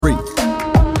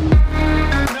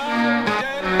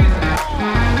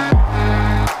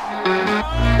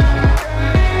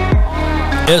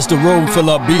As the room fill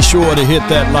up, be sure to hit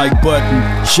that like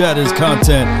button, share this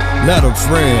content, let a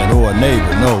friend or a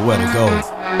neighbor know where to go.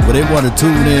 But they want to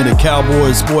tune in to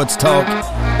Cowboys Sports Talk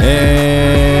and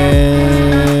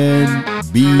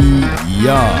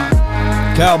beyond.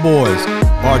 Cowboys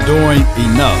are doing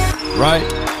enough, right?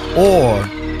 Or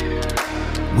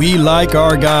we like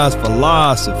our guys'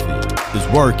 philosophy is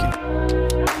working.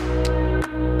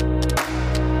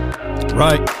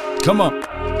 Right? Come on.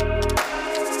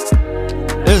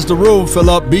 As the room fill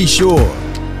up, be sure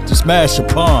to smash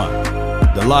upon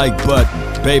the like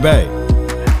button, baby.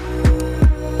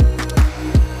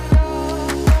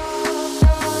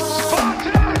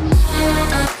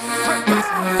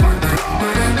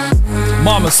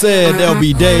 Mama said there'll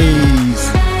be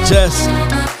days just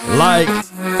like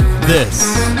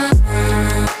this.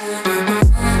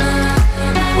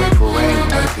 Wait for rain,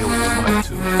 gotta deal with the mud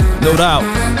too. No doubt.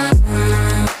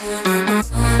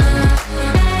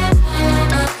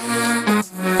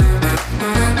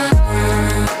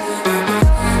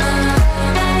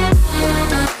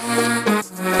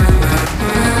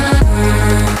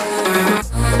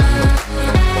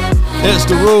 As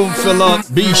the room fill up,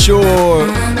 be sure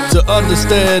to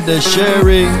understand that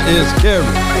sharing is caring.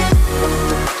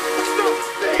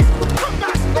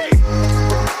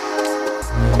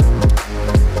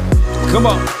 Come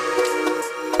on.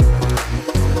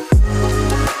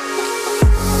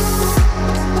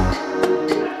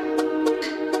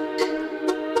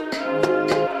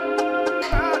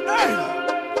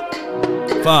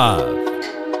 Five,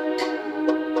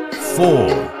 4,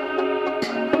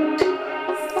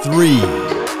 3,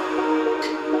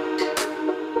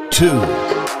 2,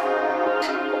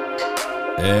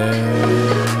 and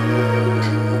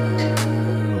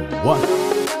 1.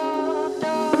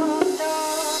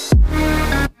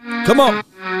 Come on.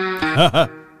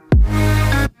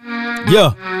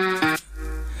 Yeah.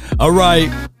 All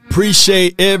right.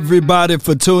 Appreciate everybody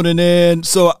for tuning in.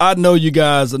 So I know you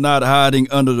guys are not hiding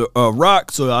under the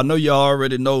rock, so I know you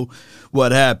already know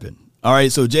what happened. All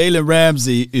right, so Jalen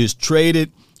Ramsey is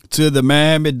traded to the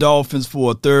Miami Dolphins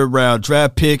for a third-round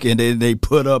draft pick, and then they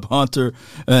put up Hunter,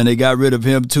 and they got rid of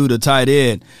him to the tight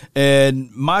end.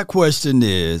 And my question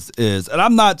is, and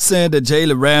I'm not saying that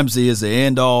Jalen Ramsey is the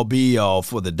end-all, be-all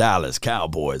for the Dallas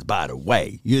Cowboys, by the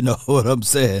way. You know what I'm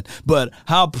saying? But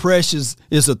how precious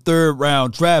is a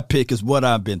third-round draft pick is what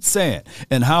I've been saying.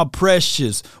 And how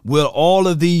precious will all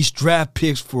of these draft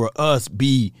picks for us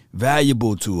be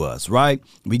valuable to us, right?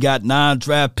 We got 9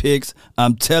 draft picks.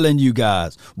 I'm telling you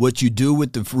guys, what you do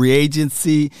with the free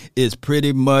agency is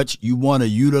pretty much you want to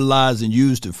utilize and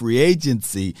use the free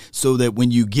agency so that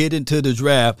when you get into the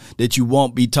draft that you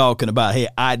won't be talking about, hey,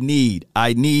 I need.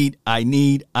 And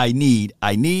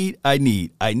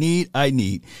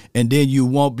then you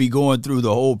won't be going through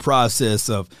the whole process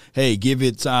of, hey, give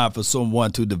it time for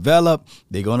someone to develop.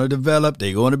 They're going to develop.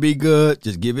 They're going to be good.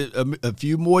 Just give it a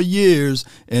few more years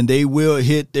and they will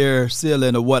hit their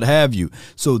ceiling or what have you.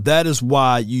 So that is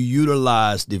why you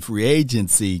utilize the free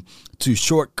agency to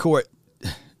cut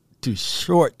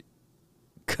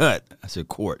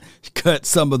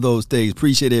some of those things.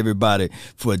 Appreciate everybody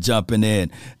for jumping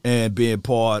in and being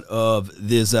part of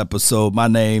this episode. My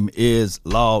name is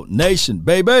Law Nation,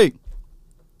 baby.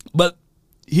 But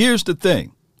here's the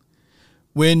thing.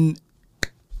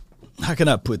 How can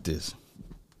I put this?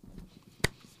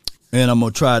 And I'm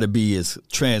going to try to be as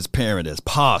transparent as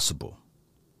possible.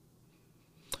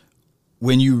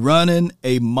 When you're running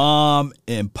a mom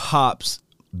and pop's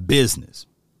business,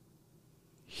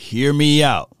 hear me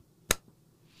out.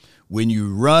 When you're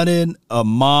running a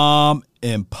mom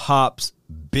and pop's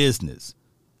business,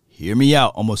 hear me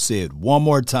out. I'm going to say it one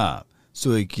more time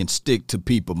so it can stick to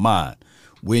people's mind.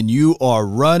 When you are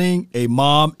running a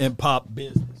mom and pop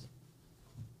business,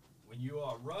 when you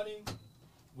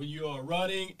are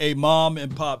running a mom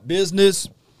and pop business,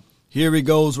 here it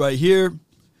goes right here.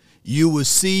 You will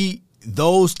see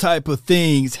those type of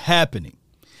things happening,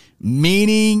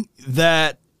 meaning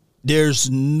that there's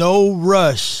no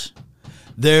rush,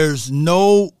 there's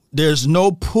no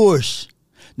push,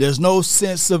 there's no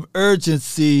sense of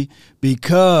urgency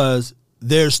because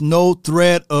there's no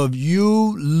threat of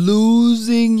you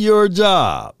losing your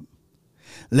job.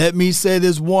 Let me say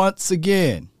this once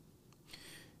again.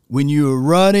 When you're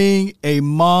running a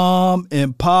mom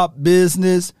and pop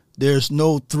business, there's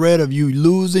no threat of you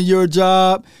losing your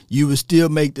job. You will still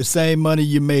make the same money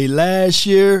you made last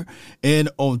year. And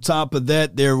on top of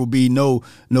that, there will be no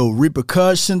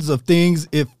repercussions of things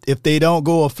if they don't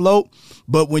go afloat.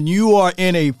 But when you are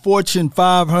in a Fortune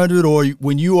 500 or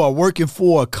when you are working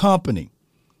for a company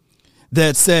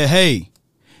that said, hey,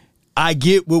 I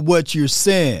get with what you're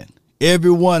saying.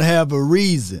 everyone have a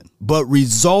reason, but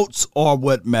results are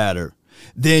what matter.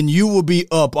 Then you will be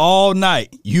up all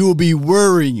night. You will be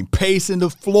worrying, pacing the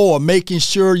floor, making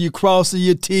sure you're crossing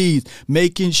your T's,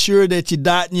 making sure that you're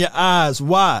dotting your I's.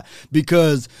 Why?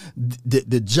 Because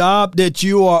the job that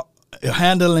you are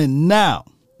handling now,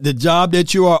 the job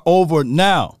that you are over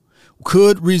now,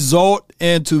 could result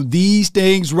into these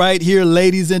things right here,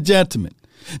 ladies and gentlemen,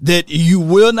 that you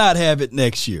will not have it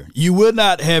next year. You will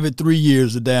not have it 3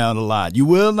 years down the line. You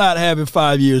will not have it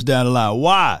 5 years down the line.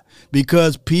 Why?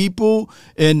 Because people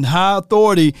in high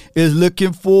authority is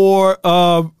looking for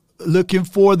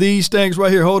these things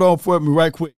right here. Hold on for me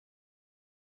right quick.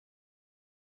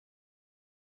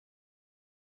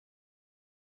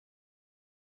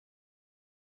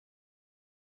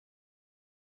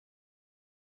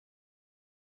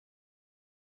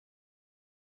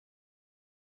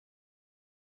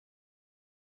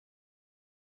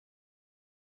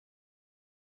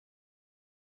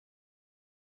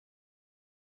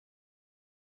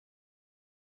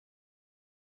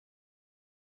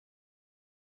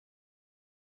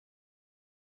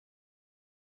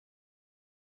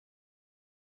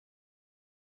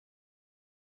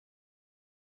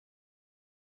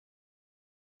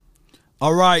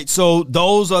 All right, so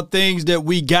those are things that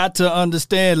we got to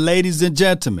understand, ladies and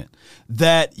gentlemen,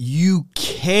 that you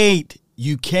can't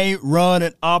run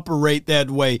and operate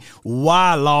that way.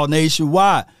 Why, Law Nation?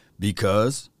 Why?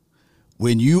 Because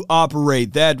when you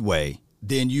operate that way,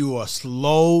 then you are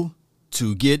slow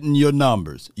to getting your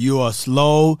numbers. You are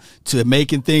slow to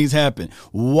making things happen.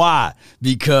 Why?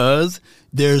 Because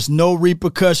there's no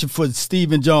repercussion for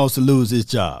Stephen Jones to lose his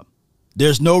job.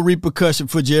 There's no repercussion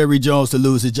for Jerry Jones to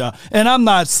lose his job. And I'm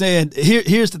not saying,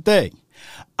 here's the thing.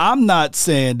 I'm not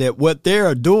saying that what they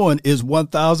are doing is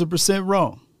 1,000%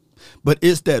 wrong. But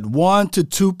it's that 1 to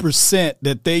 2%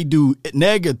 that they do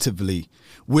negatively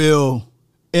will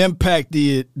impact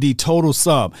the total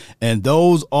sum. And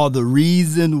those are the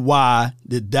reason why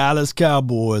the Dallas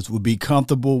Cowboys will be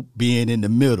comfortable being in the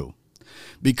middle.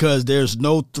 Because there's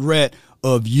no threat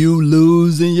of you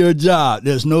losing your job.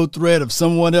 There's no threat of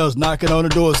someone else knocking on the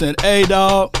door saying, hey,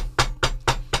 dog,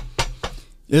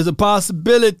 there's a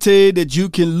possibility that you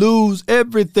can lose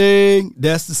everything.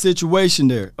 That's the situation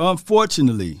there,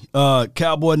 unfortunately,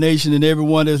 Cowboy Nation and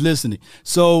everyone that's listening.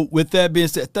 So with that being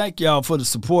said, thank y'all for the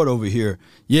support over here.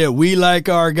 Yeah, we like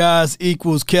our guys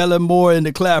equals Kellen Moore and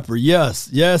the Clapper.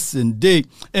 Yes, indeed.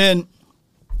 And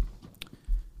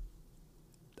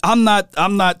I'm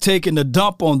not taking a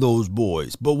dump on those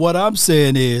boys, but what I'm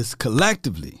saying is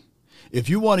collectively, if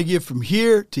you want to get from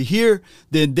here to here,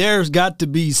 then there's got to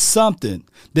be something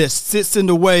that sits in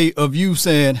the way of you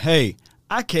saying, hey,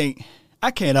 I can't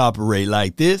operate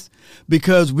like this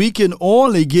because we can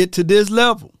only get to this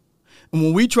level. And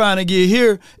when we trying to get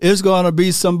here, it's going to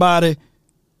be somebody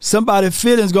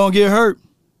feelings going to get hurt.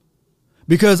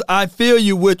 Because I feel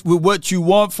you with what you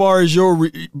want far as your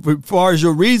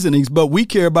reasonings, but we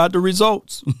care about the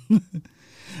results.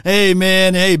 Hey,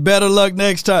 man, better luck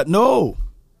next time. No,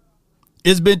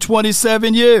 it's been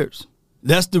 27 years.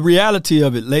 That's the reality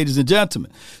of it, ladies and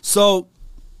gentlemen. So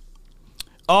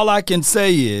all I can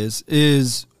say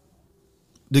is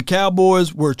the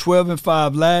Cowboys were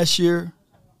 12-5 last year.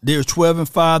 They were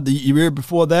 12-5 the year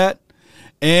before that.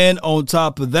 And on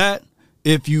top of that,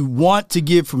 if you want to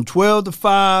get from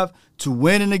 12-5 to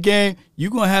winning the game, you're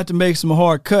going to have to make some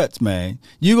hard cuts, man.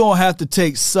 You're going to have to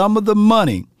take some of the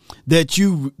money that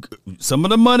you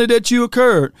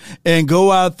incurred and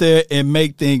go out there and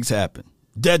make things happen.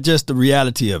 That's just the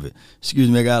reality of it. Excuse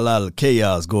me, I got a lot of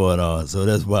chaos going on, so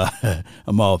that's why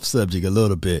I'm off subject a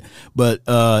little bit. But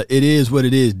it is what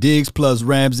it is. Diggs plus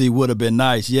Ramsey would have been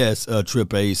nice. Yes,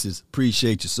 Trip Aces.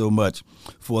 Appreciate you so much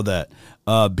for that.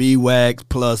 B-Wags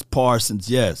plus Parsons,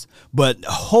 yes. But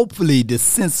hopefully the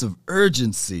sense of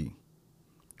urgency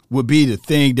would be the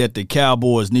thing that the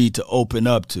Cowboys need to open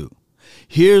up to.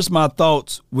 Here's my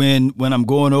thoughts when I'm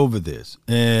going over this.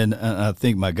 And I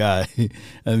think my guy,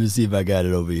 let me see if I got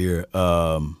it over here.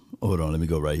 Hold on, let me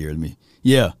go right here.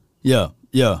 Yeah.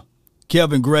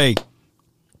 Kelvin Gray,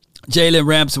 Jalen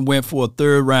Ramsey went for a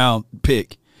third round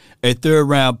pick,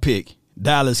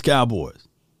 Dallas Cowboys.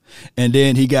 And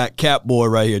then he got Cap Boy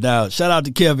right here. Now, shout out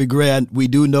to Kevin Grant. We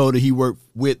do know that he worked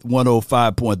with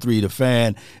 105.3 The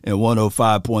Fan, and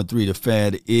 105.3 The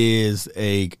Fan is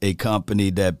a company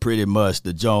that pretty much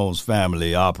the Jones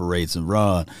family operates and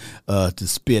run to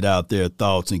spit out their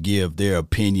thoughts and give their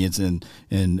opinions and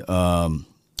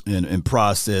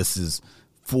processes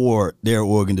for their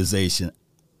organization,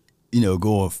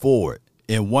 going forward.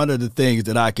 And one of the things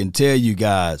that I can tell you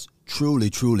guys truly,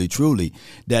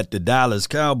 that the Dallas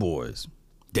Cowboys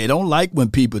They don't like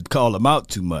when people call them out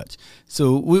too much.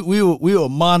 So we will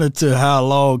monitor how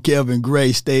long Kevin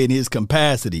Gray stay in his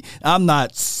capacity. I'm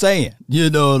not saying, you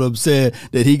know what I'm saying,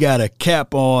 that he got a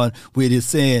cap on with his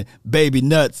saying Baby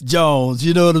Nuts Jones,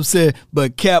 you know what I'm saying?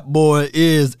 But Cap Boy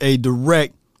is a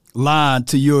direct line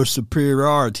to your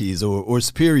superiorities or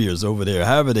superiors over there,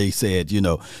 however they said, you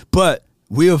know. But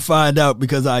we'll find out,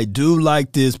 because I do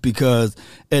like this, because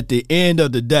at the end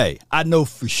of the day, I know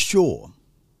for sure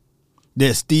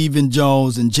that Stephen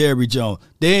Jones and Jerry Jones,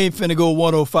 they ain't finna go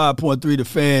 105.3 The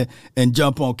Fan and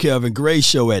jump on Kevin Gray's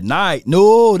show at night.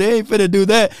 No, they ain't finna do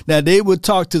that. Now, they would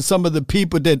talk to some of the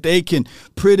people that they can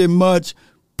pretty much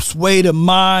sway the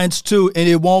minds to, and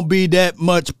it won't be that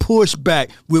much pushback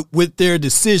with their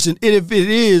decision. And if it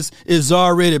is, it's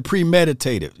already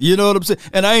premeditated. You know what I'm saying?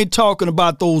 And I ain't talking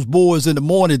about those boys in the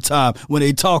morning time when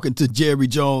they talking to Jerry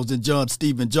Jones and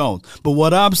Stephen Jones. But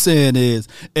what I'm saying is,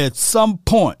 at some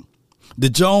point, the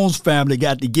Jones family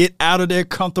got to get out of their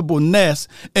comfortable nest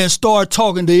and start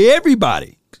talking to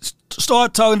everybody.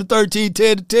 Start talking to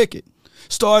 1310 The Ticket.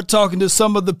 Start talking to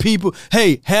some of the people.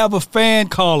 Hey, have a fan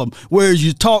column where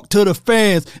you talk to the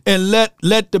fans and let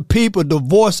the people, the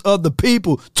voice of the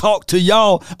people, talk to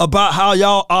y'all about how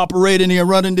y'all operating and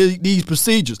running these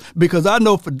procedures. Because I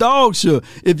know for dog sure,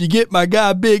 if you get my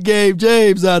guy Big Game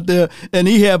James out there and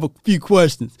he have a few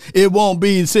questions, it won't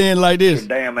be saying like this. Your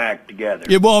damn act together.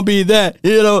 It won't be that.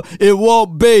 You know, it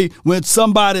won't be when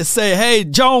somebody say, hey,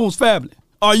 Jones family,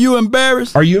 are you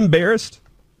embarrassed? Are you embarrassed?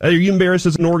 Are you embarrassed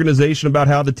as an organization about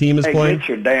how the team is playing? Get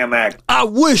your damn act. I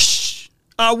wish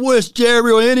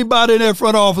Jerry or anybody in that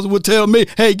front office would tell me,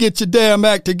 hey, get your damn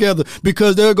act together,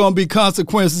 because there are going to be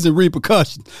consequences and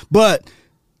repercussions. But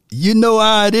you know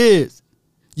how it is.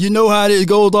 You know how it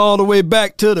goes all the way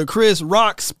back to the Chris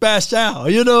Rock special.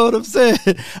 You know what I'm saying?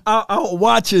 I was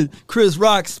watching Chris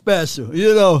Rock special,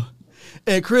 you know.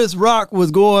 And Chris Rock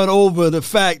was going over the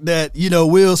fact that, you know,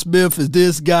 Will Smith is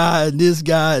this guy and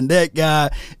that guy.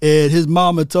 And his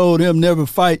mama told him never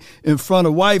fight in front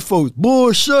of white folks.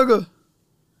 Bull sugar,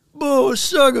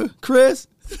 Chris.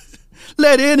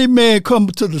 Let any man come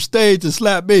to the stage and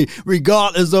slap me,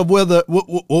 regardless of whether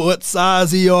what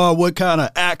size he are, what kind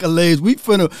of accolades. We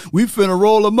finna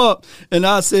roll him up. And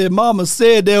I said, Mama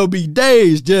said there'll be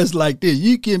days just like this.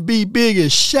 You can be big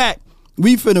as Shaq.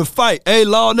 We finna fight. Hey,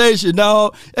 Law Nation,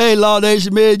 dog. Hey, Law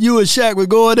Nation, man, you and Shaq were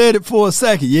going at it for a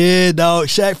second. Yeah, dog,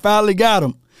 Shaq finally got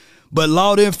him. But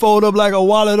Law didn't fold up like a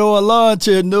wallet or a lawn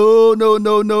chair. No.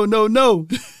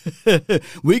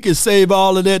 We can save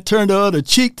all of that, turn the other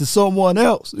cheek to someone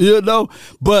else, you know.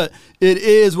 But it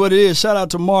is what it is. Shout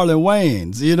out to Marlon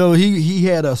Wayans. You know, he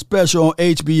had a special on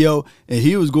HBO, and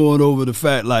he was going over the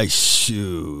fact like,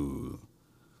 shoo,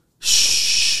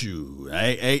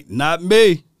 ain't not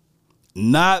me.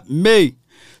 Not me.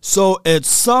 So at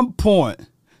some point,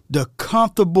 the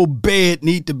comfortable bed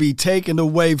need to be taken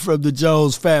away from the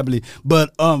Jones family.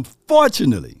 But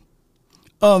unfortunately,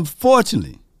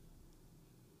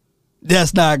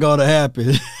 that's not going to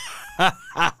happen.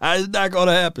 It's not going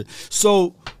to happen.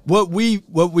 So what we've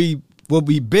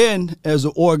been as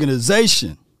an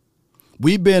organization,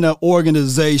 we've been an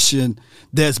organization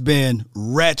that's been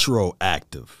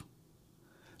retroactive,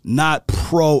 not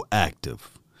proactive.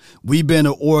 We've been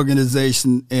an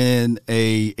organization and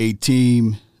a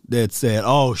team that said,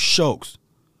 oh, shucks,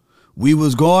 we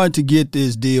was going to get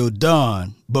this deal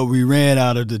done, but we ran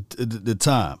out of the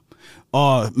time.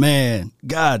 Oh, man,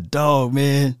 God, dog,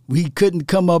 man, we couldn't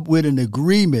come up with an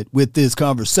agreement with this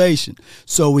conversation,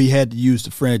 so we had to use the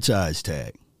franchise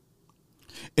tag.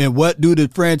 And what do the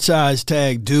franchise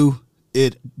tag do?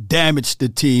 It damaged the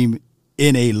team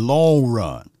in a long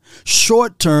run.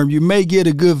 Short term, you may get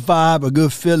a good vibe, a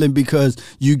good feeling because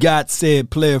you got said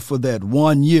player for that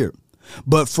 1 year.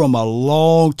 But from a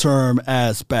long-term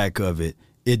aspect of it,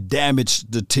 it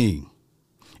damaged the team.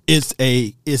 It's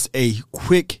a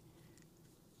quick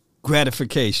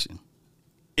gratification.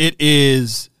 It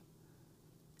is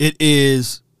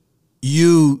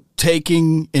you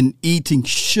taking and eating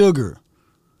sugar.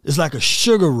 It's like a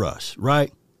sugar rush,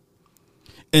 right?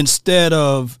 Instead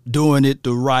of doing it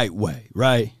the right way,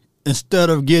 right? Instead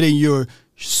of getting your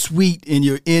sweet and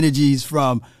your energies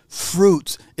from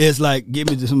fruits, it's like, give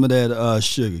me some of that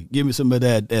sugar. Give me some of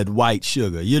that white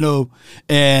sugar, you know?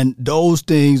 And those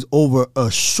things over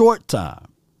a short time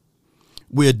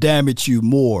will damage you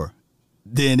more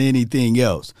than anything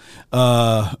else.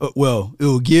 Well, it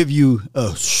will give you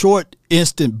a short,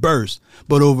 instant burst,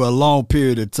 but over a long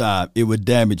period of time, it would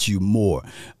damage you more.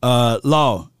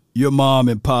 Law, your mom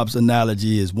and pop's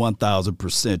analogy is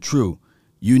 1,000% true.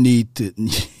 You need to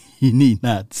You need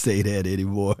not say that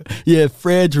anymore. Yeah,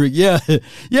 Frederick. Yeah,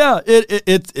 yeah.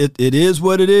 It is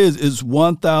what it is. It's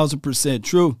 1,000%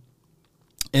 true.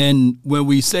 And when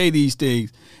we say these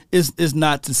things, it's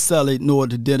not to sell it nor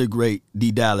to denigrate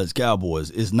the Dallas Cowboys.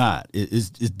 It's not. It's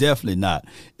definitely not.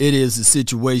 It is a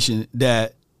situation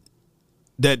that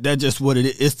just what it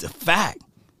is. It's a fact.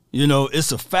 You know,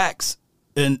 it's a facts.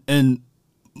 And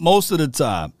most of the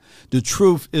time, the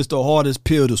truth is the hardest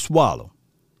pill to swallow.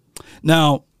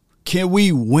 Now, can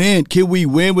we win? Can we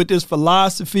win with this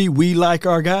philosophy? We like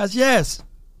our guys? Yes.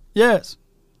 Yes.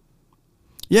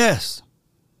 Yes.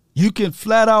 You can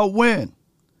flat out win.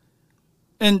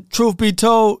 And truth be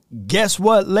told, guess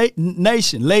what,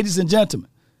 nation, ladies and gentlemen?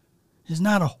 It's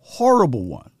not a horrible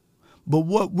one. But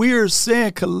what we're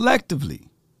saying collectively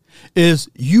is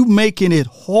you making it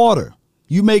harder.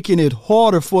 You making it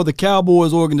harder for the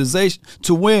Cowboys organization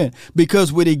to win,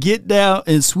 because when they get down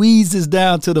and squeezes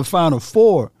down to the Final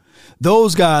Four,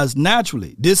 those guys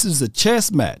naturally, this is a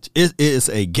chess match. It's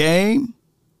a game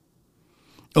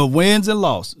of wins and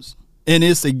losses. And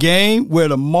it's a game where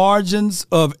the margins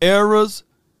of errors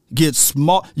get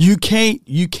small. You can't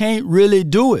really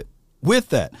do it with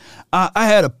that. I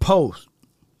had a post.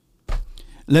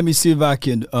 Let me see if I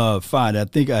can find it. I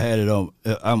think I had it on.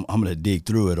 I'm going to dig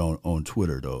through it on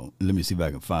Twitter, though. Let me see if I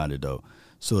can find it, though,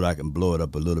 so that I can blow it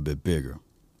up a little bit bigger.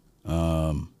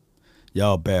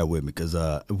 Y'all bear with me, because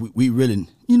we really,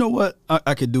 you know what?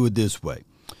 I could do it this way.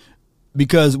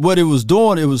 Because what it was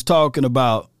doing, it was talking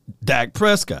about Dak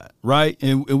Prescott, right?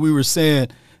 And we were saying,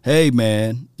 hey,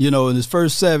 man, you know, in his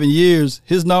first 7 years,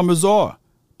 his numbers are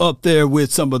up there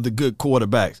with some of the good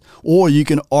quarterbacks, or you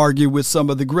can argue with some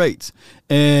of the greats.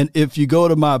 And if you go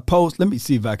to my post, let me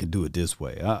see if I can do it this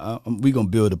way. We're going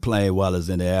to build a plane while it's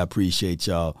in there. I appreciate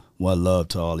y'all. One love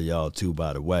to all of y'all, too,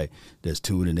 by the way, that's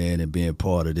tuning in and being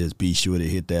part of this. Be sure to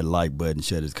hit that like button,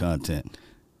 share this content.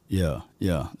 Yeah.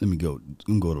 Let me go. We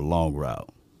can go the long route.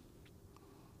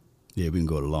 Yeah, we can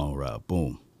go the long route.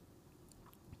 Boom.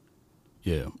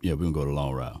 Yeah, we can go the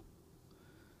long route.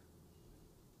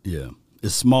 Yeah.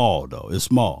 It's small, though. It's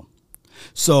small.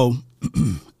 So,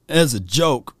 as a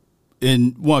joke,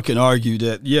 and one can argue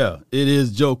that, yeah, it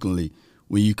is jokingly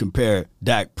when you compare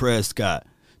Dak Prescott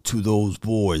to those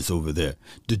boys over there,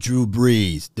 the Drew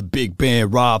Brees, the Big Ben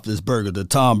Roethlisberger, the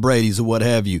Tom Brady's, or what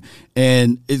have you,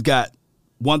 and it's got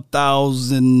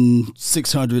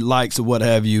 1,600 likes or what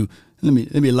have you. Let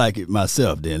me like it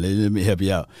myself then. Let me help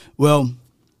you out. Well,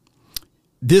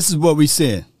 this is what we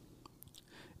said.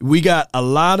 We got a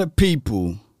lot of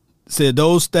people said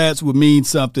those stats would mean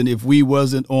something if we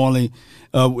wasn't the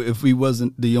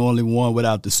only one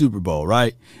without the Super Bowl,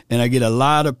 right? And I get a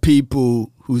lot of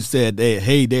people who said they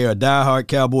are diehard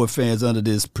Cowboy fans under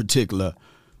this particular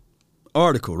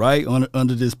article, right?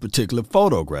 Under this particular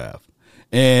photograph.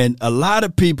 And a lot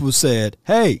of people said,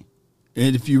 hey,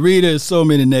 and if you read it, there's so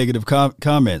many negative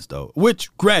comments, though,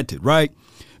 which granted, right?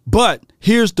 But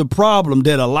here's the problem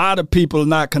that a lot of people are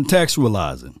not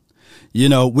contextualizing, you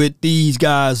know, with these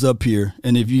guys up here.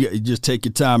 And if you just take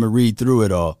your time and read through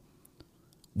it all,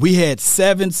 we had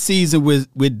 7 seasons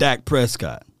with Dak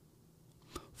Prescott.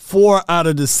 4 out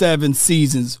of the 7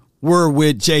 seasons were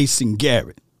with Jason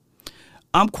Garrett.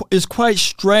 It's quite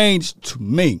strange to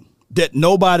me that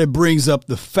nobody brings up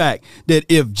the fact that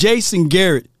if Jason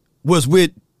Garrett was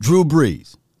with Drew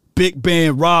Brees, Big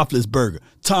Ben Roethlisberger,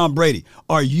 Tom Brady,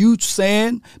 are you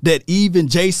saying that even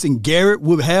Jason Garrett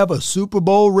would have a Super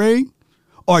Bowl ring?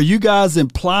 Are you guys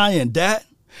implying that?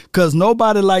 Because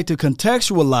nobody like to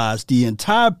contextualize the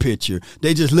entire picture.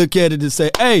 They just look at it and say,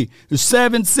 hey, there's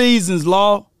 7 seasons,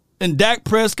 Law, and Dak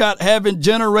Prescott haven't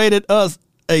generated us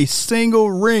a single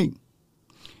ring.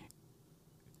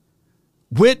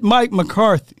 With Mike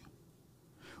McCarthy,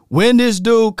 when this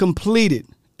dude completed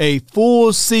a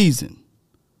full season,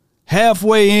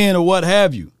 halfway in or what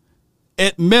have you,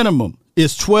 at minimum,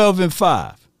 it's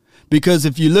 12-5. Because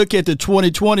if you look at the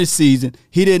 2020 season,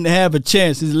 he didn't have a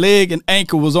chance. His leg and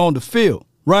ankle was on the field,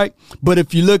 right? But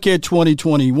if you look at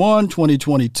 2021,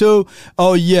 2022,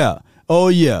 oh yeah.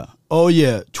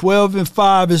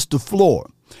 12-5 is the floor.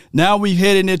 Now we're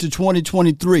heading into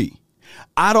 2023.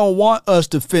 I don't want us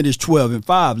to finish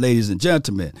 12-5, ladies and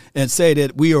gentlemen, and say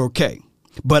that we are okay.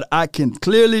 But I can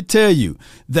clearly tell you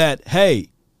that, hey,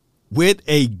 with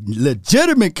a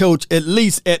legitimate coach, at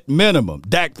least at minimum,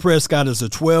 Dak Prescott is a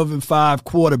 12-5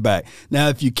 quarterback. Now,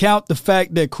 if you count the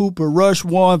fact that Cooper Rush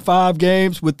won 5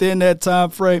 games within that time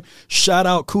frame, shout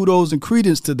out, kudos and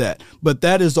credence to that. But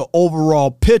that is the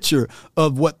overall picture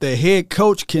of what the head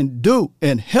coach can do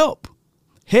and help.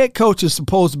 Head coach is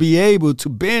supposed to be able to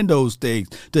bend those things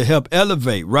to help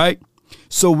elevate, right?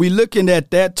 So we're looking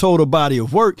at that total body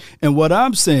of work. And what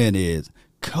I'm saying is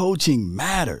coaching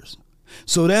matters.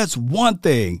 So that's one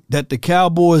thing that the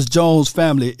Cowboys Jones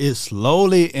family is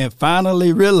slowly and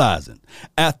finally realizing.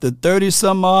 After 30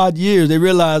 some odd years, they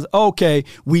realize, okay,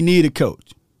 we need a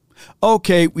coach.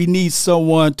 Okay, we need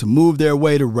someone to move their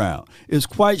weight around. It's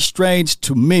quite strange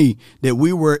to me that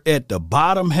we were at the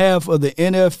bottom half of the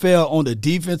NFL on the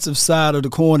defensive side of the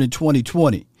coin in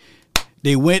 2020.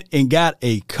 They went and got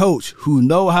a coach who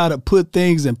know how to put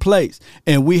things in place,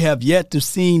 and we have yet to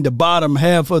see the bottom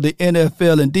half of the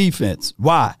NFL in defense.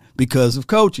 Why? Because of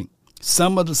coaching.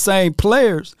 Some of the same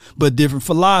players, but different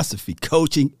philosophy.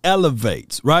 Coaching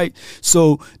elevates, right?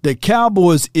 So the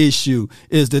Cowboys issue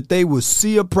is that they will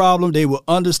see a problem, they will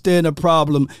understand a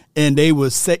problem, and they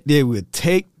will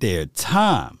take their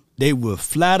time. They will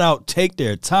flat out take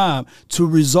their time to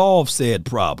resolve said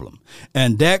problem.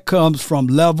 And that comes from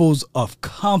levels of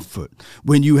comfort.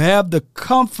 When you have the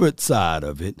comfort side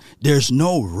of it, there's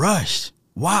no rush.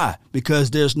 Why? Because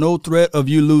there's no threat of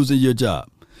you losing your job.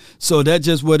 So that's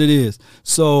just what it is.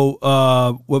 So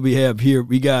what we have here,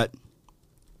 we got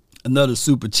another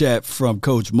super chat from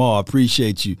Coach Ma.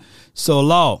 Appreciate you. So,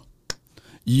 Law,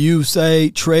 you say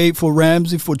trade for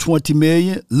Ramsey for $20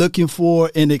 million, looking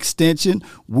for an extension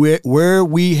where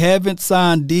we haven't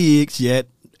signed Diggs yet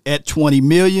at $20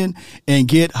 million and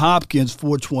get Hopkins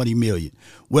for $20 million.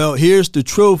 Well, here's the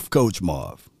truth, Coach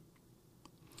Marv.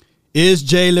 Is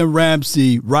Jalen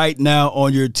Ramsey right now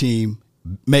on your team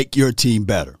make your team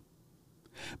better?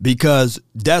 Because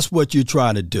that's what you're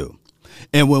trying to do.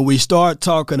 And when we start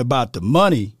talking about the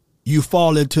money, you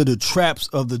fall into the traps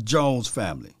of the Jones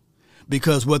family.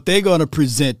 Because what they're going to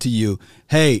present to you,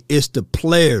 hey, it's the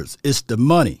players, it's the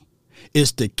money,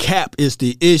 it's the cap, it's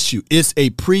the issue, it's a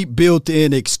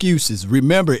pre-built-in excuses.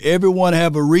 Remember, everyone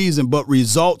have a reason, but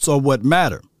results are what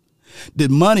matter. The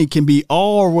money can be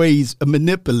always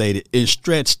manipulated and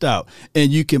stretched out,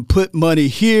 and you can put money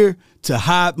here to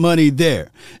hide money there.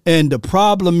 And the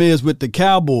problem is with the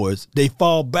Cowboys, they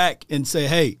fall back and say,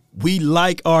 hey, we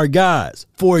like our guys.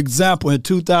 For example, in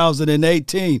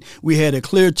 2018, we had a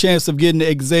clear chance of getting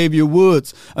Xavier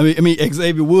Woods.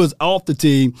 Xavier Woods off the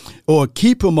team or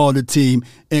keep him on the team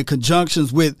in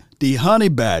conjunctions with the Honey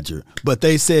Badger. But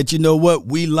they said, you know what?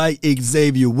 We like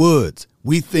Xavier Woods.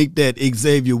 We think that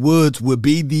Xavier Woods will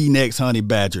be the next Honey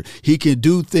Badger. He can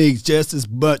do things just as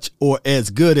much or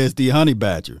as good as the Honey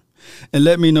Badger. And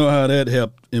let me know how that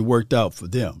helped and worked out for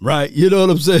them, right? You know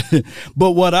what I'm saying?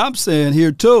 But what I'm saying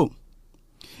here, too,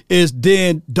 is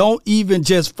then don't even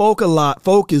just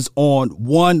focus on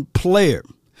one player,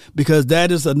 because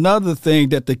that is another thing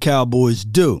that the Cowboys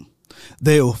do.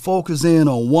 They will focus in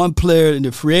on one player in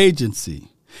the free agency,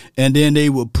 and then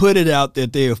they will put it out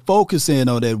that they are focusing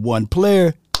on that one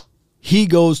player. He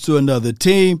goes to another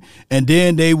team, and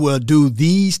then they will do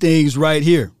these things right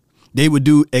here. They would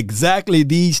do exactly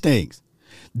these things.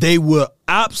 They will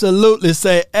absolutely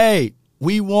say, hey,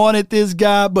 we wanted this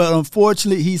guy, but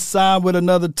unfortunately he signed with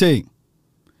another team.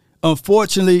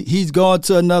 Unfortunately, he's gone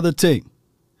to another team.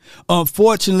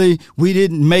 Unfortunately, we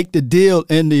didn't make the deal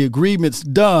and the agreement's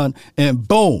done, and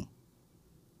boom.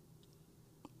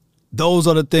 Those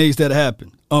are the things that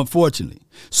happen, unfortunately.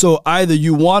 So either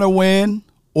you want to win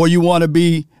or you want to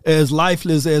be as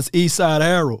lifeless as Eastside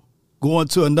Harold, going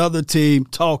to another team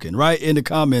talking right in the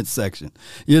comments section.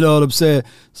 You know what I'm saying?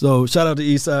 So shout out to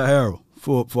Eastside Harold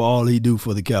for all he do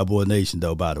for the Cowboy Nation,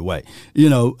 though, by the way. You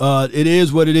know, it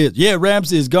is what it is. Yeah,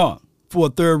 Ramsey is gone for a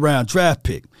third-round draft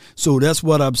pick. So that's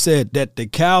what I've said, that the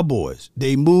Cowboys,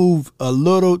 they move a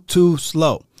little too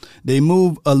slow. They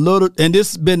move a little, and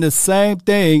this has been the same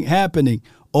thing happening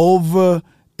over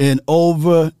and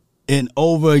over and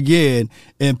over again,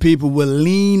 and people will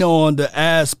lean on the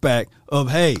aspect of,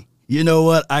 hey, you know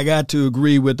what? I got to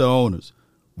agree with the owners.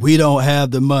 We don't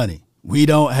have the money. We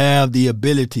don't have the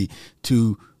ability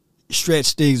to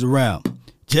stretch things around.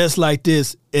 Just like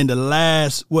this in the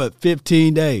last,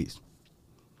 15 days,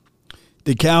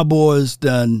 the Cowboys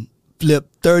done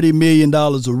flipped $30 million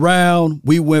around.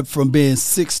 We went from being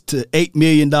 $6 to $8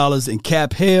 million in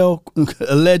cap hell,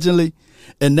 allegedly,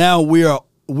 and now we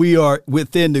are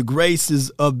within the graces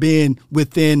of being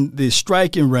within the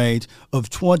striking range of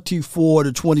 $24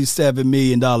 to $27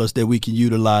 million that we can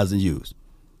utilize and use.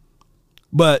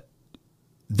 But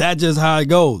that's just how it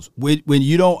goes. When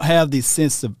you don't have the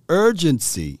sense of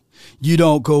urgency, you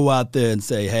don't go out there and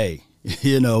say, hey,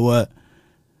 you know what?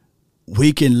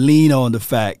 We can lean on the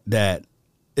fact that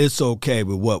it's okay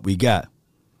with what we got.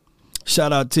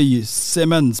 Shout out to you,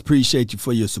 Simmons. Appreciate you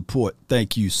for your support.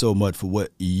 Thank you so much for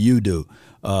what you do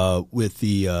with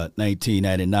the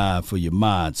 1999 for your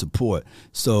mind support.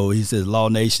 So he says, Law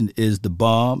Nation is the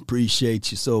bomb.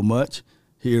 Appreciate you so much.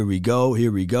 Here we go.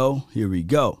 Here we go. Here we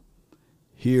go.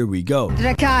 Here we go.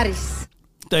 Dracarys.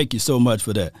 Thank you so much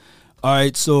for that. All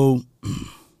right, so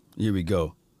here we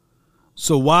go.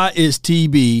 So why is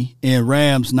TB and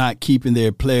Rams not keeping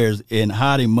their players and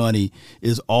hiding money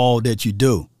is all that you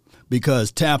do?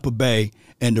 Because Tampa Bay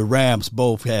and the Rams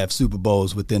both have Super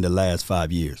Bowls within the last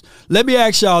 5 years. Let me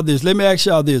ask y'all this.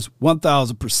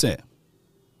 1,000%.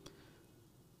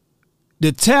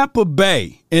 The Tampa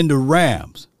Bay and the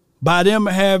Rams, by them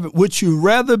having, would you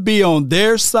rather be on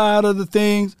their side of the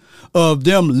things of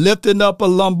them lifting up a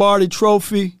Lombardi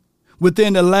trophy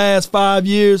within the last 5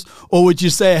 years, or would you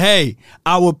say, hey,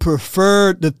 I would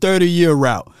prefer the 30-year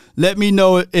route? Let me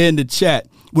know it in the chat.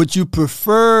 Would you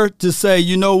prefer to say,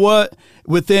 you know what,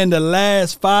 within the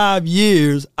last 5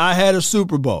 years, I had a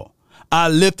Super Bowl. I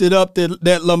lifted up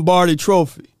that Lombardi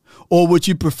trophy. Or would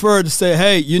you prefer to say,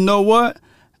 hey, you know what?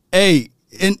 Hey,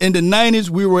 in the 90s,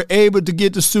 we were able to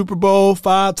get the Super Bowl,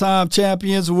 5-time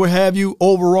champions, what have you.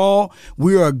 Overall,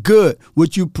 we are good.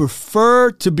 Would you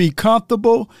prefer to be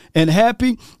comfortable and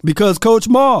happy? Because Coach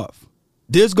Marv,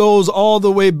 this goes all the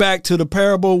way back to the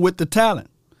parable with the talent.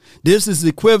 This is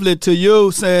equivalent to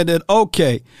you saying that,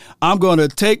 okay, I'm going to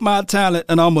take my talent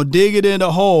and I'm going to dig it in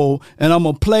a hole and I'm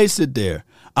going to place it there.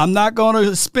 I'm not going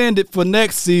to spend it for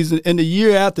next season and the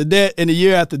year after that and the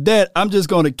year after that. I'm just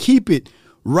going to keep it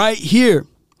right here.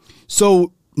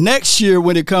 So next year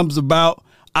when it comes about,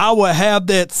 I will have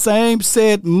that same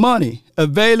said money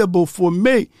available for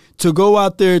me to go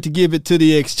out there to give it to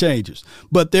the exchangers.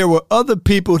 But there were other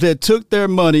people that took their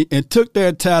money and took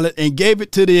their talent and gave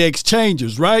it to the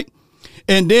exchangers, right?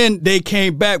 And then they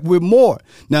came back with more.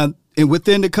 Now, and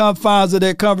within the confines of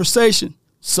that conversation,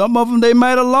 some of them they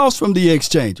might have lost from the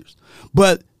exchangers.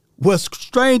 But what's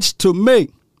strange to me,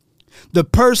 the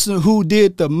person who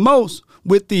did the most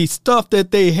with the stuff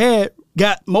that they had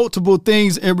got multiple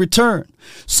things in return.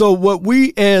 So what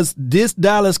we as this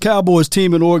Dallas Cowboys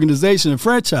team and organization and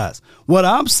franchise, what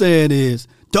I'm saying is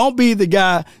don't be the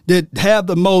guy that have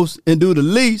the most and do the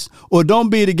least, or don't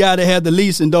be the guy that have the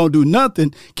least and don't do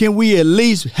nothing. Can we at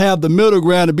least have the middle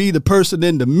ground and be the person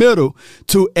in the middle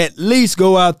to at least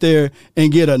go out there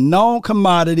and get a known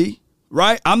commodity?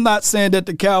 Right? I'm not saying that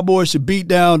the Cowboys should beat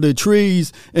down the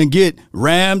trees and get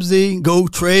Ramsey, go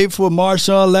trade for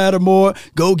Marshawn Lattimore,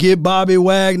 go get Bobby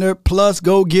Wagner, plus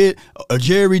go get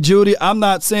Jerry Jeudy. I'm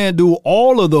not saying do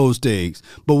all of those things.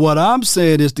 But what I'm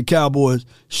saying is the Cowboys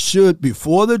should,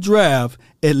 before the draft,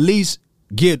 at least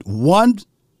get 1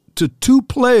 to 2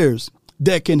 players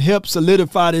that can help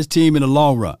solidify this team in the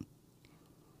long run.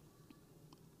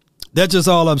 That's just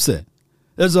all I'm saying.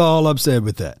 That's all I'm saying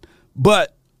with that.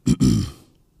 But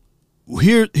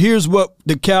here's what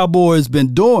the Cowboys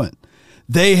been doing.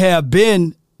 They have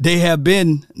been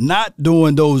not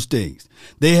doing those things.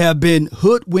 They have been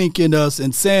hoodwinking us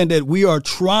and saying that we are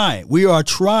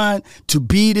trying to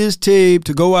beat this team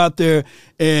to go out there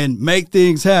and make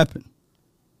things happen.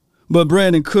 But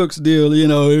Brandon Cook's deal,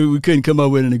 we couldn't come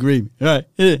up with an agreement, right?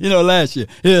 Last year,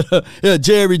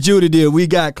 Jerry Jeudy deal, we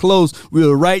got close. We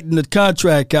were writing the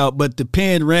contract out, but the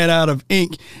pen ran out of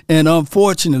ink, and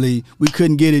unfortunately, we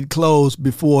couldn't get it closed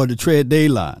before the trade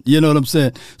deadline. You know what I'm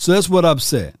saying? So that's what I'm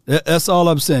saying. That's all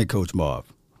I'm saying, Coach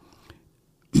Marv.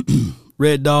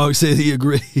 Red Dog said he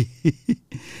agreed.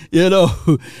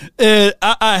 And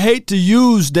I hate to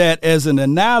use that as an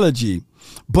analogy,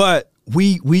 but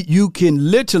you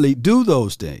can literally do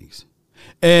those things.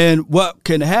 And what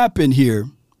can happen here,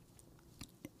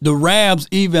 the Rams,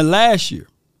 even last year,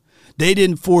 they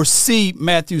didn't foresee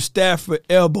Matthew Stafford's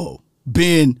elbow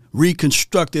being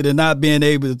reconstructed and not being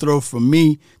able to throw from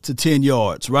me to 10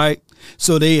 yards, right?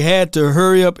 So they had to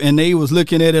hurry up, and they was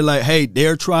looking at it like, hey,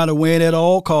 they're trying to win at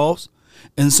all costs.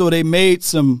 And so they made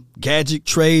some gadget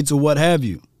trades or what have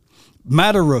you.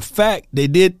 Matter of fact, they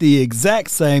did the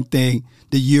exact same thing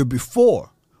the year before.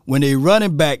 When their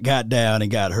running back got down and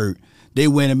got hurt, they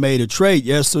went and made a trade,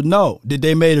 yes or no? Did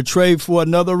they made a trade for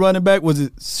another running back? Was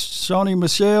it Shawnee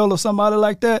Michel or somebody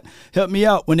like that? Help me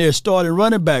out. When their starting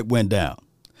running back went down.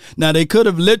 Now, they could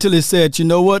have literally said, you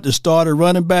know what, the starting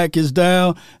running back is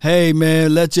down. Hey,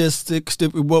 man, let's just stick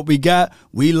with what we got.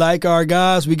 We like our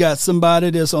guys. We got somebody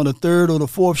that's on the 3rd or the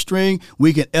 4th string.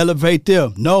 We can elevate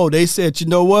them. No, they said, you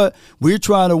know what, we're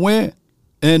trying to win.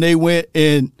 And they went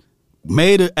and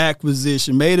made an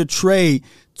acquisition, made a trade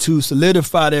to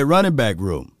solidify that running back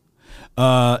room.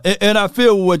 And I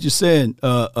feel what you're saying,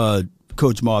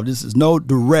 Coach Marv. This is no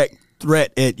direct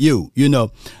threat at you.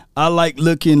 I like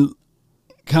looking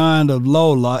kind of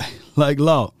low, like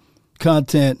low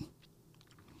content.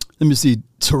 Let me see.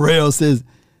 Terrell says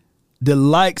the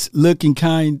likes looking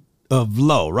kind of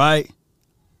low, right?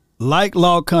 Like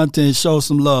law content, show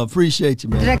some love. Appreciate you,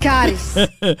 man.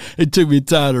 It took me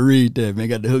time to read that, man.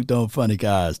 Got the hooked on funny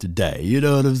guys today. You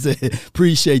know what I'm saying?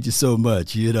 Appreciate you so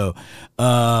much, you know.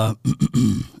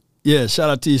 Yeah, shout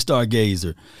out to you,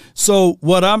 Stargazer. So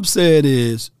what I'm saying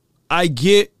is I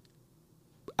get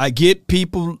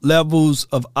people levels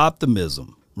of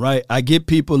optimism, right? I get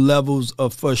people levels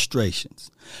of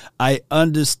frustrations. I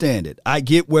understand it. I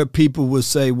get where people will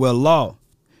say, well, Law,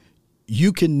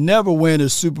 you can never win a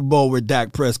Super Bowl with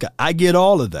Dak Prescott. I get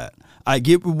all of that. I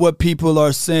get what people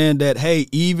are saying that, hey,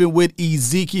 even with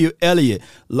Ezekiel Elliott,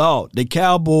 Law, the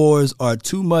Cowboys are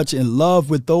too much in love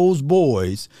with those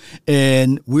boys,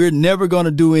 and we're never going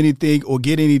to do anything or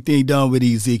get anything done with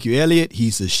Ezekiel Elliott.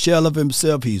 He's a shell of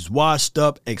himself. He's washed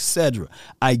up, etc.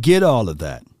 I get all of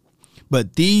that.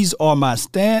 But these are my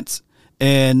stance,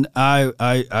 and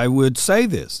I would say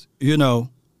this, you know,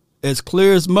 as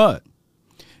clear as mud,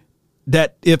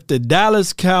 that if the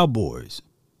Dallas Cowboys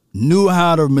knew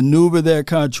how to maneuver their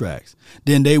contracts,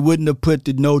 then they wouldn't have put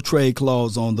the no trade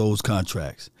clause on those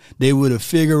contracts. They would have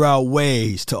figured out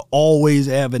ways to always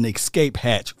have an escape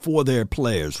hatch for their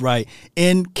players, right?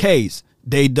 In case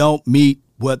they don't meet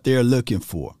what they're looking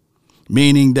for.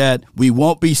 Meaning that we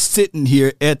won't be sitting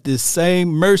here at the same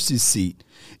mercy seat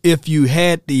if you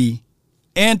had the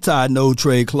anti-no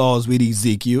trade clause with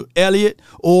Ezekiel Elliott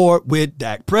or with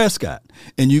Dak Prescott.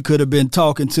 And you could have been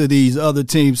talking to these other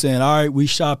teams saying, all right, we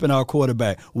shopping our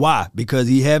quarterback. Why? Because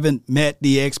he haven't met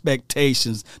the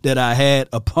expectations that I had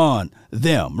upon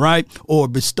them, right? Or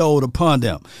bestowed upon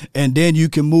them. And then you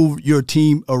can move your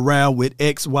team around with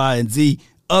X, Y, and Z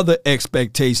other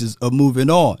expectations of moving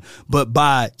on. But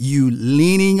by you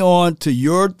leaning on to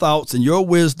your thoughts and your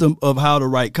wisdom of how to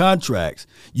write contracts,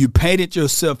 you painted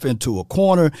yourself into a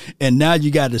corner, and now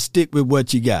you got to stick with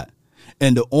what you got.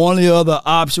 And the only other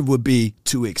option would be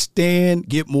to extend,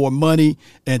 get more money,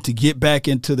 and to get back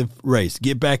into the race,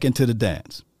 get back into the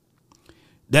dance.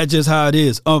 That's just how it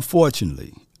is,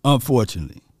 unfortunately,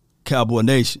 Cowboy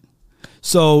Nation.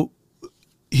 So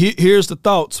here's the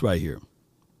thoughts right here.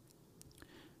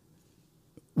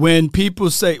 When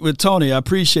people say, well, Tony, I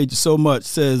appreciate you so much,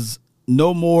 says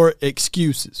no more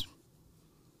excuses.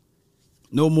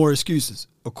 No more excuses.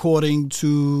 According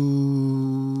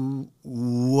to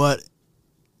what?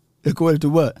 According to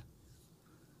what?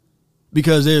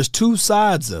 Because there's two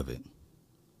sides of it.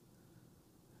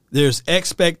 There's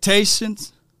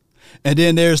expectations, and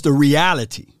then there's the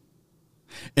reality.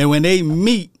 And when they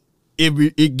meet,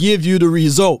 it gives you the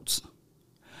results.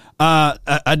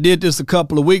 I did this a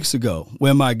couple of weeks ago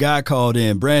when my guy called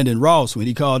in, Brandon Ross. When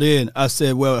he called in, I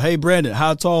said, well, hey, Brandon,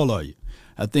 how tall are you?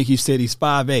 I think he said he's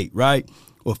 5'8", right?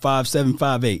 Or 5'7",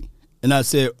 5'8". And I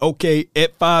said, okay,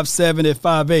 at 5'7", at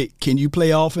 5'8", can you play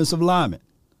offensive lineman?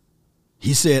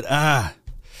 He said, nah,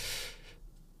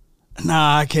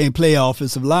 I can't play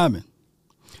offensive lineman.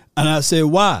 And I said,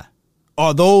 why?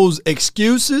 Are those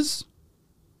excuses,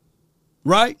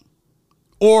 right?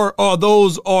 Or are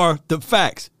those the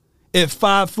facts? At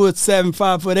 5'7",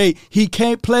 5'8", he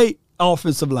can't play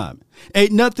offensive lineman.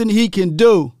 Ain't nothing he can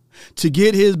do to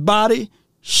get his body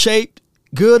shaped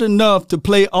good enough to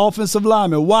play offensive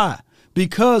lineman. Why?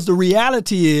 Because the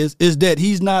reality is that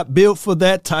he's not built for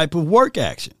that type of work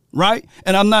action, right?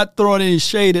 And I'm not throwing any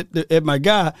shade at my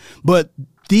guy, but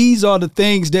these are the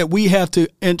things that we have to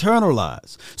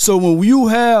internalize. So when you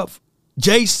have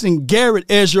Jason Garrett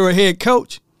as your head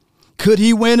coach, could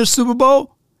he win a Super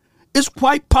Bowl? It's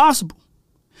quite possible.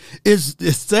 It's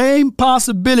the same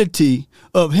possibility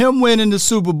of him winning the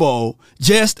Super Bowl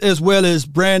just as well as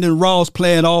Brandon Ross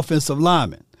playing offensive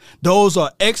lineman. Those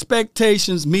are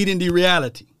expectations meeting the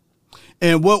reality.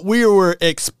 And what we were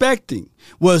expecting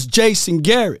was Jason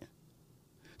Garrett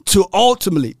to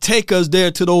ultimately take us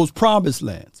there to those promised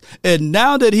lands. And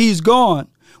now that he's gone,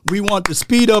 we want the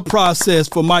speed up process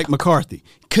for Mike McCarthy.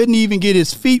 Couldn't even get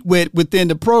his feet wet within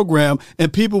the program,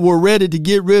 and people were ready to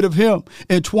get rid of him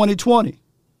in 2020.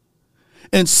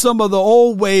 And some of the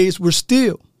old ways were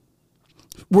still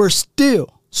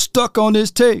stuck on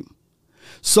this team.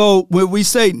 So when we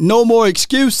say no more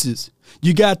excuses,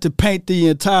 you got to paint the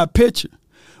entire picture.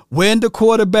 When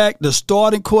the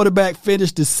starting quarterback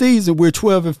finished the season, we're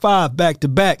 12-5 back to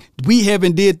back. We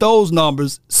haven't did those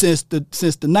numbers since the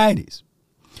 90s.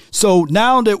 So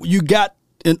now that you got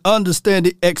and understand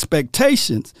the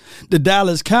expectations, the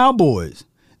Dallas Cowboys,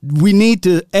 we need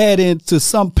to add into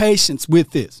some patience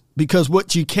with this, because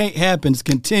what you can't happen is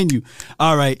continue.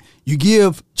 All right, you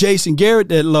give Jason Garrett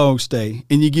that long stay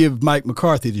and you give Mike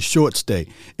McCarthy the short stay.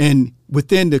 And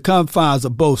within the confines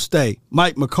of both stay,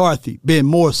 Mike McCarthy been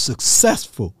more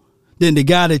successful than the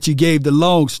guy that you gave the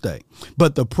long stay.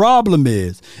 But the problem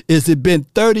is it's been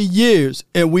 30 years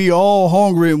and we all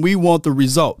hungry and we want the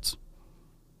results.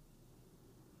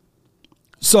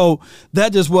 So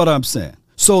that's just what I'm saying.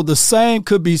 So the same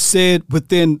could be said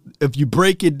within, if you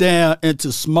break it down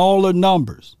into smaller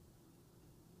numbers.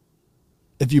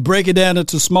 If you break it down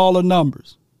into smaller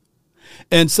numbers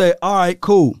and say, all right,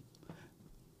 cool.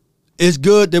 It's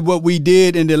good that what we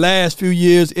did in the last few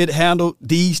years, it handled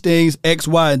these things, X,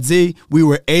 Y, and Z. We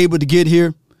were able to get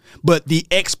here, but the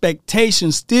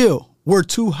expectations still were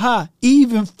too high,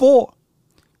 even for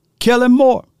Kellen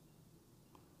Moore.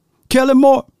 Kellen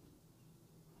Moore.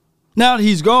 Now that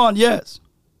he's gone, yes,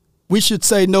 we should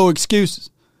say no excuses.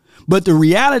 But the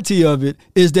reality of it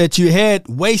is that you had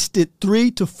wasted 3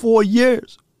 to 4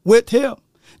 years with him,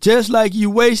 just like you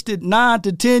wasted 9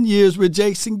 to 10 years with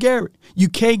Jason Garrett. You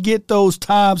can't get those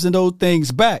times and those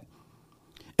things back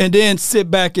and then sit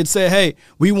back and say, hey,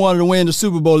 we wanted to win the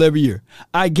Super Bowl every year.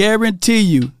 I guarantee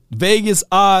you Vegas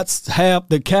odds have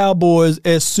the Cowboys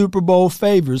as Super Bowl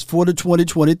favorites for the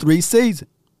 2023 season.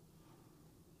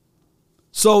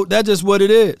 So that's just what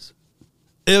it is.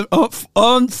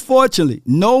 Unfortunately,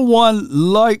 no one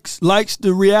likes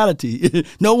the reality.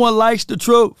 No one likes the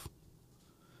truth.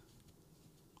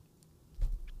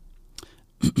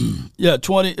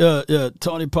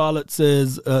 Tony Pollard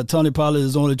says Tony Pollard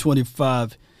is only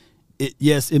 25.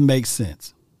 Yes, it makes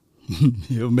sense.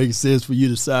 It'll make sense for you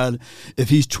to decide if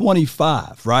he's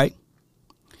 25, right?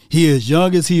 He is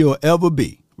young as he'll ever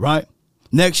be, right?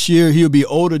 Next year he'll be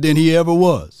older than he ever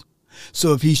was.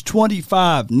 So if he's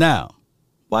 25 now,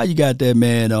 why you got that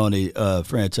man on a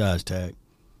franchise tag?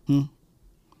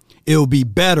 It'll be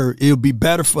better. It'll be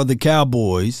better for the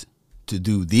Cowboys to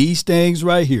do these things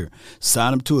right here.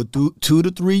 Sign him to a 2 to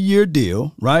 3 year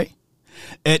deal, right?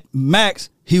 At max,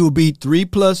 he will be 3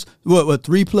 plus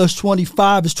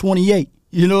 25 is 28.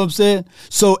 You know what I'm saying?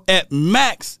 So at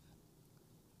max,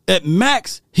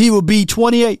 he will be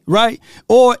 28, right?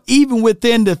 Or even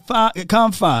within the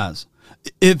confines,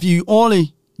 if you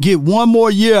only get one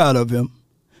more year out of him,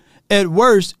 at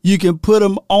worst, you can put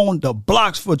him on the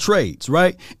blocks for trades,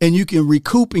 right? And you can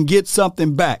recoup and get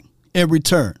something back in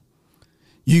return.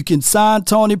 You can sign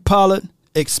Tony Pollard,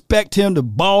 expect him to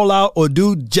ball out or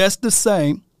do just the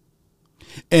same,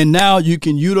 and now you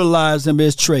can utilize him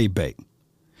as trade bait.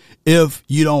 If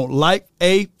you don't like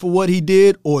A, for what he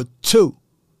did, or 2,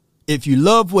 if you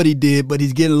love what he did but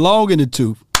he's getting long in the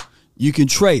tooth, you can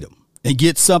trade him and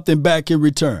get something back in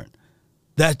return.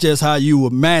 That's just how you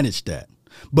would manage that.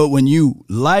 But when you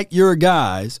like your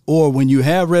guys, or when you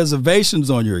have reservations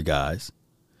on your guys,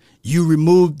 you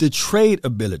remove the trade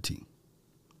ability.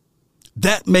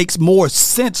 That makes more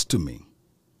sense to me.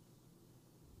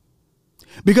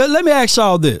 Because let me ask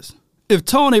y'all this. If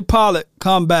Tony Pollard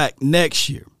come back next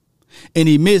year and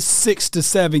he missed 6 to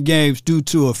 7 games due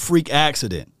to a freak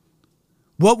accident,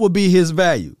 what would be his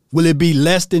value? Will it be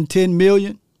less than $10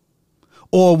 million?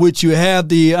 Or would you have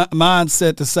the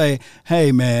mindset to say,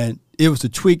 hey, man, it was a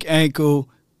tweaked ankle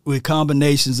with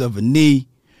combinations of a knee,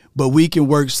 but we can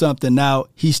work something out.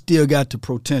 He still got the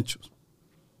potential.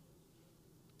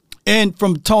 And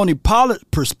from Tony Pollard's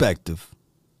perspective,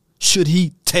 should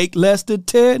he take less than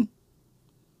 10?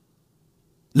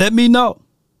 Let me know.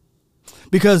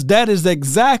 Because that is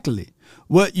exactly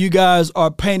what you guys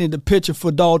are painting the picture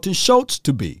for Dalton Schultz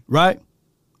to be, right?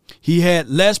 He had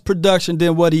less production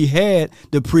than what he had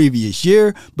the previous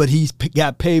year, but he's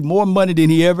got paid more money than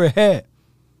he ever had.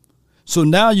 So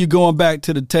now you're going back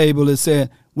to the table and saying,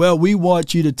 well, we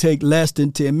want you to take less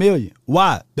than $10 million.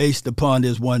 Why? Based upon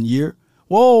this 1 year.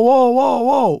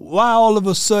 Whoa. Why all of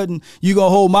a sudden you going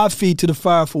to hold my feet to the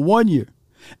fire for 1 year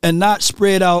and not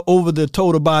spread out over the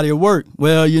total body of work?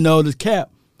 Well, you know, the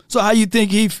cap. So how you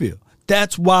think he feel?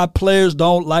 That's why players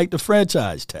don't like the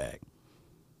franchise tag.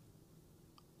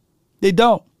 They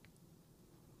don't.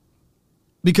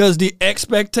 Because the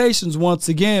expectations, once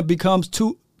again, becomes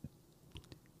too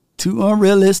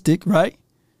unrealistic, right?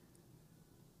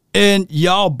 And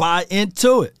y'all buy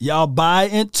into it. Y'all buy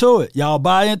into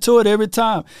it every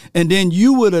time. And then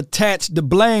you would attach the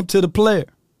blame to the player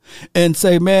and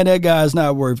say, man, that guy's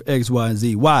not worth X, Y, and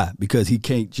Z. Why? Because he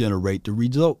can't generate the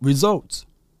results.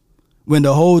 When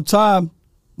the whole time,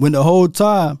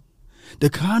 the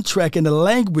contract and the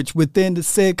language within the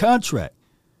said contract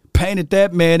painted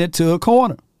that man into a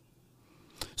corner.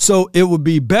 So it would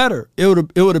be better. It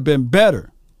would have been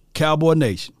better, Cowboy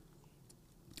Nation,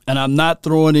 and I'm not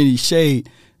throwing any shade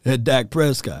at Dak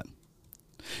Prescott,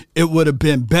 it would have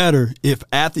been better if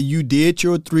after you did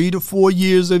your 3 to 4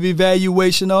 years of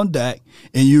evaluation on Dak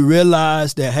and you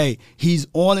realized that, hey, he's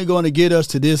only going to get us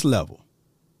to this level,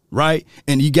 right?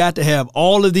 And you got to have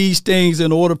all of these things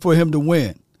in order for him to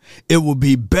win. It would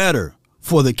be better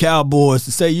for the Cowboys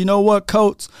to say, you know what,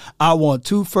 coach, I want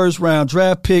 2 first-round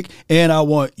draft picks and I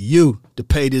want you to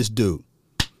pay this dude.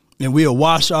 And we'll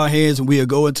wash our hands and we'll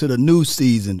go into the new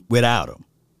season without him.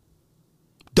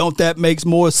 Don't that make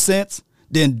more sense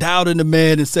than doubting the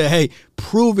man and say, hey,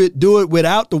 prove it, do it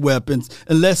without the weapons,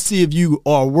 and let's see if you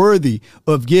are worthy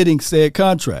of getting said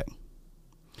contract.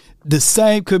 The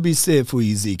same could be said for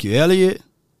Ezekiel Elliott,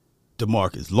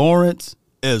 DeMarcus Lawrence,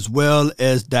 as well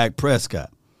as Dak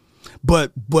Prescott.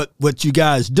 But what you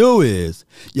guys do is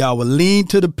y'all will lean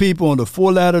to the people on the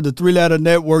 4-ladder, the 3-ladder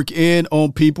network, and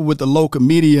on people with the local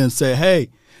media and say, hey,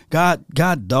 God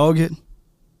dog it.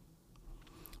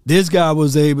 This guy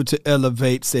was able to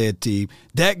elevate said team.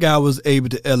 That guy was able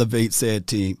to elevate said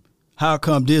team. How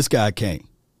come this guy can't?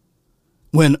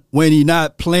 When he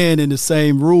not playing in the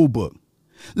same rule book.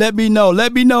 Let me know,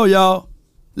 y'all.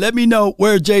 Let me know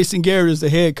where Jason Garrett is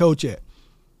the head coach at.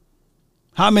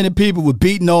 How many people were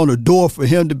beating on the door for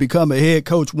him to become a head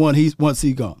coach once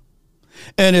he gone?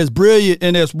 And as brilliant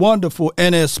and as wonderful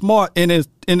and as smart and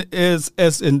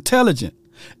as intelligent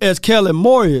as Kellen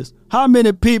Moore is, how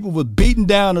many people were beating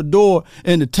down the door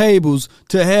and the tables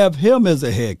to have him as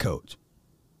a head coach?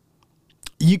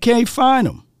 You can't find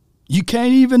them. You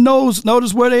can't even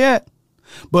notice where they at.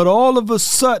 But all of a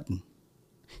sudden,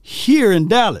 here in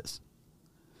Dallas,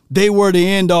 they were the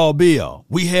end-all, be-all.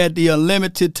 We had the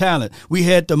unlimited talent. We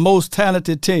had the most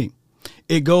talented team.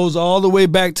 It goes all the way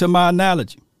back to my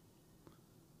analogy.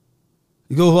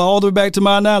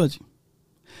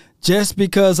 Just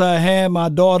because I hand my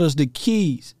daughters the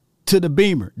keys to the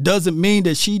Beamer doesn't mean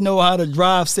that she know how to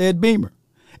drive said Beamer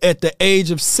at the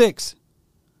age of 6.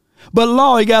 But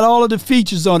law, he got all of the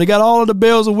features on it. He got all of the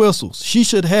bells and whistles. She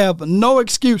should have no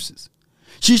excuses.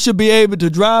 She should be able to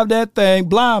drive that thing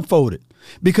blindfolded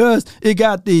because it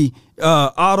got the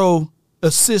auto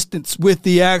assistance with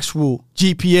the actual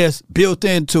GPS built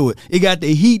into it. It got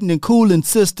the heating and cooling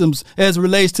systems as it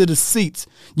relates to the seats.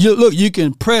 You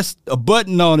can press a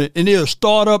button on it and it'll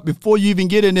start up before you even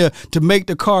get in there to make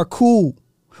the car cool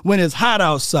when it's hot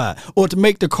outside or to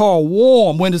make the car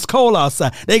warm when it's cold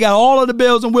outside. They got all of the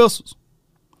bells and whistles.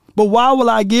 But why will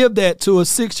I give that to a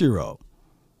 6-year-old?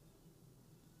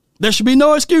 There should be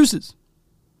no excuses.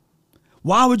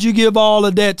 Why would you give all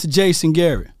of that to Jason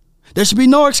Garrett? There should be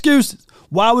no excuses.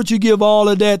 Why would you give all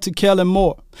of that to Kellen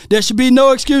Moore? There should be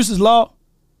no excuses, Law.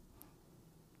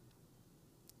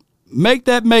 Make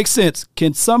that make sense.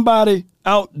 Can somebody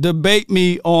out debate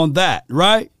me on that,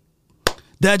 right?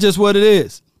 That's just what it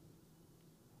is.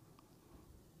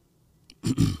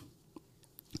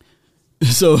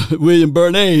 So William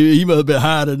Burnett, he must have been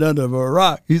hiding under a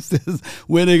rock. He says,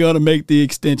 when are they going to make the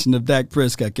extension of Dak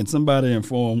Prescott? Can somebody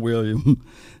inform William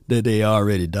that they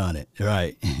already done it,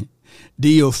 right?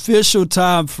 The official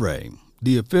time frame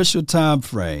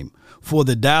for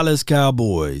the Dallas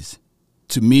Cowboys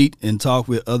to meet and talk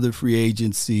with other free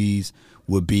agencies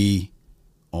would be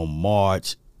on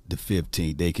March the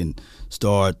 15th. They can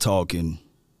start talking.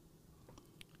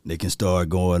 They can start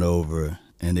going over,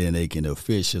 and then they can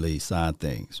officially sign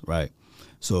things, right?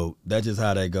 So that's just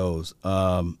how that goes.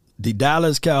 The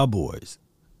Dallas Cowboys,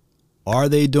 are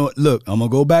they doing – look, I'm going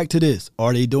to go back to this.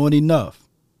 Are they doing enough?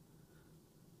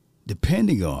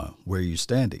 Depending on where you're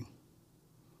standing,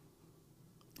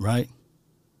 right?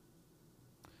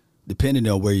 Depending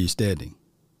on where you're standing.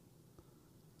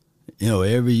 You know,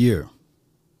 every year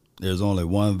there's only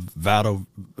one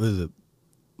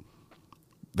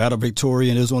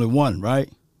valedictorian, there's only one, right?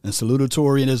 And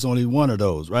salutatorian, there's only one of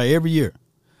those, right? Every year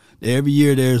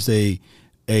there's a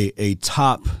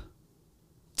top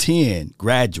 10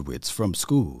 graduates from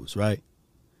schools, right?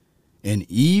 And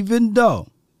even though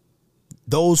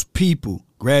those people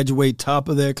graduate top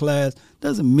of their class,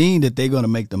 doesn't mean that they're going to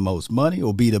make the most money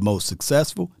or be the most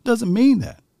successful. Doesn't mean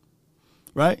that,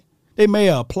 right? They may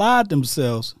have applied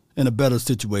themselves in a better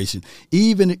situation.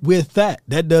 Even with that,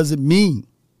 that doesn't mean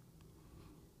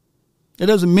that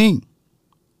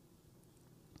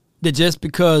just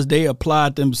because they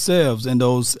applied themselves in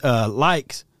those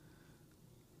likes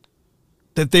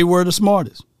that they were the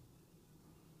smartest,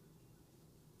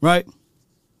 right?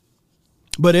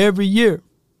 But every year,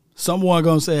 someone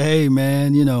going to say, hey,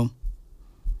 man, you know,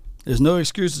 there's no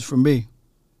excuses for me,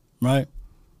 right?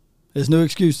 There's no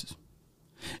excuses.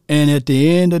 And at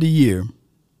the end of the year,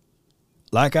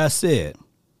 like I said,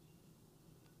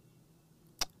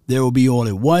 there will be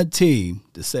only one team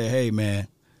to say, hey, man,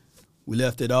 we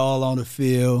left it all on the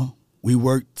field. We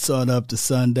worked sun up to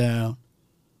sundown.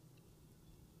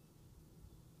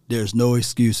 There's no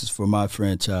excuses for my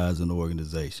franchise and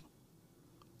organization.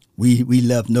 We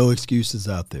left no excuses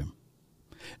out there.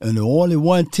 And the only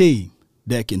one team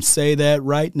that can say that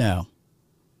right now,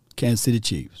 Kansas City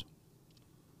Chiefs.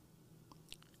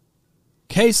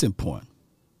 Case in point,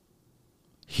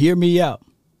 hear me out.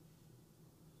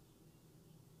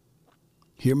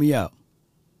 Hear me out.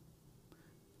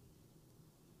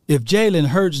 If Jalen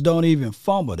Hurts don't even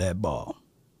fumble that ball,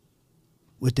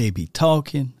 would they be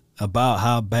talking about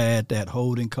how bad that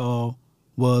holding call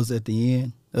was at the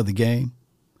end of the game?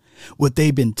 Would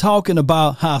they been talking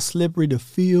about how slippery the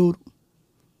field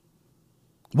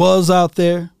was out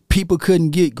there? People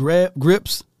couldn't get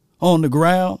grips on the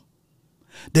ground.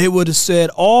 They would have said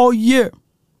all year,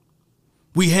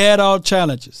 we had our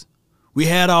challenges. We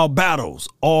had our battles,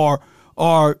 our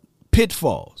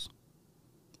pitfalls.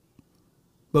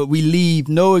 But we leave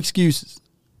no excuses.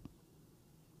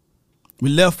 We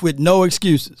left with no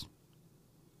excuses.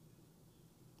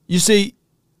 You see,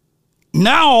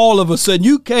 now all of a sudden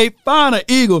you can't find an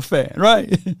Eagle fan, right?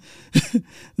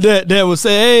 that will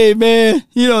say, hey, man,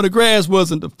 the grass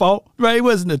wasn't the fault, right? It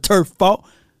wasn't the turf fault.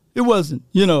 It wasn't,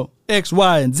 X,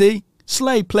 Y, and Z.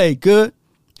 Slay played good.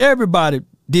 Everybody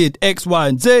did X, Y,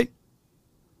 and Z.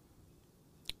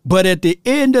 But at the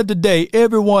end of the day,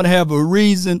 everyone have a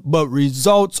reason, but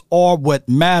results are what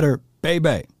matter,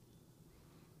 baby.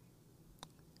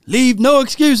 Leave no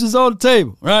excuses on the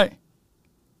table, right?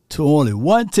 To only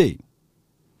one team.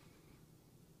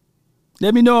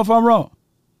 Let me know if I'm wrong.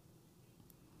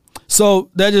 So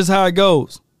that's just how it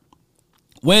goes.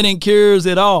 Winning cures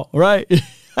it all, right?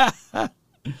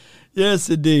 Yes,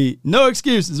 indeed. No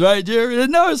excuses, right, Jeremy? There's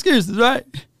no excuses, right?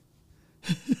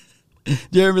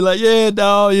 Jeremy like, yeah,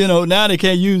 dog, now they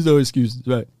can't use those excuses,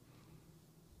 right?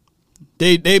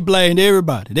 They blamed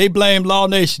everybody. They blamed Law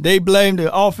Nation. They blamed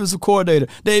the offensive coordinator.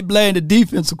 They blamed the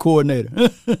defensive coordinator.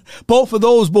 Both of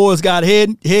those boys got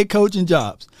head coaching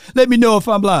jobs. Let me know if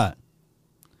I'm lying.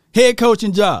 Head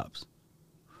coaching jobs.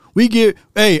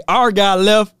 Our guy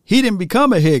left. He didn't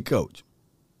become a head coach.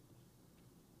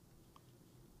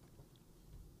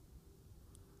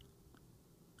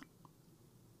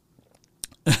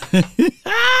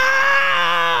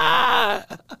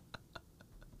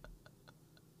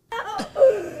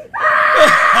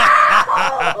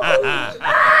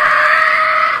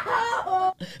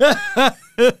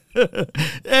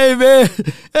 Hey, man.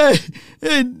 Hey,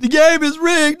 the game is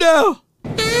rigged now.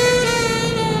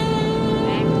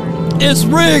 It's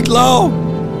rigged, Law.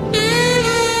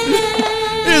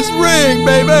 It's rigged,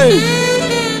 baby.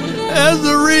 That's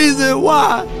the reason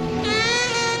why.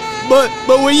 But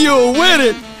when you were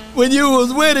winning,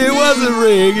 it wasn't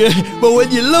rigged. But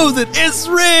when you lose it, it's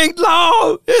rigged,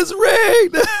 Law. It's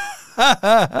rigged.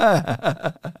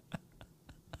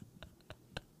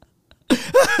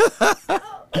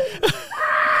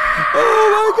 Oh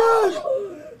my God.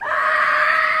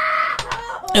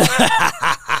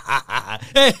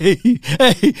 Hey,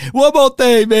 one more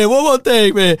thing,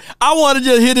 man. I want to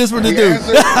just hear this one to do.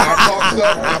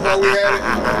 I thought we had it.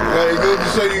 It's good to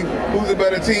show you who's a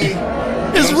better team.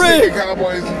 It's rigged.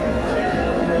 Cowboys.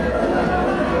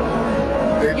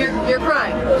 You're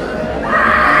crying.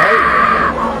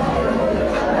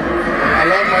 I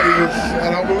love my Eagles.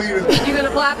 I don't believe it. You gonna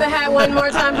clap the hat one more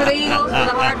time for the Eagles for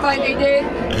the hard fight they did?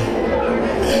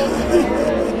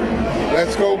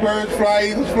 Let's go, birds fly,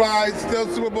 Eagles fly. Still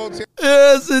Super Bowl champion.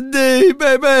 Yes, indeed,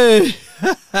 baby.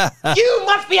 You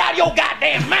must be out of your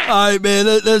goddamn mind. All right, man.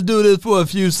 Let's do this for a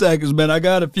few seconds, man. I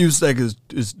got a few seconds.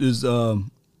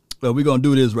 We're gonna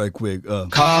do this right quick.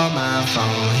 Call my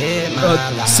phone, hit my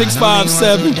line.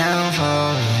 657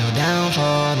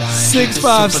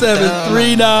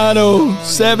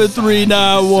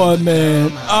 657-390-7391,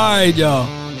 man. All right, y'all.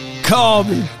 Call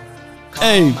me.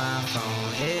 Hey,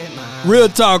 real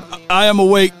talk. I am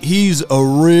awake. He's a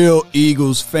real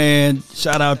Eagles fan.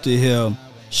 Shout out to him.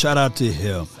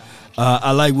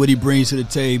 I like what he brings to the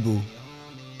table.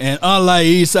 And unlike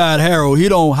Eastside Harold, he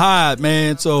don't hide,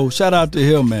 man. So shout out to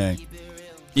him, man.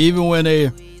 Even when they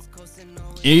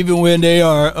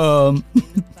are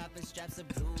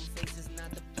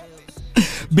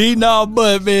beating our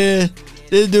butt, man.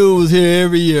 This dude was here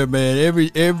every year, man.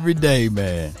 Every day,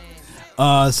 man.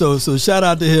 So shout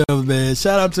out to him, man.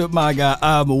 Shout out to my guy,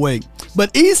 I'm awake.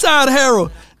 But Eastside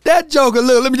Harold, that joker,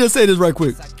 look, let me just say this right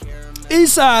quick.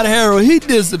 Eastside Harold, he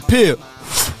disappeared.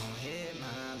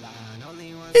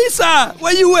 Eastside,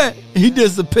 where you at? He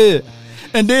disappeared.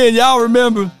 And then y'all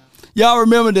remember Y'all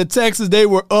remember the Texas, they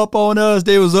were up on us.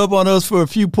 They was up on us for a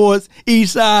few points.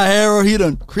 Eastside Harold, he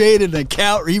done created an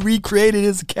account. He recreated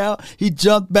his account. He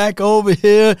jumped back over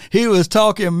here. He was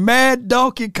talking mad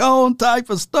Donkey Kong type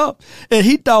of stuff. And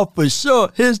he thought for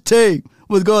sure his team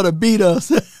was going to beat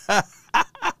us.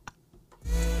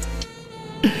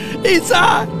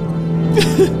 Eastside,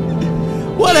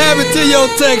 what happened to your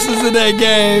Texas in that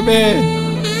game, man?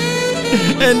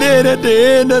 And then at the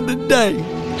end of the day,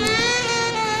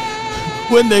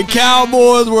 when the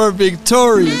Cowboys were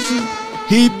victorious,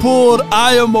 he pulled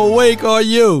I Am Awake on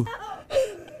you.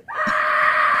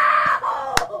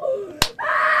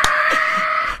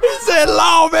 He said,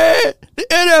 "Law, man, the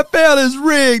NFL is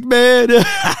rigged, man."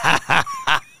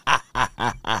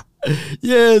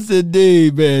 Yes,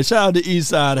 indeed, man. Shout out to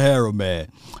Eastside Harold, man.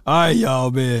 All right,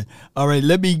 y'all, man. All right,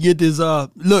 let me get this.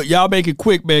 Look, y'all make it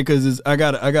quick, man, because I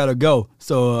gotta go.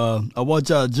 So I want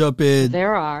y'all to jump in.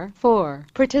 There are 4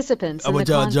 participants in the conference.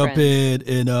 I want y'all to jump in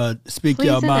and speak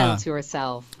y'all mind. Please announce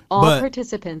yourself. All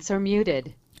participants are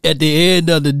muted. At the end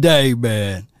of the day,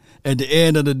 man. At the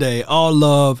end of the day, all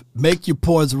love. Make your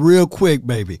points real quick,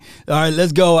 baby. All right,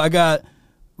 let's go. I got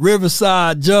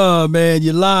Riverside John, man.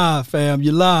 You live, fam.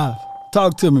 You live.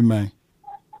 Talk to me, man.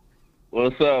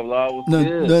 What's up, Law? What's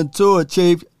good? Nothing to it,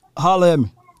 Chief. Holler at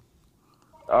me.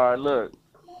 All right, look.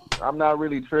 I'm not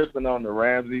really tripping on the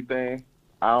Ramsey thing.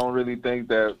 I don't really think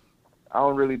that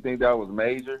was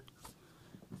major.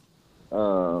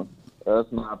 Us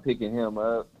not picking him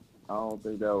up, I don't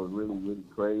think that was really, really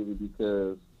crazy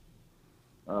because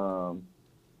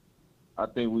I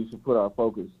think we should put our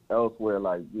focus elsewhere,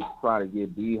 like just trying to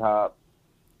get D-Hop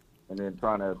and then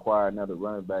trying to acquire another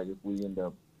running back if we end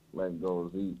up letting go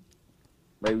of Zeke.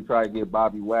 Maybe try to get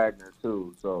Bobby Wagner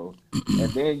too. So, and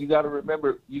then you got to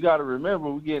remember,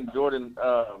 we're getting Jordan.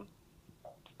 I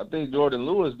think Jordan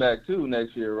Lewis back too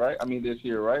next year, right? I mean this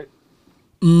year, right?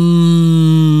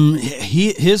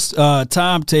 His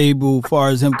timetable, as far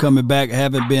as him coming back,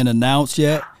 haven't been announced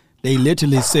yet. They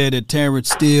literally said that Terrence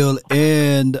Steele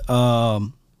and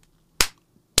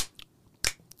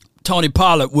Tony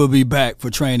Pollard will be back for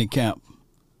training camp.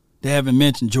 They haven't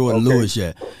mentioned Jordan Lewis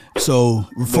yet. So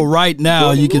for right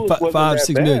now, Jordan you get Lewis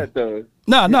 5-6 million. though.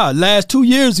 No. Last 2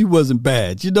 years he wasn't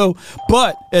bad,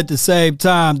 But at the same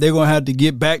time, they're gonna have to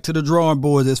get back to the drawing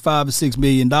board. There's $5 or $6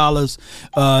 million.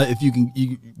 If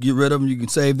you get rid of him, you can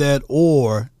save that,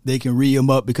 or they can re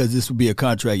him up because this would be a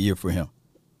contract year for him.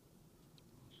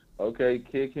 Okay,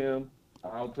 kick him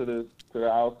out to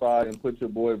the outside and put your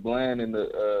boy Bland in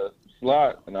the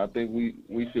slot, and I think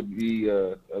we should be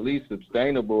at least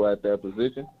sustainable at that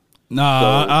position.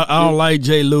 Nah, so, I don't like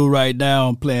J. Lou right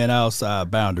now playing outside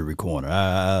boundary corner.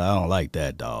 I don't like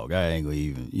that, dog. I ain't gonna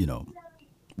even,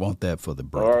 want that for the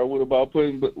break. All right, what about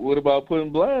putting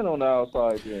Bland on the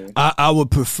outside then? I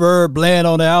would prefer Bland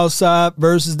on the outside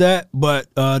versus that, but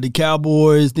the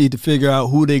Cowboys need to figure out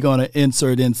who they're gonna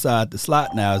insert inside the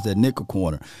slot now as that nickel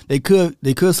corner. They could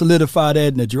solidify that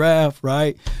in the draft,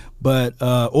 right? But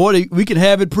we can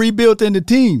have it pre-built in the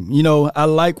team. I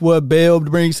like what Bell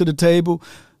brings to the table.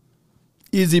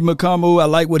 Izzy McCommell, I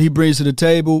like what he brings to the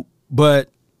table, but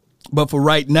for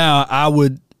right now, I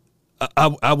would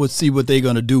see what they're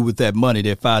gonna do with that money,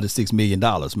 that $5 to $6 million,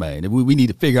 man. We need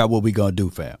to figure out what we're gonna do,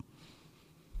 fam.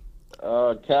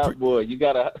 Cowboy, you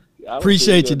gotta.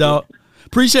 Appreciate you, dog.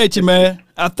 Appreciate you, man.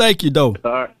 I thank you, though.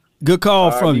 All right. Good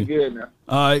call from you. Good now.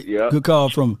 All right. Yep. Good call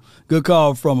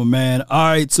from him, man.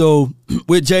 All right. So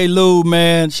with J. Lou,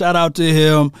 man, shout out to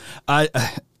him. I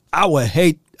would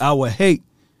hate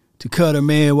to cut him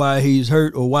in while he's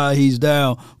hurt or while he's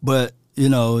down, but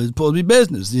it's supposed to be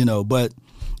business, But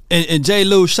and J.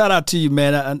 Lou, shout out to you,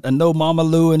 man. I know Mama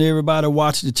Lou and everybody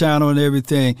watch the channel and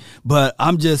everything, but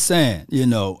I'm just saying,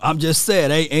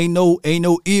 ain't no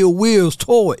ill wills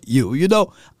toward you,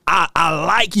 I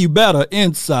like you better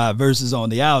inside versus on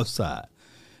the outside.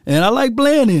 And I like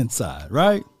Bland inside,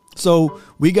 right? So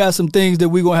we got some things that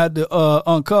we're going to have to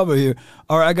uncover here.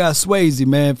 All right, I got Swayze,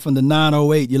 man, from the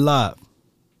 908. You live.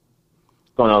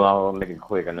 What's going on? I'll make it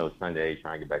quick. I know it's Sunday,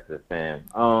 trying to get back to the fan.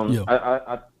 I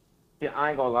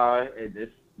ain't going to lie.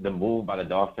 It's the move by the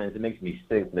Dolphins. It makes me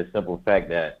sick for the simple fact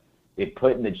that they're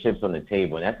putting the chips on the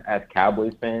table. And that's, as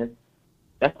Cowboys fans,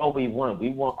 that's all we want. We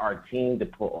want our team to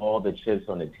put all the chips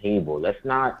on the table. Let's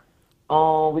not,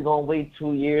 we're going to wait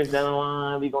 2 years down the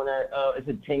line. It's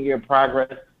a 10-year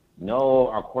progress. No,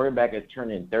 our quarterback is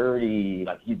turning 30.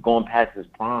 Like, he's going past his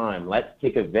prime. Let's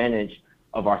take advantage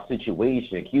of our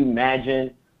situation. Can you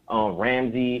imagine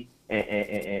Ramsey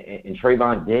and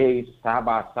Trayvon Diggs side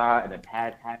by side in a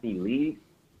pass-happy league?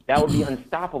 That would be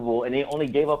unstoppable, and they only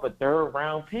gave up a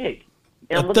third-round pick.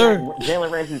 And I'm looking at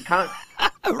Jalen Ramsey's contract.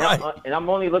 Right. And I'm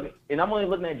only looking at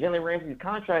Jalen Ramsey's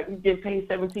contract. He's getting paid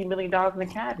 $17 million in the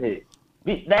cap hit.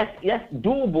 That's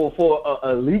doable for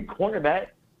an elite cornerback.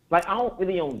 Like, I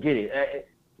don't get it.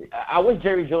 I wish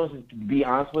Jerry Jones would be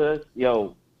honest with us.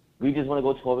 Yo, we just want to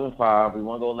go 12-5. We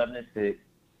want to go 11-6.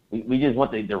 We just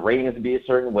want the ratings to be a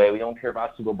certain way. We don't care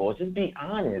about Super Bowls. Just be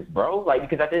honest, bro. Like,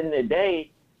 because at the end of the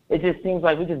day, it just seems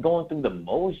like we're just going through the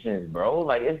motions, bro.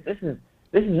 Like, this is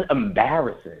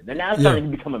embarrassing. And now it's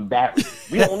starting to become embarrassing.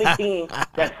 We're the only team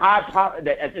that's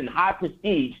that's in high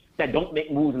prestige that don't make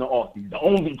moves in the offseason. The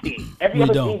only team. Every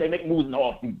other team, they make moves in the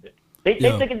offseason. They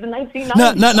think it's the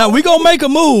 1990s. No, we're going to make a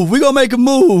move. We're going to make a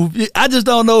move. I just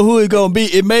don't know who it's going to be.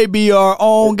 It may be our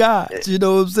own guys, you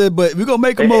know what I'm saying? But we're going to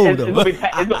make a move, though. It's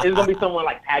going to be someone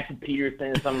like Patrick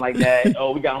Peterson, something like that.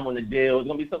 Oh, we got him on the deal. It's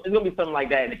going to be something like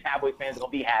that, and the Cowboys fans are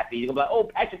going to be happy. They're going to be like,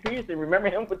 oh, Patrick Peterson, remember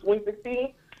him for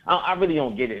 2016? I really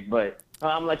don't get it, but I'm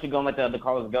going to let you go and let the other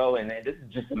callers go, and this is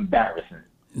just embarrassing.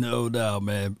 No doubt,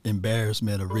 man.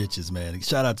 Embarrassment of riches, man.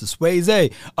 Shout out to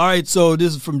Swayze. All right, so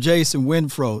this is from Jason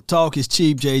Winfro. Talk is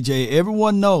cheap, JJ.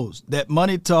 Everyone knows that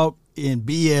money talk and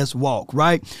BS walk,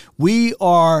 right? We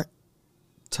are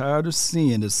tired of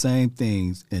seeing the same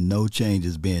things and no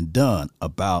changes being done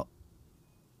about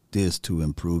this to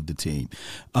improve the team.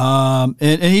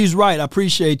 And he's right. I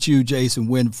appreciate you, Jason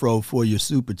Winfro, for your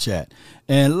super chat.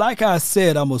 And like I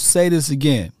said, I'm going to say this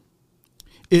again.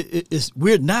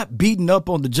 We're not beating up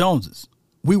on the Joneses.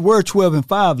 We were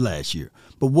 12-5 last year.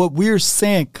 But what we're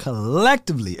saying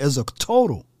collectively as a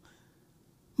total,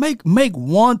 make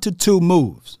 1 to 2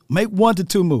 moves. Make 1 to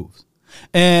 2 moves.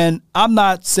 And I'm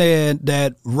not saying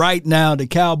that right now the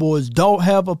Cowboys don't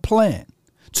have a plan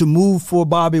to move for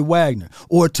Bobby Wagner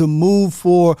or to move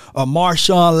for a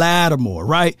Marshawn Lattimore,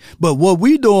 right? But what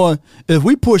we doing is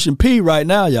we pushing P right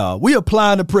now, y'all. We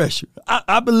applying the pressure.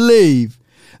 I believe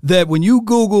that when you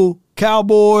Google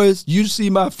Cowboys, you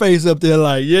see my face up there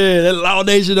like, yeah, that Law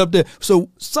Nation up there. So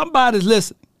somebody's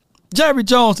listening. Jerry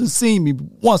Jones has seen me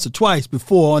once or twice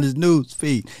before on his news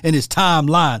feed and his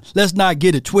timeline. Let's not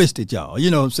get it twisted, y'all. You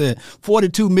know what I'm saying?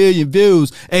 42 million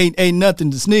views ain't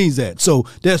nothing to sneeze at. So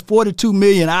there's 42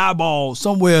 million eyeballs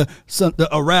somewhere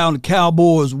around the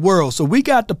Cowboys world. So we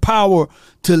got the power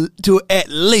to at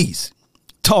least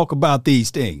talk about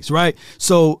these things, right?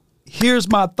 So here's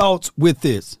my thoughts with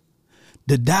this.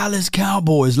 The Dallas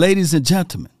Cowboys, ladies and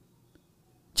gentlemen,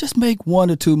 just make 1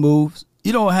 or 2 moves.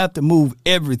 You don't have to move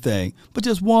everything, but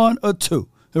just 1 or 2,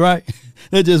 right?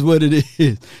 That's just what it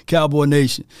is, Cowboy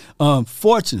Nation.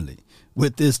 Unfortunately,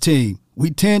 with this team,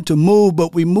 we tend to move,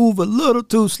 but we move a little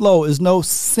too slow. There's no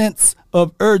sense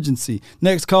of urgency.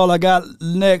 Next call I got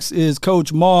next is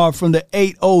Coach Marv from the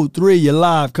 803. You're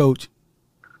live, Coach.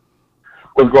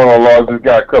 What's going on, Lars? Just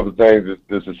got a couple of things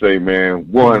just to say,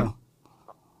 man. One,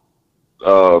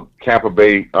 Tampa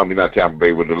Bay, I mean not Tampa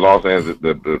Bay, but the Los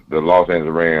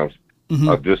Angeles Rams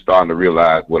are just starting to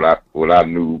realize what I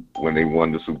knew when they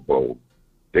won the Super Bowl.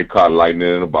 They caught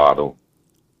lightning in a bottle.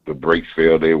 The brakes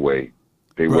fell their way.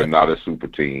 They were not a super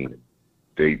team.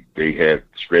 They had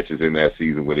stretches in that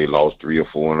season where they lost 3 or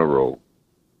 4 in a row.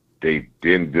 They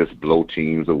didn't just blow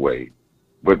teams away.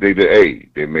 But they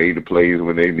made the plays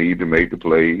when they needed to make the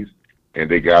plays, and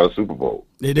they got a Super Bowl.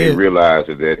 They realized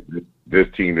that this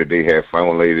team that they had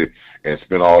formulated and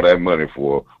spent all that money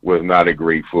for was not a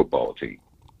great football team.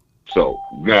 So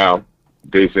now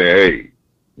they say, hey,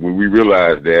 when we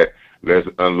realize that, let's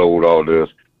unload all this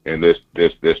and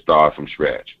let's start from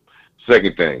scratch.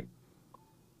 Second thing,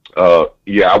 I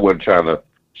wasn't trying to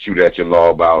shoot at your law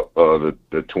about the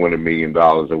 $20 million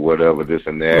or whatever, this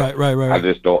and that. Right. I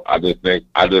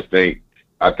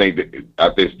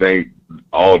think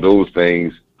all those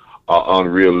things are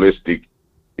unrealistic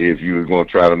if you were going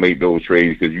to try to make those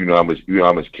trades, because you know how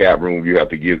much cap room you have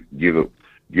to get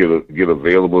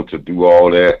available to do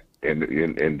all that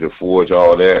and to forge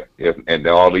all that. And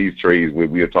all these trades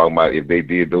we are talking about, if they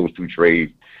did those 2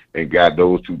 trades and got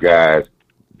those 2 guys,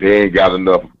 they ain't got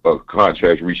enough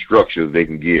contract restructures they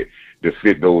can get to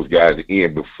fit those guys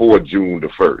in before June the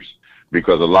 1st.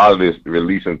 Because a lot of this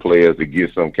releasing players to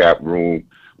get some cap room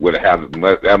would have had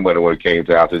that money when it came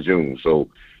to after June. So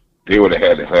they would have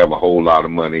had to have a whole lot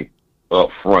of money up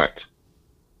front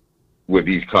with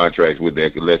these contracts with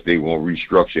that, unless they want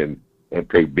restructure and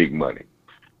pay big money.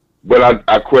 But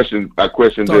I question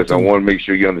this. I want to make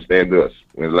sure you understand this.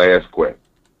 And last question.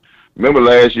 Remember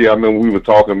last year, I remember we were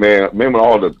talking, man, remember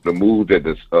all the moves that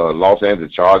the Los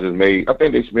Angeles Chargers made? I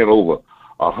think they spent over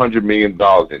 $100 million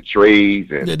in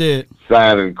trades and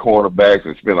signing cornerbacks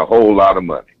and spent a whole lot of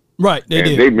money. Right, they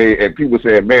did. And people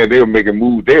said, man, they were making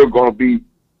moves. They were going to be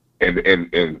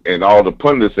and all the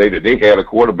pundits say that they had a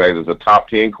quarterback that's a top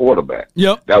 10 quarterback.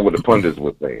 Yep. That's what the pundits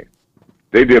were saying.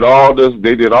 They did all those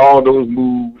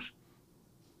moves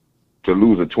to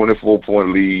lose a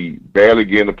 24-point lead, barely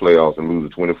get in the playoffs, and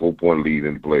lose a 24-point lead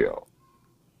in the playoffs.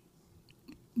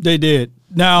 They did.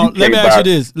 Now let me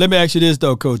ask you this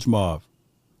though, Coach Marv.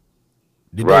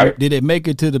 Did they make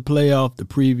it to the playoff the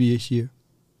previous year?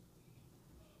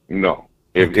 No.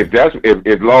 If that's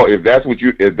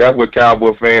what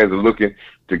Cowboy fans are looking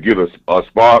to get a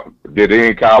spot, that they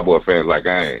ain't Cowboy fans like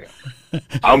I am.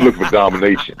 I'm looking for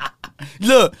domination.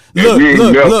 Look. Let's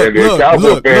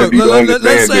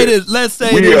say this.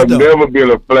 We have never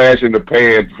been a flash in the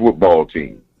pan football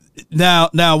team. Now,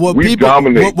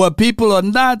 what people are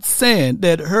not saying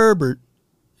that Herbert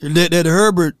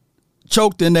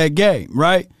choked in that game,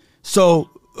 right? So,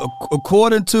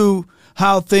 according to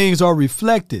how things are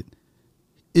reflected,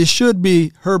 it should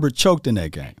be Herbert choked in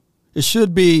that game. It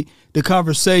should be the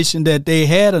conversation that they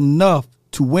had enough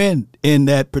to win in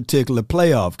that particular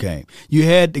playoff game. You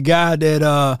had the guy that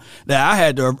I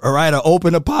had to write an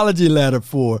open apology letter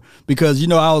for because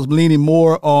I was leaning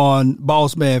more on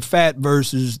Boss Man Fat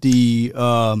versus the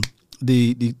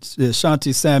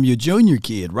Shanti Samuel Jr.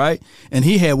 kid, right? And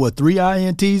he had 3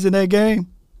 INTs in that game.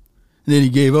 And then he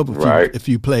gave up a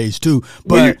few plays too.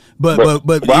 But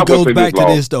it goes back to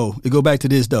this though. It go back to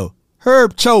this though.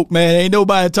 Herb choked, man. Ain't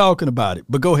nobody talking about it.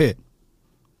 But go ahead.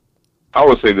 I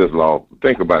would say this, Law.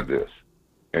 Think about this,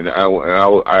 and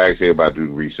I actually about to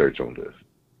do research on this.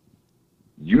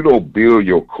 You don't build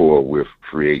your core with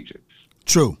free agents.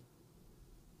 True.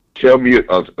 Tell me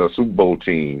a Super Bowl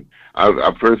team.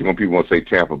 I first when people want to say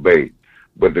Tampa Bay,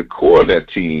 but the core of that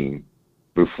team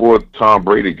before Tom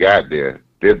Brady got there,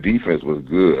 their defense was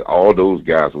good. All those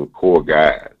guys were core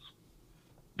guys.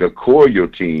 The core of your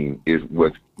team is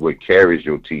what carries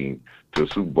your team to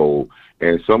Super Bowl.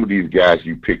 And some of these guys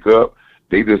you pick up,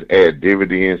 they just add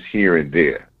dividends here and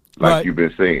there, like you've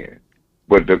been saying.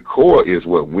 But the core is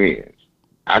what wins.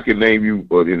 I can name you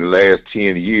in the last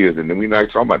 10 years, and then we're not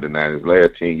talking about the 90s,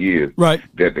 last 10 years,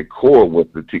 that the core was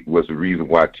the reason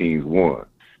why teams won.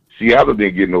 Seattle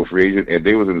didn't get no free agent, and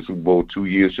they was in the Super Bowl 2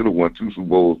 years, should have won 2 Super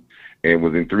Bowls, and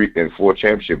was in 3 and 4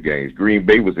 championship games. Green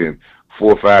Bay was in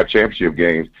 4 or 5 championship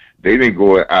games. They didn't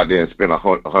go out there and spend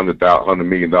 $100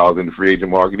 million in the free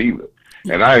agent market either.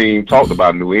 And I ain't even talked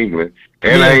about New England,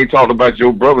 and I ain't talked about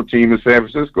your brother team in San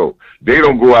Francisco. They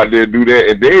don't go out there and do that,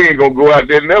 and they ain't gonna go out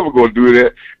there, never gonna do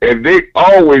that, and they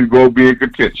always gonna be in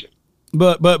contention.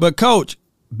 But Coach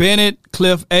Bennett,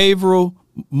 Cliff Averill,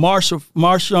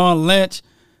 Marshawn Lynch,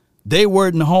 they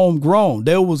weren't homegrown.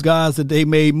 There was guys that they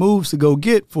made moves to go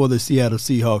get for the Seattle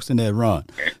Seahawks in that run.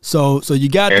 So you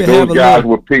got to have a little. And those guys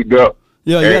were picked up.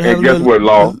 Yeah, and guess what,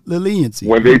 Law? Leniency.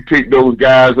 When they picked those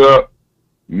guys up,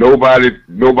 nobody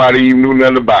even knew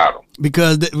nothing about them.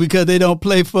 Because they don't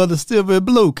play for the silver and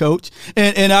blue, Coach.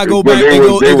 And I go back. It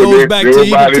goes back to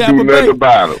even Tampa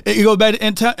Bay. It goes back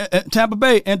to Tampa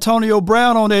Bay. Antonio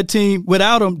Brown on that team.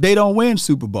 Without him, they don't win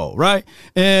Super Bowl, right?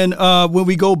 And when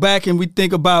we go back and we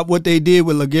think about what they did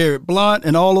with LeGarrette Blount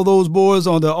and all of those boys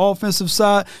on the offensive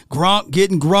side,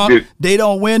 getting Gronk, they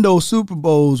don't win those Super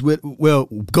Bowls. Go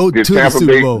to the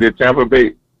Super Bowl. Did Tampa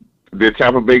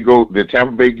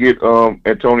Bay get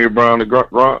Antonio Brown and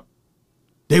Gronk?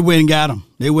 They went and got him.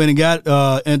 They went and got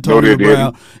Antonio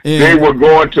Brown. And they were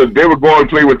going to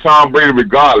play with Tom Brady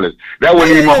regardless. That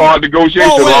wasn't even hard negotiation.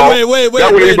 Wait.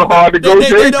 That wasn't even hard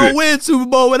negotiation. They don't win Super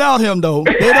Bowl without him, though.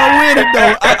 They don't win it,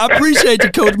 though. I appreciate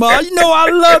you, Coach Ma. I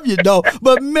love you, though.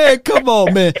 But man, come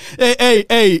on, man. Hey,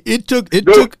 it took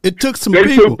some people.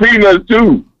 They took peanuts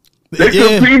too. They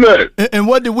took peanuts. And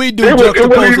what did we do? It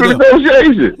wasn't even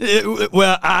negotiation.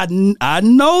 Well, I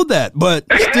know that, but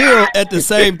still, at the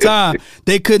same time,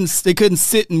 they couldn't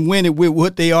sit and win it with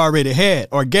what they already had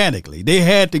organically. They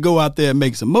had to go out there and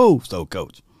make some moves, though,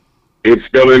 Coach. It's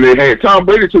still in their hand. Tom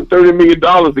Brady took $30 million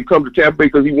to come to Tampa Bay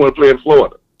because he wanted to play in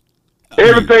Florida.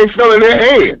 Everything fell in their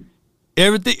hands.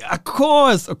 Everything, of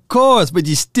course, but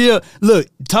you still look.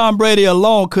 Tom Brady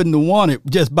alone couldn't have won it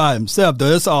just by himself, though.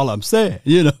 That's all I'm saying,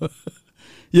 Yeah,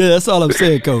 that's all I'm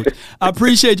saying, Coach. I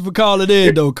appreciate you for calling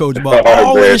in, though, Coach Bob.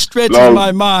 Always stretching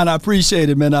my mind. I appreciate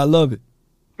it, man. I love it.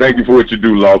 Thank you for what you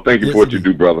do, Law. Thank you for what you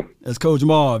do, brother. That's Coach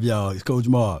Marv, y'all. It's Coach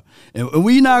Marv, and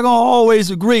we not gonna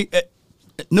always agree.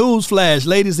 Newsflash,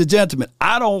 ladies and gentlemen,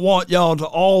 I don't want y'all to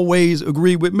always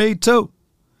agree with me too.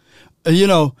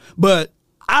 But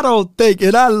I don't think,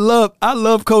 and I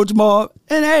love Coach Marv.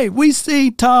 And hey, we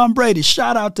see Tom Brady.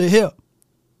 Shout out to him.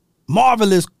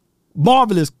 Marvelous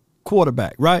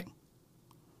quarterback, right?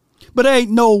 But there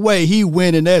ain't no way he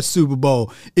winning that Super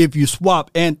Bowl if you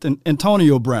swap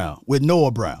Antonio Brown with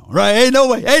Noah Brown, right? Ain't no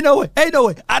way. I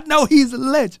know he's a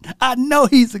legend. I know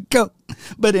he's a GOAT.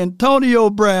 But Antonio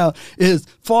Brown is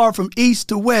far from east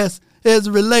to west as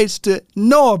it relates to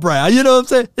Noah Brown. You know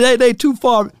what I'm saying? They too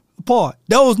far apart.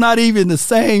 Those not even the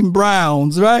same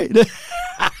Browns, right?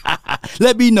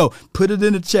 Let me know. Put it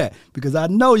in the chat because I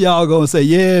know y'all going to say,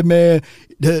 yeah, man,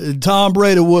 Tom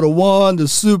Brady would have won the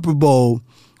Super Bowl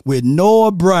with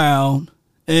Noah Brown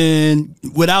and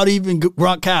without even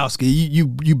Gronkowski.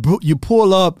 You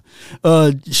pull up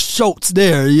Schultz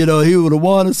there. You know, he would have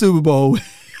won the Super Bowl.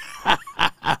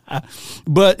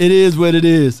 But it is what it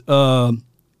is.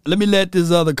 Let me let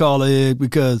this other caller in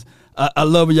because I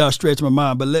love when y'all stretch my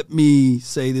mind. But let me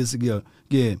say this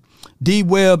again. D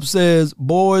Webb says,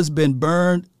 boys been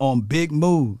burned on big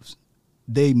moves.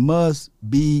 They must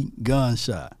be gun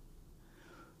shy.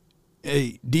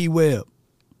 Hey, D Webb,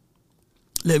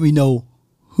 let me know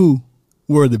who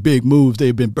were the big moves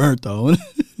they've been burnt on.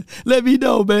 Let me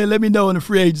know, man. Let me know in the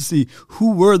free agency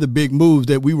who were the big moves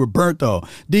that we were burnt on.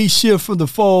 D Shift from the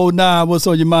 409, what's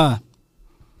on your mind?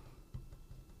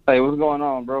 Hey, what's going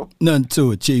on, bro? Nothing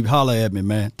to it, Chief. Holler at me,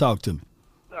 man. Talk to me.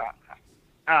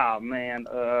 Man.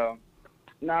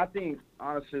 No, I think,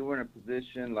 honestly, we're in a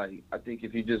position, like, I think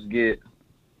if you just get,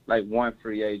 like, one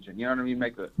free agent, you know what I mean?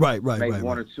 Make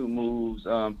one or two moves.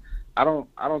 I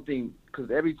don't think,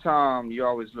 because every time you're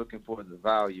always looking for the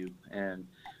value and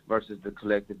versus the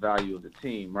collective value of the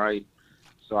team, right?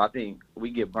 So I think we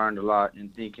get burned a lot in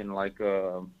thinking like,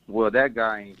 well, that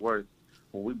guy ain't worth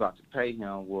what we about to pay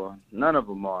him. Well, none of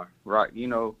them are, right? You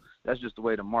know, that's just the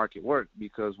way the market works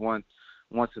because once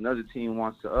another team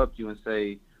wants to up you and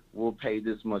say, we'll pay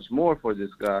this much more for this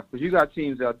guy, because you got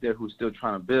teams out there who still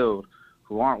trying to build,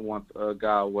 who aren't one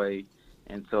guy away,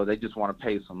 and so they just want to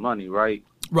pay some money, right?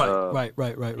 Right.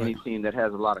 Any team that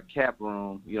has a lot of cap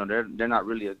room, you know, they're not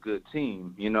really a good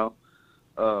team, you know.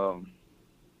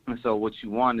 And so what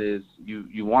you want is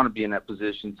you want to be in that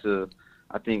position to,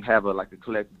 I think, have a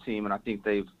collective team, and I think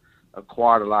they've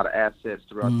acquired a lot of assets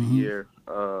throughout the year,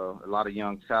 a lot of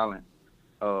young talent.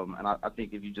 And I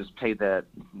think if you just pay that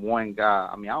one guy,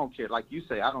 I mean, I don't care. Like you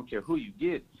say, I don't care who you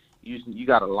get. You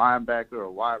got a linebacker,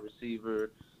 a wide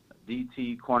receiver, a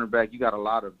DT, cornerback. You got a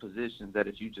lot of positions that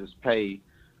if you just pay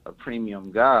a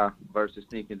premium guy versus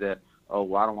thinking that, oh,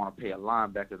 well, I don't want to pay a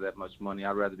linebacker that much money.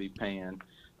 I'd rather be paying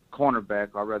a cornerback.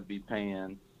 I'd rather be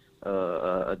paying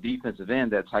a defensive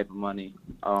end that type of money.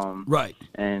 Right.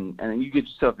 And you get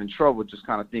yourself in trouble just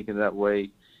kind of thinking that way.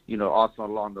 You know, also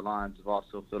along the lines of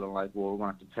also feeling like, well, we're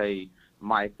going to have to pay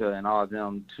Micah and all of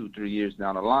them 2-3 years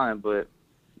down the line. But,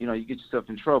 you know, you get yourself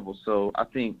in trouble. So I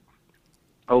think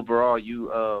overall you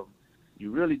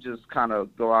really just kind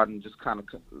of go out and just kind of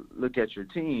look at your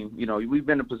team. You know, we've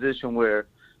been in a position where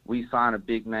we signed a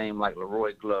big name like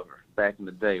Leroy Glover back in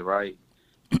the day, right?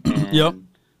 And yep.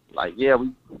 Like, yeah,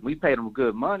 we paid him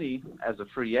good money as a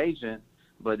free agent,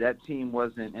 but that team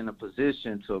wasn't in a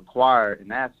position to acquire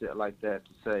an asset like that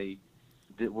to say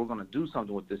that we're going to do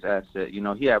something with this asset. You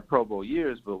know, he had Pro Bowl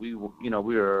years, but we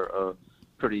were a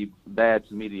pretty bad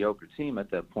to mediocre team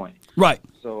at that point. Right.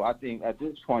 So I think at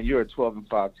this point you're a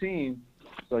 12-5 team,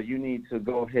 so you need to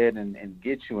go ahead and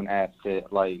get you an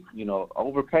asset. Like, you know,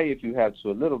 overpay if you have to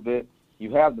a little bit.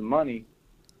 You have the money.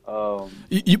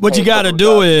 What you got to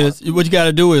do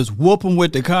is whoop them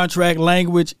with the contract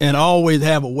language and always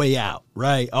have a way out,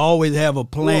 right? Always have a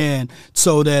plan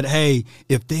so that, hey,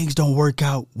 if things don't work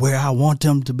out where I want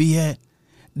them to be at,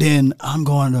 then I'm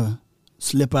going to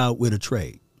slip out with a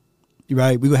trade,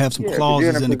 right? We're going to have some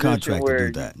clauses in the contract to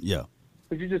do that, yeah.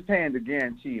 But you're just paying the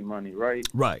guaranteed money, right?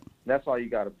 Right. That's all you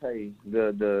got to pay.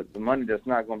 The money that's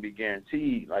not going to be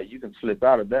guaranteed, like you can slip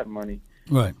out of that money.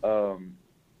 Right.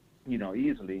 You know,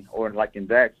 easily. Or like in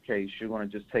Dak's case, you're going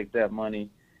to just take that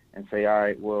money and say, all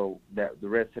right, well, the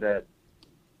rest of that,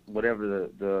 whatever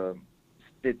the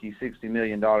 $50-60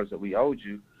 million that we owed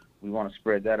you, we want to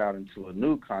spread that out into a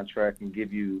new contract and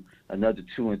give you another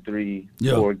 2 and 3,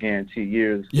 4 guaranteed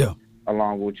years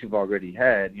along with what you've already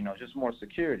had, you know, just more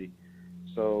security.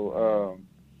 So,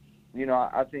 you know,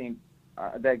 I think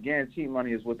that guaranteed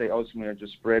money is what they ultimately are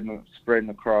just spreading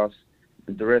across.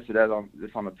 The rest of that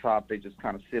that's on the top, they just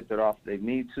kind of sift it off if they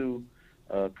need to,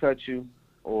 cut you,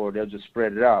 or they'll just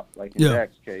spread it out, like in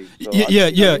Dak's case. So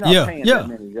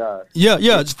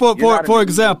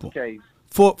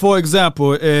For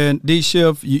example, and D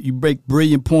Shift, you break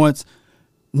brilliant points.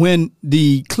 When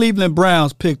the Cleveland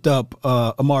Browns picked up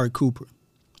Amari Cooper,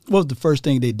 what was the first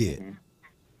thing they did? Mm-hmm.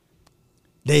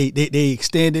 They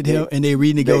extended him and they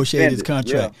renegotiated his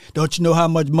contract. Yeah. Don't you know how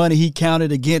much money he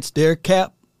counted against their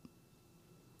cap?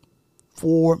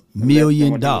 $4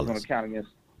 million.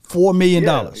 $4 million.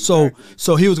 Yeah, exactly.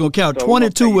 So he was going to count So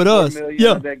 22 with us.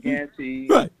 Yeah, that guaranteed.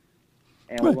 Right.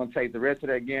 And we're going to take the rest of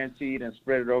that guaranteed and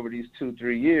spread it over these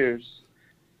 2-3 years.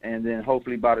 And then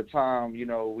hopefully by the time, we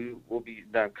will be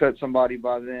done cut somebody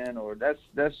by then, or that's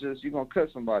just, you're going to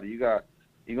cut somebody. You're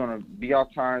going to be off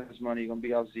Tyron's money. You're going to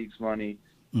be off Zeke's money.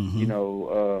 Mm-hmm.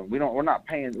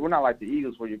 We're not like the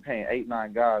Eagles where you're paying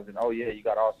 8-9 guys and, oh yeah, you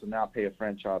got to also now pay a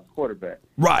franchise quarterback.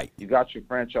 Right. You got your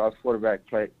franchise quarterback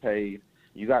paid.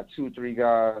 You got 2-3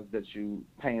 guys that you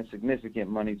paying significant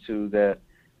money to that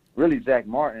really Zach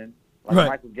Martin, like right.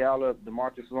 Michael Gallup,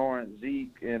 DeMarcus Lawrence,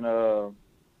 Zeke, and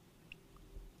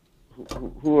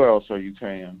who else are you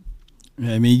paying?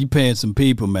 I mean, you paying some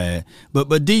people, man.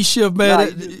 But D Shift, man.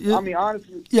 I mean,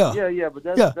 honestly, yeah. But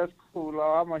that's cool.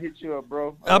 I'm gonna hit you up,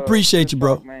 bro. I appreciate you,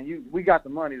 bro. Man, we got the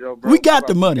money though, bro. We got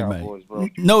the money,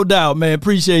 man. No doubt, man.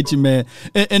 Appreciate you, man.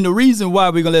 And the reason why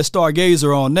we're gonna let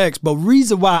Stargazer on next, but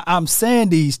reason why I'm saying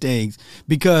these things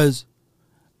because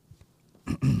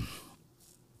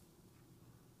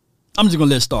I'm just going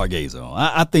to let Stargazer on.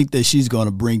 I think that she's going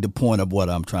to bring the point of what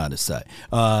I'm trying to say.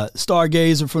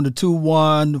 Stargazer from the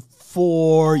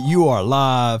 214, you are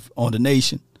live on The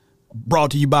Nation.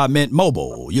 Brought to you by Mint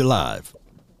Mobile. You're live.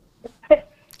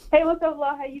 Hey, what's up,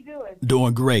 Law? How you doing?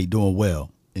 Doing great, doing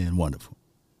well, and wonderful.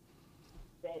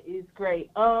 That is great.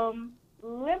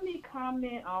 Let me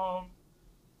comment on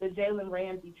the Jalen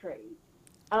Ramsey trade.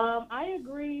 I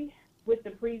agree with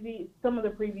some of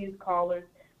the previous callers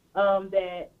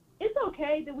that it's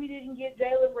okay that we didn't get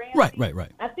Jalen Ramsey.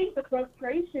 Right. I think the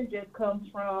frustration just comes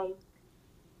from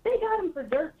they got him for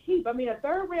dirt cheap. I mean, a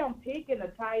third-round pick and a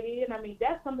tight end, I mean,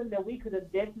 that's something that we could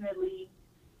have definitely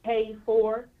paid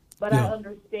for. But I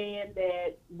understand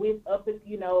that with our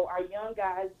young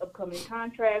guys' upcoming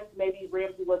contracts, maybe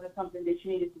Ramsey wasn't something that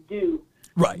you needed to do.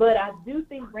 Right. But I do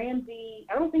think Ramsey,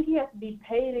 I don't think he has to be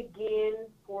paid again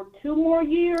for 2 more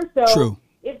years. So True.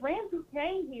 If Ramsey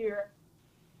came here,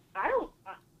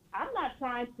 I'm not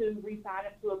trying to re-sign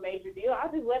him to a major deal.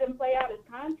 I'll just let him play out his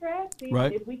contract, see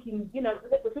if we can, hit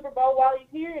the Super Bowl while he's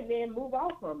here and then move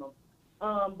on from him.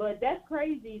 But that's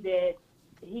crazy that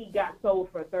he got sold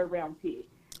for a third-round pick.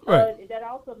 Right. But that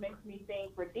also makes me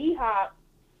think for D-Hop,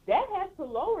 that has to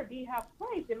lower D-Hop's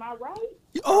price. Am I right?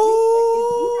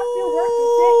 Oh,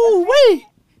 wait.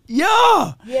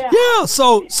 Yeah.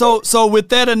 So with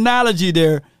that analogy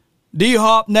there,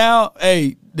 D-Hop now,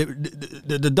 hey,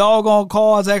 the doggone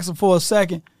cars asking for a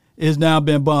second is now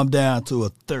been bumped down to a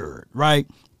third, right?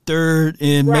 Third,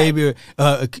 and maybe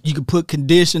you can put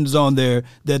conditions on there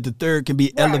that the third can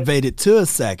be elevated to a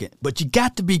second. But you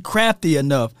got to be crafty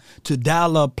enough to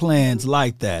dial up plans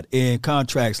like that and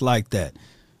contracts like that.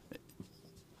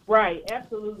 Right,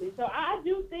 absolutely. So I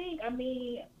do think,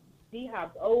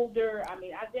 D-Hop's older. I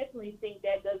definitely think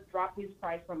that does drop his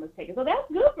price from a second. So that's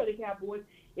good for the Cowboys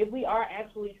if we are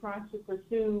actually trying to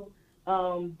pursue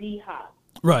D-Hop.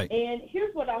 Right. And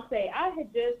here's what I'll say. I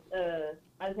just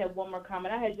have one more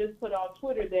comment. I had just put on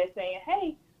Twitter that saying,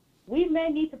 hey, we may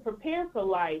need to prepare for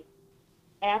life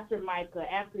after Micah,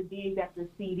 after Diggs, after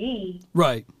CD.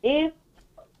 Right. If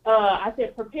I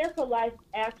said prepare for life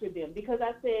after them, because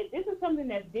I said this is something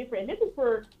that's different. And this is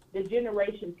for the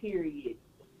generation period,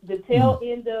 the tail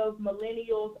end of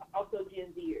millennials, also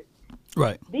Gen Zers.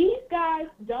 Right. These guys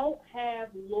don't have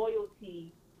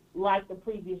loyalty like the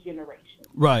previous generation.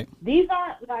 Right. These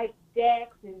aren't like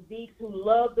Dax and Zeeks who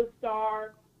love the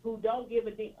star, who don't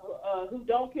who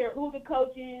don't care who the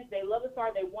coach is. They love the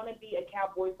star. They want to be a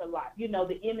Cowboy for life. The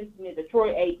Emmitt Smith, the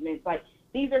Troy Aikmans. Like,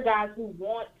 these are guys who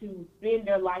want to spend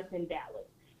their life in Dallas.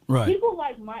 Right. People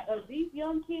like these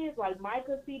young kids like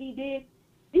Micah, CD Diggs,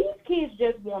 these kids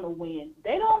just want to win.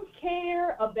 They don't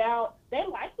care about – they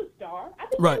like the star. I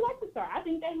think they like the star. I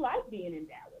think they like being in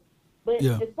Dallas. But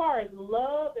as far as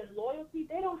love and loyalty,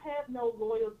 they don't have no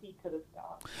loyalty to the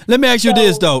star. Let me ask you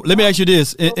this, though. Let me ask you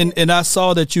this. And I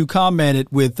saw that you commented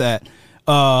with that.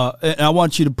 And I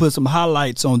want you to put some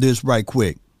highlights on this right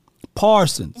quick.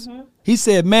 Parsons. Mm-hmm. He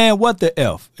said, man, what the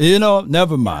F?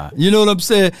 Never mind. You know what I'm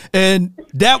saying? And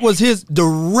that was his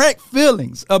direct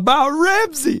feelings about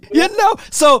Ramsey,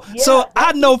 So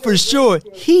I know for sure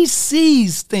he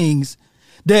sees things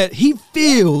that he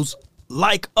feels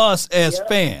like us as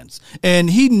fans.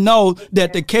 And he knows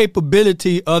that the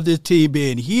capability of this team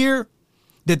being here,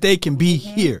 that they can be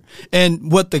here.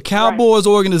 And what the Cowboys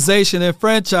organization and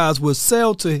franchise would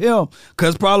sell to him,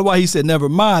 because probably why he said, never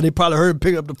mind, they probably heard him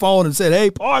pick up the phone and said, hey,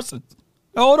 Parsons,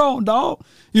 hold on, dog.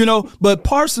 But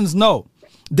Parsons know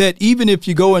that even if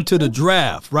you go into the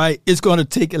draft, right, it's going to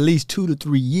take at least 2 to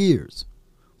 3 years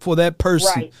for that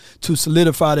person to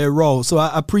solidify their role. So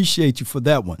I appreciate you for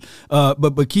that one.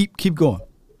 But keep going.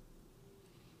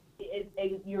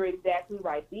 You're exactly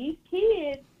right. These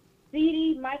kids,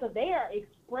 CD, Michael, they are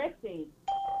expressing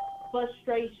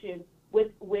frustration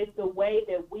with the way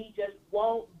that we just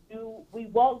won't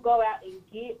go out and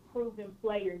get proven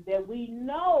players that we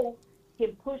know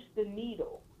can push the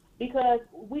needle, because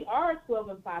we are a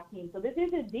 12-5 team. So this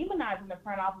isn't demonizing the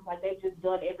front office like they've just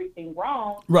done everything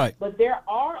wrong. Right. But there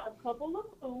are a couple of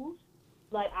moves.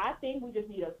 Like, I think we just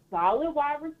need a solid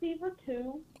wide receiver,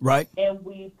 too. Right. And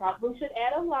we probably should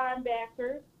add a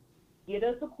linebacker, get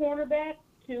us a cornerback,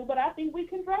 too. But I think we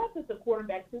can draft us a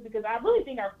quarterback, too, because I really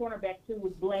think our cornerback, too,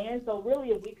 was bland. So,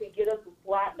 really, if we could get us a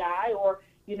slot guy, or,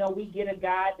 we get a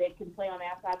guy that can play on the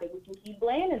outside that we can keep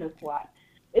Bland in the slot.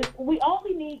 We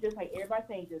only need, just like everybody's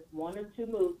saying, just one or two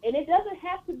moves. And it doesn't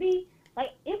have to be, like,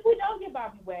 if we don't get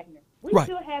Bobby Wagner, we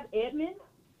still have Edmonds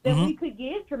that we could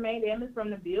get, Tremaine Edmonds from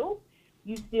the Bills.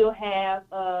 You still have,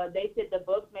 they said the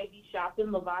Bucs may be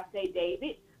shopping Levante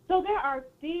David. So there are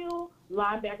still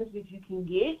linebackers that you can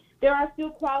get. There are still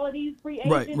quality free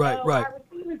agent wide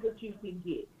receivers that you can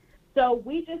get. So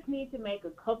we just need to make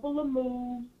a couple of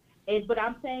moves. But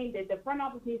I'm saying that the front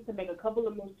office needs to make a couple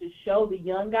of moves to show the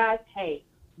young guys, hey,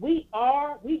 we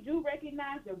do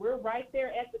recognize that we're right there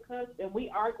at the cusp, and we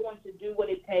are going to do what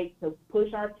it takes to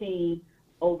push our team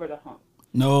over the hump.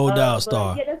 No doubt,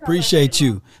 Star. Appreciate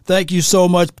you. Thank you so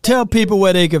much. Tell people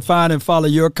where they can find and follow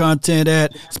your content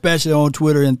at, especially on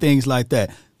Twitter and things like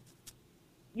that.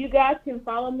 You guys can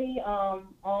follow me on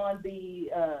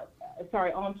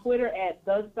Twitter at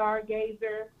The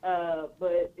Stargazer,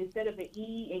 but instead of an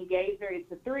E in Gazer,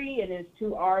 it's a 3, and there's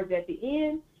 2 R's at the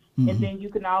end. Mm-hmm. And then you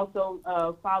can also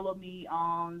follow me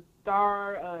on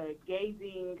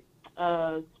Stargazing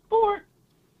Sport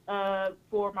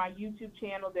for my YouTube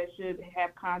channel that should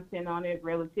have content on it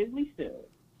relatively soon.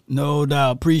 No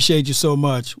doubt. Appreciate you so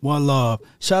much. One love.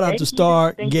 Shout out to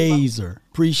Stargazer.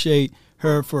 Appreciate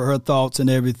her for her thoughts and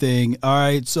everything. All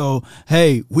right. So,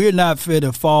 hey, we're not fit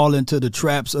to fall into the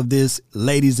traps of this,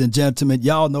 ladies and gentlemen.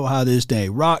 Y'all know how this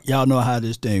thing rock. Y'all know how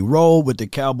this thing roll with the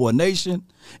Cowboy Nation.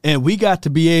 And we got to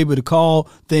be able to call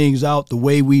things out the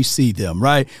way we see them,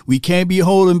 right? We can't be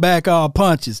holding back our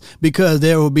punches, because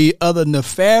there will be other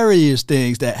nefarious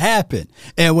things that happen.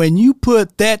 And when you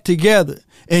put that together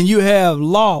and you have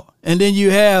law and then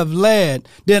you have land,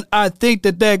 then I think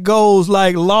that goes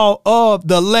like law of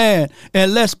the land.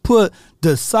 And let's put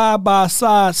the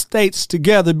side-by-side states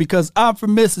together, because I'm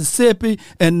from Mississippi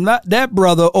and that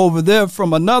brother over there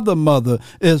from another mother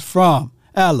is from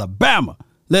Alabama.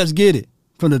 Let's get it.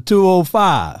 From the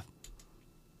 205.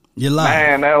 You're live.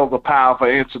 Man, that was a powerful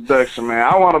introduction, man.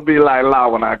 I want to be like Law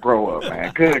when I grow up,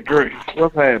 man. Good grief.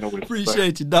 What's happening with you?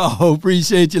 Appreciate you, dog.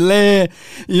 Appreciate your land.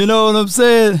 You know what I'm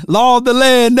saying? Law of the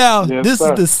land now. Yes, this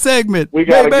sir. is the segment. We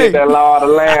got to get that law of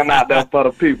the land out there for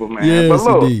the people, man. Yes, but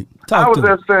look, indeed. I was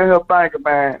just sitting here thinking,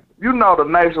 man, you know the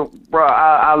nation, bro,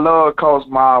 I love Coach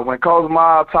Miles. When Coach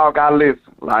Miles talk, I listen.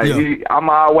 Like, I'm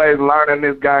always learning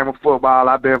this game of football.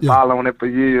 I've been following it for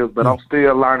years, but I'm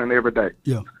still learning every day.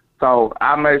 Yeah. So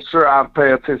I make sure I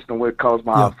pay attention to what Coach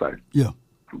Miles say. Yeah.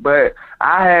 But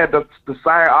I had the same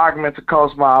argument to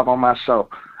Coach Miles on my show.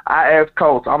 I asked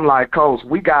Coach, I'm like, Coach,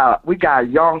 we got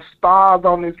young stars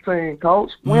on this team,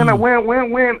 Coach. When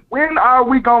are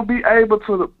we gonna be able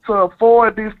to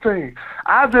afford this team?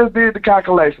 I just did the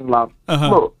calculation, Love.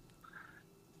 Look,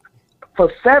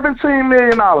 for $17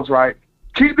 million, right?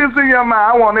 Keep this in your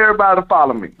mind. I want everybody to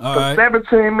follow me. All for right.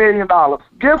 $17 million,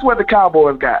 guess what the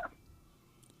Cowboys got?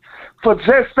 For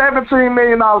just $17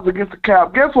 million against the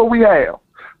Cowboys, guess what we have?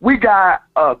 We got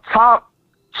a top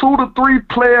 2 to 3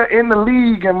 player in the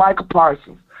league in Michael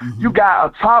Parsons. Mm-hmm. You got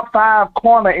a top 5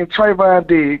 corner in Trayvon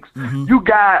Diggs. Mm-hmm. You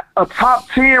got a top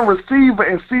 10 receiver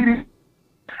in CD.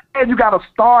 And you got a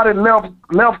starting left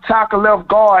tackle, left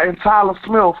guard in Tyler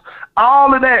Smith.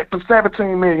 All of that for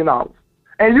 $17 million.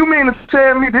 And you mean to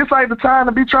tell me this ain't the time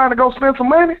to be trying to go spend some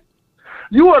money?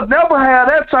 You will never have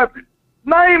that type.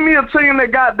 Name me a team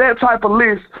that got that type of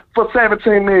list for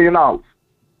 $17 million.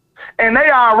 And they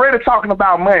already talking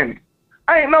about money.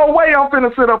 Ain't no way I'm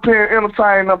finna sit up here and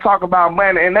entertain them talk about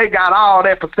money, and they got all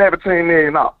that for $17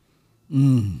 million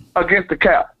against the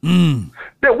Cap.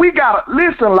 That we got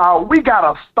listen, Law, we got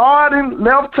a starting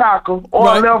left tackle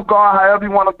or a left guard, however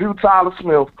you want to do Tyler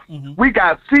Smith. Mm-hmm. We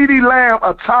got CeeDee Lamb,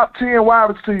 a top 10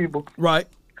 wide receiver. Right.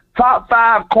 Top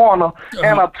 5 corner,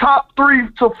 and a top 3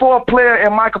 to 4 player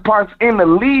in Michael Parsons in the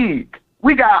league.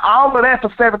 We got all of that for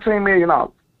 $17 million.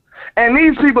 And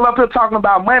these people up here talking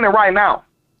about money right now.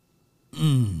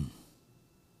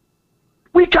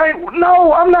 We can't.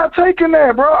 No, I'm not taking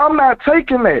that, bro. I'm not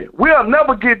taking that. We'll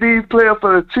never get these players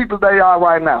for as cheap as they are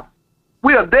right now.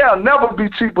 They'll never be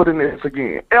cheaper than this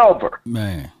again, ever.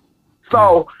 Man.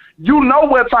 So you know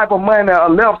what type of money a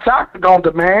left tackle gonna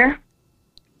demand.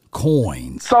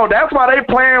 Coins. So that's why they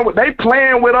playing with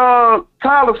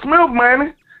Tyler Smith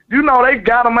money. You know they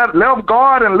got him at left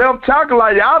guard and left tackle.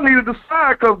 Like y'all need to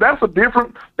decide because that's a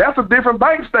different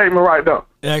bank statement right there.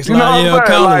 Ask Lyle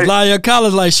Collins. Lyle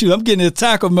Collins like, shoot, I'm getting the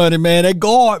tackle money, man. That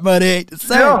guard money ain't the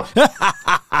same.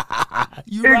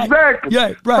 Yeah. Exactly.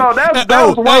 Yeah, right. So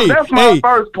that's my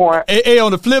first point. Hey,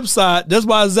 on the flip side, that's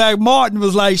why Zach Martin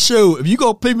was like, shoot, if you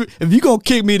gonna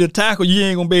kick me to tackle, you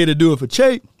ain't gonna be able to do it for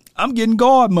cheap. I'm getting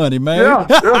guard money, man. Yeah.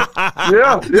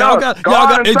 Y'all got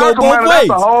it go both ways. That's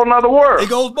a whole nother world. It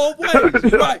goes both ways.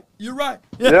 You're right.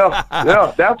 Yeah,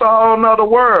 that's a whole nother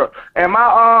world. And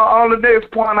my only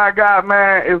next point I got,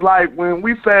 man, is like when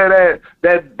we say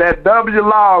that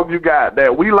WLOG you got,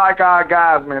 that we like our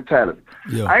guys mentality.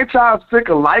 Yeah. Ain't y'all sick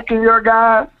of liking your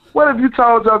guys? What if you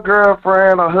told your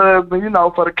girlfriend or husband,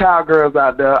 for the cowgirls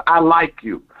out there, I like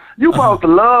you? You supposed to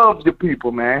love your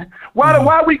people, man.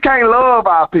 Why we can't love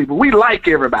our people? We like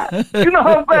everybody. You know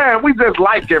what I'm saying? We just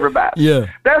like everybody. Yeah.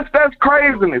 That's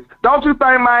craziness. Don't you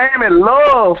think Miami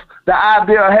loves the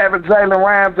idea of having Jalen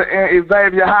Ramsey and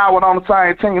Xavier Howard on the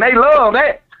same team? They love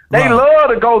that. They love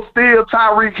to go steal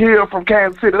Tyreek Hill from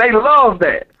Kansas City. They love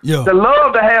that. Yeah. They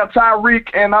love to have Tyreek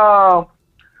and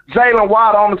Jalen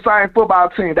Watt on the same football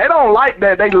team. They don't like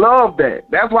that. They love that.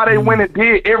 That's why they went and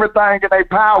did everything in their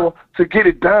power to get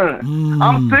it done.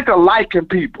 I'm sick of liking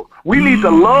people. We need to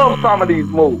love some of these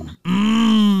moves.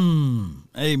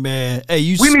 Hey, man.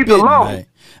 Hey, we need to love them.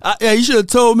 You should have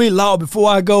told me, Law, before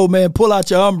I go, man, pull out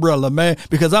your umbrella, man,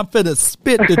 because I'm finna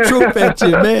spit the truth at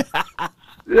you, man.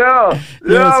 Yeah,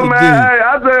 man. Hey,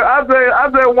 I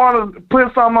just want to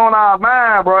put something on our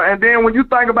mind, bro. And then when you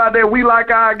think about that, we like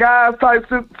our guys type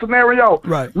scenario.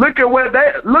 Right. Look at where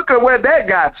that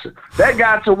got you. That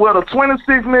got you with a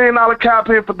 $26 million cap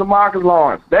hit for DeMarcus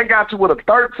Lawrence. That got you with a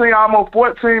almost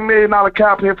 $14 million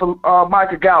cap hit for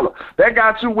Michael Gallup. That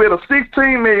got you with a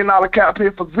 $16 million cap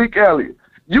hit for Zeke Elliott.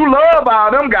 You love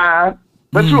all them guys,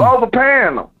 but you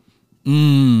overpaying them.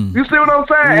 You see what I'm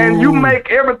saying? And you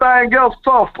make everything else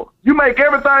suffer. You don't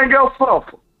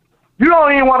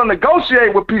even want to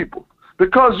negotiate with people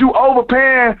because you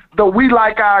overpaying the we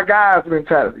like our guys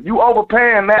mentality. You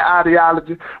overpaying that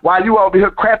ideology while you over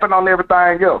here crapping on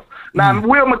everything else. Now,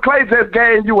 Will McClay just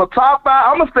gave you a top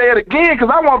 5. I'm going to say it again because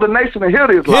I want the nation to hear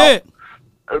this.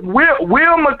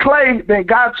 Will McClay then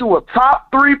got you a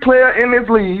top 3 player in this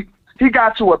league. He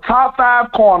got you a top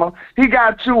 5 corner. He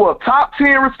got you a top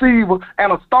 10 receiver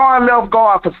and a starting left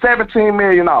guard for $17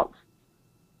 million.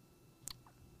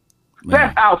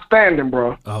 That's outstanding,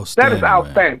 bro. That is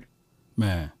outstanding.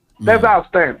 Man. That's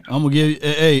outstanding. I'm going to give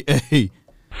you,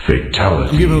 fatality.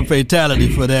 I'm giving him a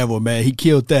fatality for that one, man. He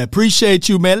killed that. Appreciate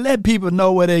you, man. Let people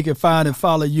know where they can find and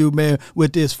follow you, man,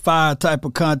 with this fire type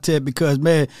of content because,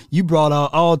 man, you brought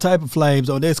out all type of flames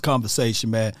on this conversation,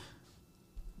 man.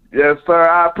 Yes, sir.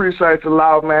 I appreciate you,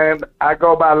 Law, man. I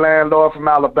go by Landlord from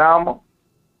Alabama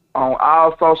on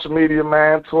all social media,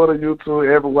 man, Twitter,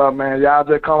 YouTube, everywhere, man. Y'all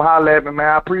just come holler at me, man.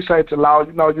 I appreciate you, Law.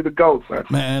 You know you the GOAT, sir.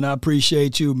 Man, I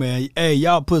appreciate you, man. Hey,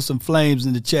 y'all put some flames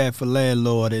in the chat for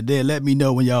Landlord, and then let me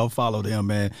know when y'all follow them,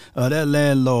 man. That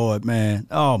Landlord, man.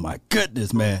 Oh, my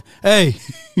goodness, man. Hey,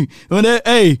 when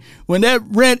that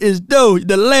rent is due,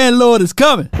 the landlord is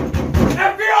coming.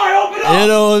 FBI, open up! You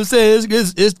know what I'm saying?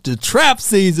 It's the trap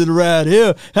season around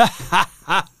here.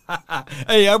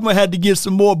 Hey, I'm going to have to get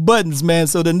some more buttons, man.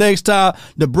 So the next time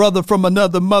the brother from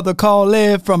another mother call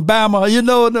in from Bama, you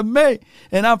know what I mean?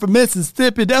 And I'm from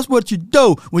Mississippi. That's what you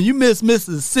do. When you miss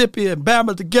Mississippi and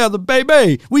Bama together,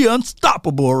 baby, we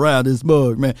unstoppable around this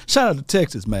mug, man. Shout out to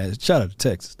Texas, man. Shout out to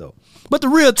Texas, though. But the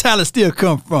real talent still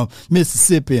comes from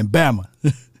Mississippi and Bama.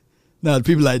 Now, the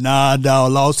people like, nah,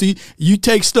 dog, Law. See, you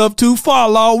take stuff too far,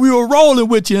 Law. We were rolling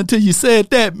with you until you said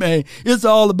that, man. It's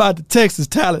all about the Texas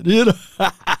talent, you know?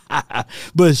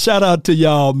 But shout out to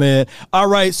y'all, man. All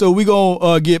right, so we going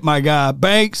to get my guy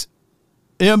Banks,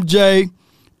 MJ,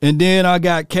 and then I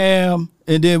got Cam.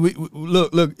 And then,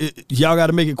 look, y'all got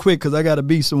to make it quick because I got to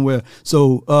be somewhere.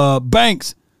 So,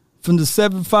 Banks from the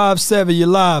 757, you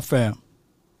live, fam.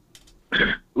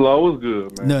 Law was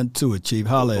good, man. Nothing to it, Chief.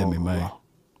 Holla at me, man.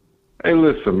 Hey,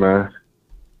 listen, man.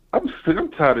 I'm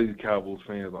tired of these Cowboys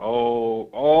fans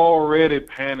already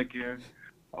panicking,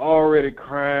 already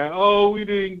crying. Oh, we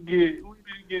didn't get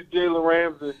Jalen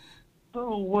Ramsey.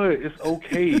 So what? It's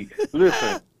okay.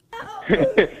 Listen.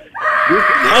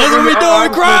 That's what we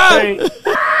doing, crying.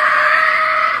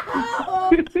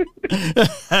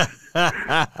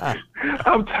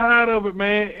 I'm tired of it,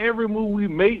 man. Every move we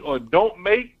make or don't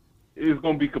make is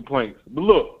going to be complaints. But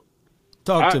look,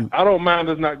 I don't mind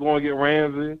us not going to get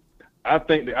Ramsey. I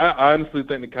honestly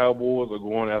think the Cowboys are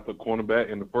going after a cornerback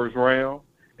in the first round,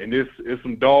 and there's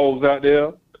some dogs out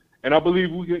there, and I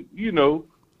believe we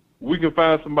can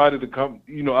find somebody to come,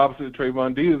 opposite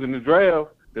Trayvon Diggs in the draft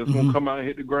that's going to come out and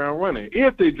hit the ground running.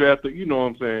 If they draft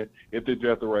if they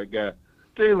draft the right guy.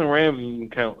 Jalen Ramsey can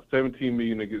count $17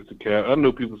 million against the cap. I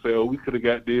know people say, "Oh, we could have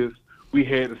got this. We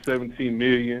had the $17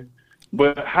 million."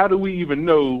 But how do we even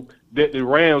know that the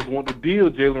Rams want to deal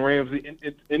Jalen Ramsey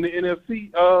in the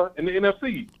NFC? In the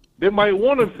NFC, they might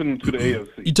want to send him to the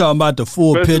AFC. You talking about the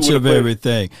full picture of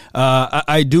everything?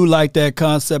 I do like that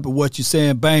concept of what you're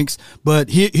saying, Banks. But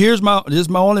here's my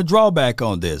only drawback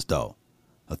on this, though: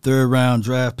 a 3rd round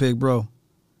draft pick, bro.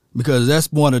 Because that's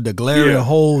one of the glaring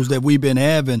holes that we've been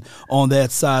having on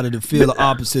that side of the field,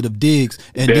 opposite of Diggs.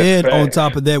 And then on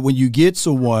top of that, when you get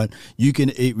someone, you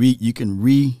can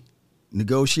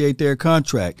renegotiate their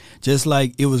contract, just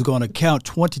like it was going to count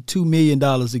 $22 million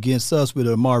against us with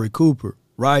Amari Cooper,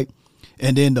 right?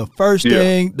 And then the first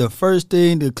thing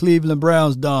the Cleveland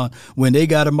Browns done when they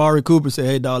got Amari Cooper, said,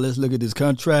 "Hey, dog, let's look at this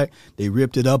contract." They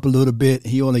ripped it up a little bit.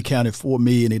 He only counted $4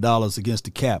 million against the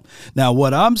cap. Now,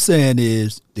 what I'm saying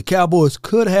is the Cowboys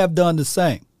could have done the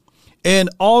same. And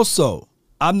also,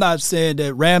 I'm not saying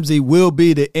that Ramsey will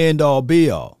be the end-all,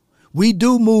 be-all. We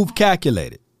do move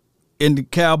calculated in the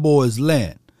Cowboys'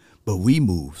 land, but we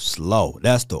move slow.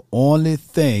 That's the only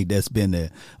thing that's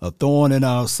been a thorn in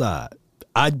our side.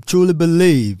 I truly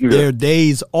believe there are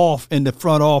days off in the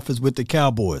front office with the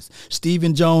Cowboys.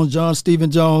 John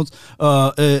Stephen Jones,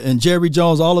 and Jerry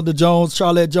Jones, all of the Jones,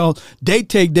 Charlotte Jones, they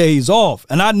take days off.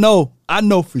 And I know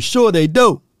for sure they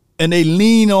do. And they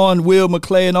lean on Will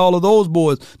McClay and all of those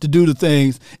boys to do the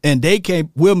things. And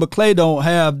Will McClay don't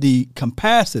have the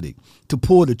capacity to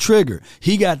pull the trigger.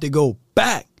 He got to go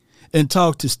back and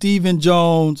talk to Stephen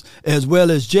Jones as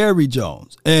well as Jerry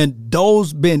Jones. And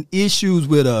those been issues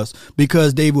with us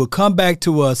because they will come back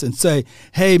to us and say,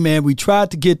 "Hey, man, we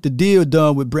tried to get the deal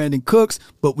done with Brandon Cooks,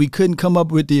 but we couldn't come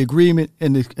up with the agreement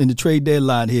and the trade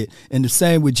deadline hit." And the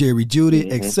same with Jerry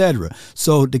Jeudy, etc.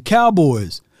 So the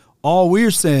Cowboys, all we're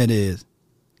saying is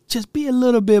just be a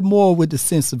little bit more with the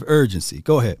sense of urgency.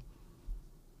 Go ahead.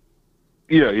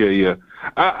 Yeah.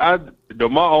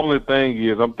 My only thing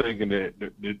is I'm thinking that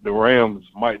the Rams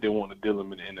might want to deal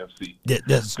them in the NFC.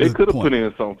 They could have put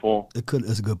in something for them.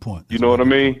 That's a good point. You know what I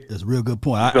mean? That's a real good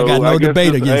point. I got no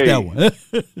debate against that one.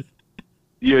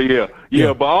 Yeah.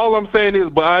 But all I'm saying is,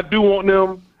 I do want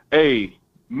them,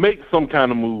 make some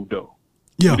kind of move, though.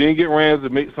 Yeah. You didn't get Rams to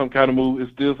make some kind of move.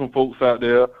 There's still some folks out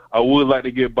there. I would like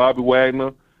to get Bobby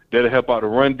Wagner. That'll help out the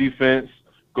run defense.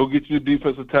 Go get you a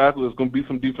defensive tackle. There's going to be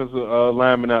some defensive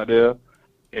linemen out there.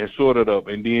 And short it up,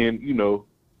 and then,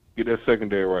 get that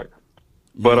secondary right.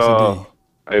 But,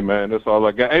 hey, man, that's all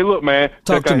I got. Hey, look, man,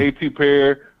 check out A.T.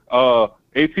 Perry.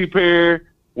 A.T. Perry,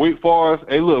 Wake Forest.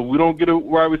 Hey, look, we don't get a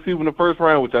wide receiver in the first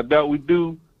round, which I doubt we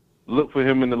do. Look for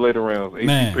him in the later rounds. A.T.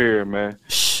 Perry, man.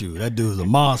 Shoot, that dude's a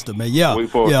monster, man. Yeah, I'm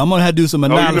going to have to do some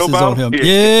analysis on him.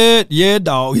 Yeah,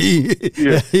 dog.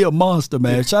 He a monster,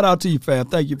 man. Shout out to you, fam.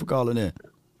 Thank you for calling in.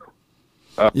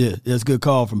 That's a good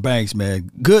call from Banks,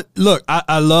 man. Good. Look,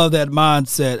 I love that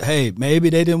mindset. Hey, maybe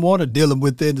they didn't want to deal him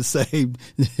within the same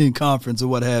conference or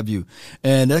what have you.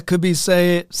 And that could be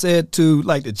said to,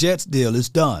 like, the Jets deal is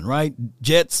done, right?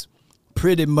 Jets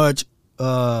pretty much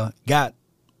got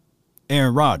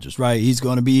Aaron Rodgers, right? He's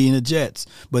going to be in the Jets,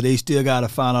 but they still got to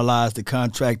finalize the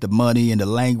contract, the money, and the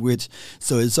language.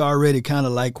 So it's already kind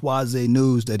of like quasi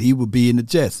news that he will be in the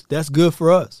Jets. That's good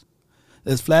for us.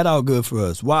 That's flat out good for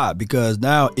us. Why? Because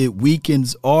now it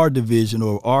weakens our division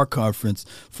or our conference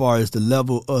as far as the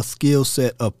level of skill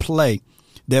set of play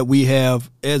that we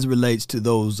have as relates to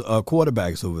those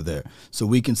quarterbacks over there. So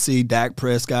we can see Dak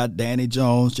Prescott, Danny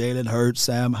Jones, Jalen Hurts,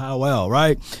 Sam Howell,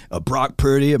 right? Brock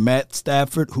Purdy, Matt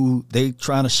Stafford, who they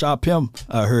trying to shop him,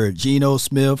 I heard. Geno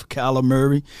Smith, Kyler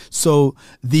Murray. So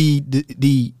the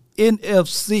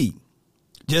NFC,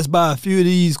 just by a few of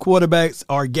these quarterbacks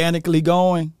organically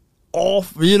going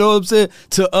off, you know what I'm saying,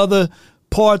 to other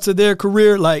parts of their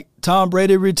career, like Tom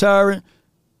Brady retiring,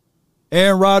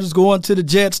 Aaron Rodgers going to the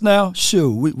Jets now.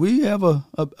 Shoot, we have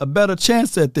a better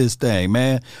chance at this thing,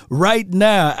 man. Right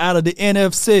now, out of the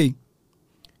NFC,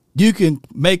 you can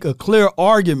make a clear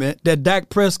argument that Dak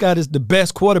Prescott is the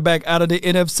best quarterback out of the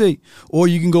NFC. Or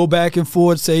you can go back and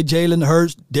forth, say Jalen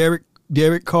Hurts,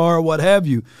 Derek Carr, what have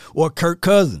you, or Kirk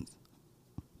Cousins.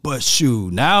 But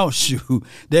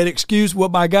that excuse,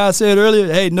 what my guy said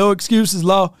earlier, hey, no excuses,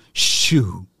 law.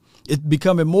 it's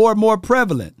becoming more and more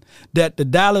prevalent that the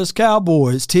Dallas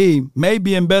Cowboys team may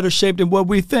be in better shape than what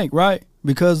we think, right?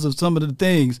 Because of some of the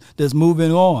things that's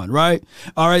moving on, right?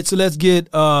 All right, so let's get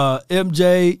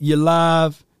MJ, you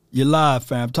live,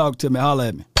 fam. Talk to me, holla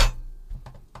at me.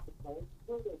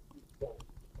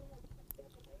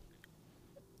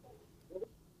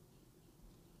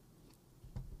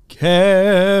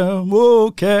 Cam,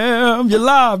 you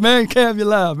live, man. Cam, you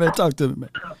live, man. Talk to me, man.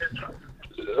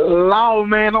 Lord,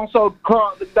 man, I'm so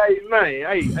crunk today,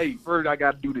 man. Hey, first I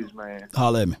got to do this, man.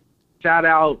 Holla at me. Shout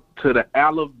out to the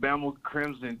Alabama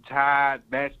Crimson Tide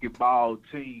basketball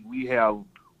team. We have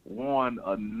won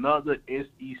another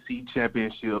SEC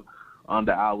championship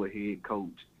under our head coach,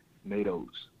 Nate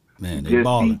Oates. Man, they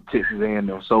balling. Texas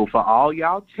A&M. So for all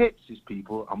y'all Texas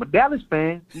people, I'm a Dallas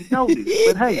fan. You know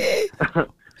this. But hey,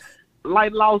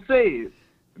 like Law said,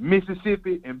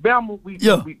 Mississippi and Bama,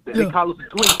 they call us a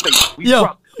twin state.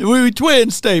 We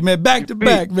twin state, man, back to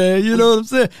back, man. You know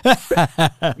what I'm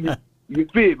saying? You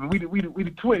feel me? We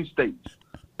the twin states.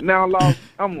 Now, Law,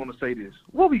 I'm gonna say this: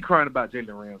 what we crying about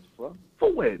Jalen Ramsey for?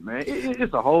 For what, man?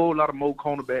 It's a whole lot of more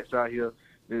cornerbacks out here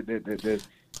that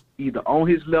either on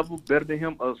his level, better than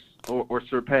him, or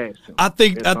surpass him. I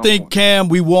think Cam,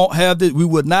 we won't have this. We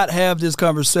would not have this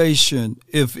conversation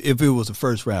if it was a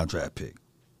first round draft pick.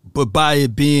 But by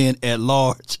it being at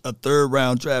large a third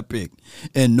round draft pick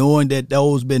and knowing that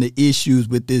those been the issues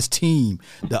with this team,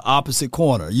 the opposite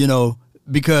corner, you know,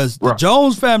 because the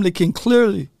Jones family can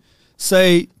clearly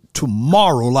say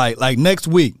tomorrow, like next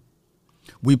week,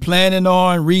 we planning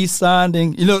on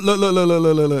re-signing. You know,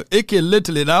 look. It can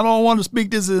literally, and I don't want to speak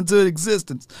this into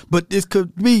existence, but this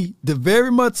could be the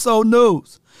very much so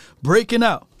news breaking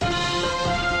out.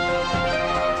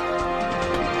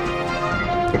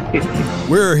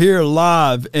 We're here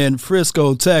live in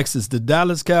Frisco, Texas. The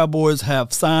Dallas Cowboys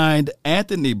have signed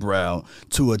Anthony Brown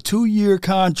to a 2-year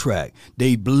contract.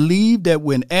 They believe that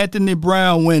when Anthony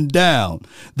Brown went down,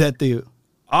 that the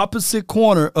opposite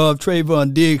corner of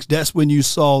Trayvon Diggs, that's when you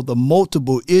saw the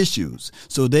multiple issues.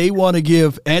 So they want to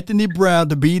give Anthony Brown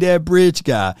to be that bridge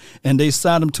guy, and they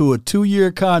signed him to a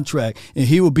 2-year contract, and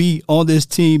he will be on this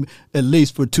team at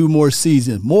least for 2 more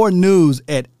seasons. More news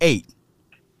at 8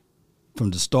 from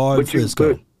the Star in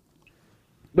Frisco.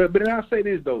 But then I say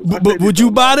this, though. But would you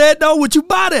buy that, though? Would you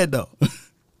buy that, though?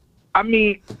 I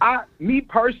mean, me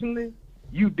personally,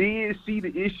 you did see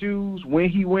the issues when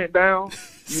he went down.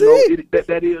 You know,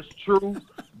 that is true.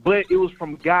 But it was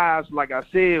from guys, like I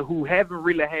said, who haven't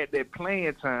really had that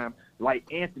playing time like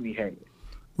Anthony had.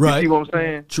 Right. You see what I'm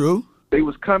saying? True. They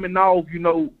was coming off, you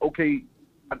know, okay,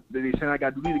 they saying I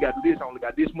got to do this, I got to do this. I only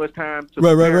got this much time to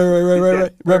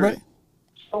Right.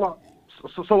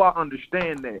 So I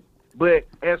understand that. But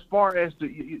as far as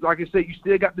like I said, you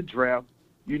still got the draft,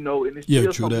 you know, and there's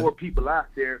still some more people out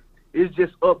there. It's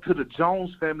just up to the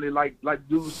Jones family, like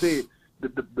dude said.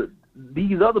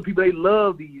 These other people, they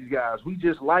love these guys. We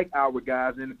just like our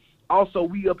guys, and also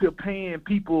we up here paying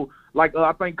people like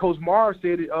I think Coach Mars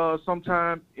said it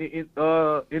sometime in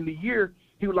the year.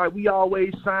 He was like, we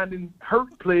always signing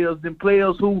hurt players than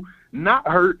players who not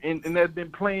hurt and have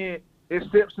been playing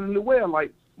exceptionally well.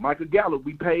 Like Michael Gallup,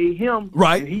 we paid him,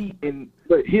 right? And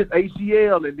his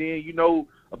ACL, and then you know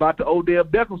about the Odell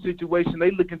Beckham situation,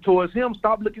 they looking towards him.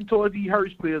 Stop looking towards these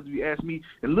hurt players, if you ask me,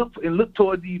 and look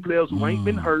towards these players who ain't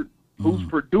been hurt, who's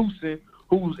producing,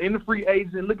 who's in the free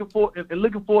agents and looking for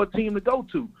a team to go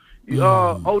to.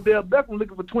 Odell Beckham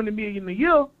looking for $20 million a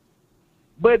year,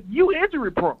 but you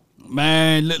injury prone.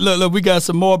 Man, look, we got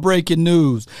some more breaking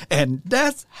news. And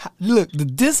this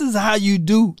is how you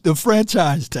do the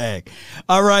franchise tag.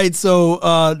 All right, so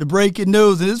the breaking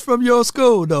news, and it's from your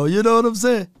school, though. You know what I'm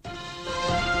saying?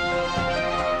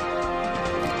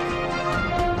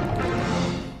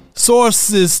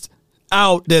 Sources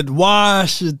out that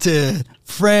Washington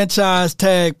franchise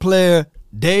tag player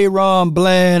Dayron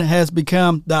Bland has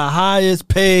become the highest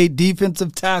paid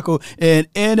defensive tackle in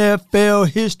NFL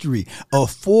history. A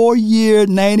 4-year,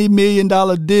 $90 million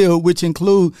deal, which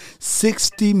includes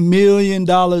 $60 million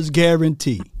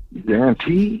guaranteed.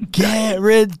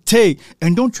 Guaranteed.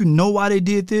 And don't you know why they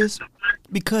did this?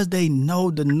 Because they know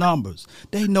the numbers.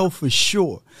 They know for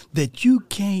sure that you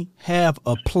can't have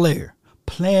a player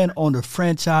playing on the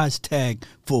franchise tag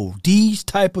for these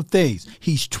type of things.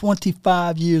 He's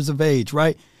 25 years of age,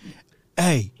 right?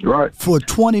 Hey, for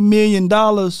 $20 million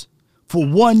for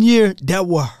 1 year, that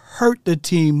will hurt the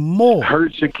team more.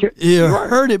 Hurt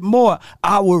it more.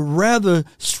 I would rather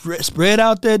spread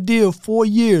out that deal 4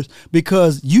 years,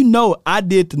 because you know I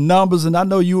did the numbers, and I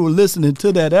know you were listening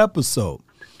to that episode.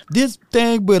 This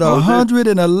thing with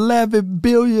 $111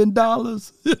 billion.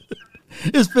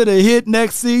 It's finna hit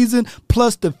next season,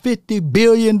 plus the $50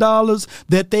 billion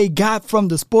that they got from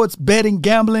the sports betting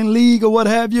gambling league or what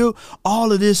have you.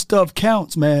 All of this stuff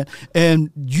counts, man.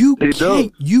 And you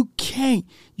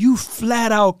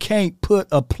flat out can't put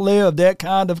a player of that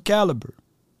kind of caliber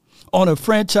on a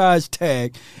franchise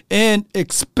tag and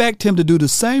expect him to do the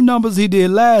same numbers he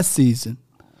did last season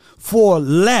for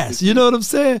less. You know what I'm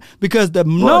saying? Because the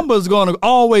numbers going to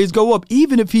always go up,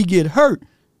 even if he get hurt.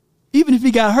 Even if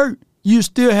he got hurt, you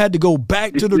still had to go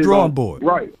back to the drawing board.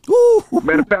 Right. Ooh.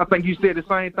 Matter of fact, I think you said the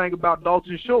same thing about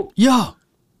Dalton Schultz. Yeah.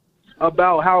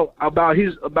 About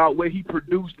what he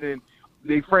produced, and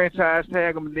they franchise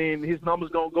tag him, and then his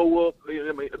numbers gonna go up.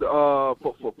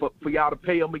 For y'all to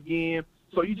pay him again.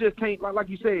 So you just can't, like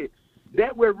you said,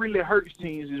 that what really hurts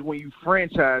teams is when you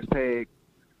franchise tag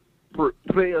for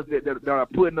players that are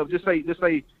putting up. Just say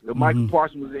if Michael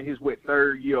Parsons was in his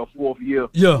third year or fourth year,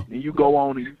 and you go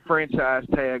on and you franchise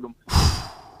tag him.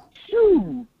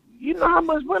 Shoot, you know how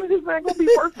much money this man gonna be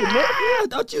worth for next year?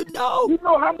 Don't you know? You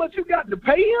know how much you got to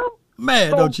pay him,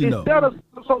 man. So don't you know?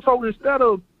 So instead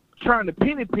of trying to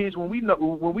penny pinch when we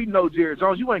know Jerry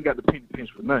Jones, you ain't got the penny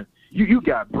pinch for nothing. You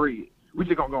got bread. We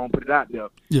just gonna go and put it out there.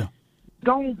 Yeah.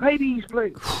 Don't pay these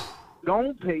players.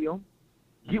 Don't pay them.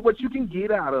 Get what you can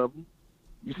get out of them.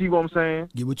 You see what I'm saying?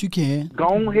 Get what you can.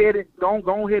 Go ahead and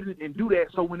do that.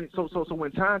 So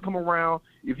when time come around,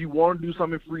 if you want to do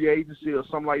something in free agency or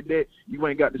something like that, you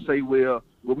ain't got to say, well,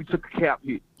 we took a cap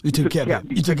hit. You took a cap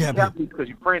hit. You took a cap hit because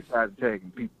you franchise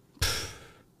tagging people.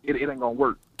 It ain't gonna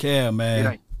work. Cam,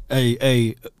 man.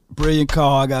 Hey, brilliant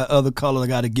call. I got other colors I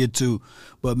got to get to.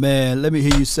 But, man, let me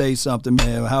hear you say something,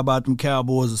 man. How about them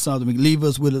Cowboys or something? Leave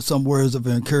us with some words of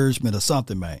encouragement or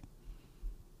something, man.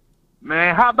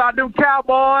 Man, how about them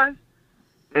Cowboys?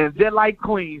 And just like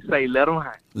Queen say, let them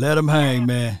hang. Let them hang,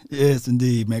 man. Yes,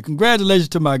 indeed, man. Congratulations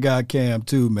to my guy Cam,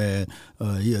 too, man.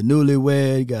 He a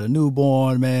newlywed. He got a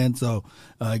newborn, man. So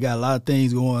he got a lot of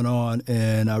things going on,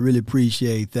 and I really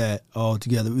appreciate that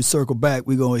altogether. We circle back.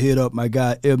 We're going to hit up my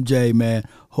guy MJ, man.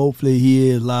 Hopefully he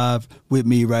is live with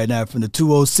me right now from the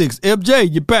 206.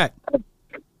 MJ, you're back.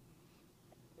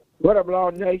 What up,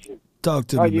 Law Nation? Talk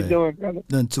to me, man. How you doing, brother?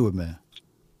 Nothing to it, man.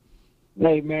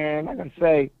 Hey, man, like I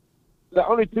say, the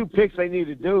only two picks they need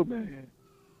to do, man,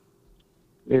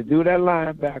 is do that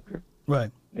linebacker.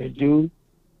 Right. And do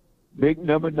big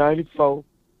number 94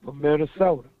 from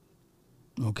Minnesota.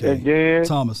 Okay. And then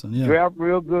Thomason, yeah. Draft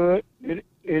real good in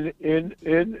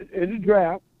the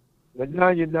draft, but now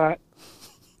you're not,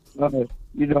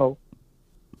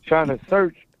 trying to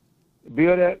search,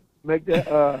 build that, make that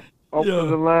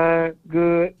offensive line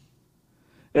good,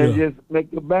 and just make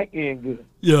the back end good.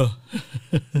 Yeah.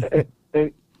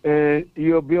 and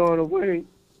you'll be on the way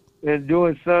and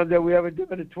doing something that we haven't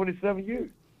done in 27 years.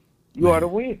 You ought to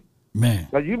win. Man.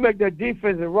 But you make that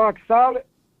defense rock solid.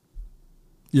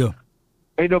 Yeah.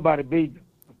 Ain't nobody beating them.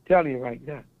 I'm telling you right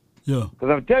now. Yeah. Because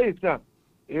I'm telling you something.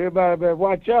 Everybody better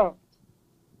watch out.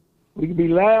 We can be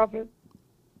laughing.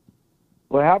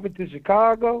 What happened to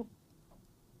Chicago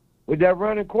with that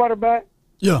running quarterback?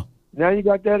 Yeah. Now you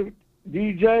got that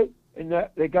DJ, and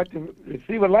they got the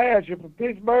receiver last year from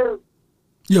Pittsburgh.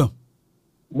 Yeah.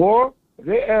 More, if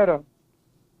they add a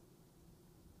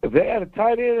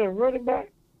tight end and a running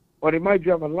back, or they might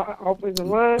drop an offensive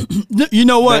line. You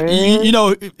know what?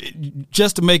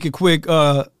 Just to make it quick,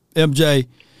 MJ,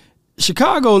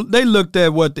 Chicago, they looked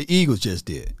at what the Eagles just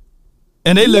did.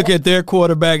 And they look at their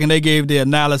quarterback and they gave their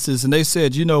analysis and they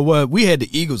said, you know what, we had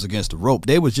the Eagles against the rope.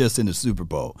 They was just in the Super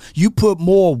Bowl. You put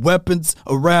more weapons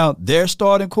around their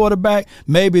starting quarterback,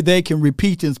 maybe they can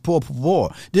repeat this por favor.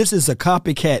 This is a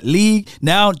copycat league.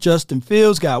 Now Justin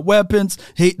Fields got weapons.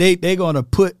 They're going to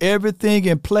put everything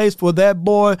in place for that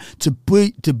boy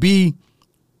to be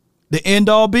the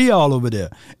end-all, be-all over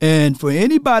there. And for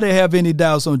anybody to have any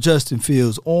doubts on Justin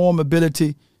Fields' arm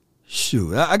ability,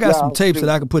 shoot, I got some tapes that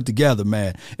I can put together,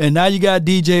 man. And now you got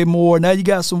DJ Moore. Now you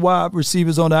got some wide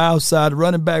receivers on the outside. The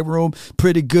running back room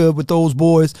pretty good with those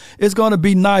boys. It's going to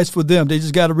be nice for them. They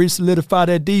just got to re-solidify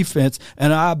that defense,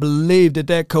 and I believe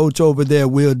that coach over there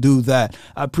will do that.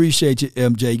 I appreciate you,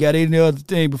 MJ. You got any other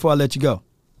thing before I let you go?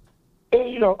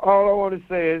 And, all I want to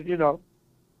say is,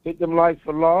 hit them lights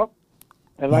for love.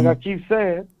 And like I keep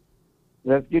saying,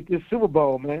 let's get this Super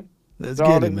Bowl, man. Let's That's get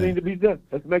all it, that man. needs to be done.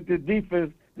 Let's make this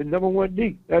defense the number one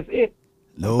D. That's it.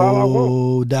 That's No all I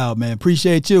want. doubt, man.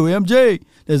 Appreciate you. MJ.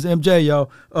 There's MJ,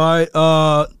 y'all. All right.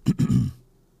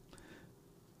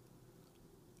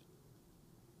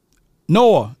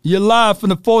 Noah, you're live from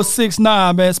the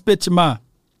 469, man. Spit your mind.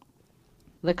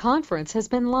 The conference has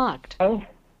been locked.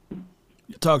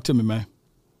 Talk to me, man.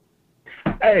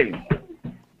 Hey,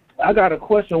 I got a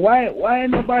question. Why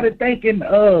ain't nobody thinking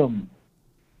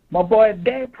my boy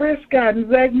Dak Prescott and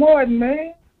Zach Martin,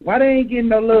 man? Why they ain't getting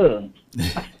no love?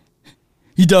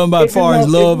 You talking about as far as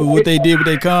love and what they did with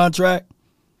their contract?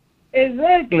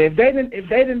 Exactly. If they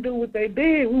didn't do what they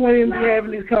did, we wouldn't even be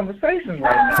having these conversations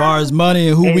right now. As far as money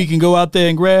and who we can go out there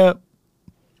and grab?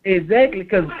 Exactly,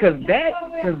 because Dak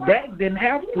didn't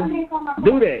have to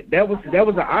do that. That was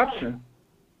an option.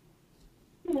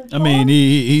 I mean,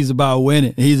 he's about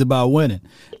winning. He's about winning,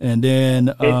 and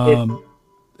then they're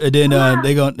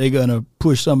gonna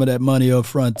push some of that money up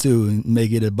front too and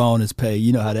make it a bonus pay.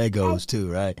 You know how that goes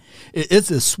too, right?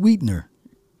 It's a sweetener.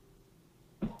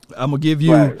 I'm gonna give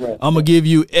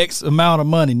you X amount of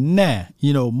money now,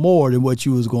 more than what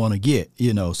you was going to get,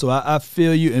 So I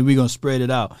feel you, and we're gonna spread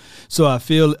it out. So I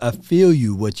feel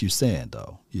you what you're saying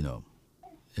though,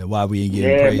 and why we ain't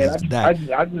getting praises to Dak.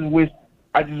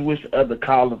 I just wish other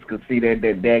callers could see that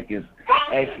Dak is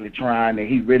actually trying, and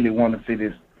he really want to see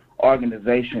this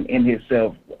organization in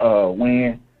himself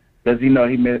win, because he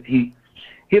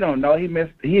don't know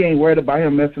he ain't worried about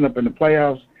him messing up in the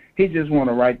playoffs. He just want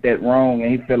to right that wrong,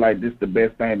 and he feel like this is the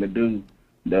best thing to do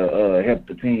to help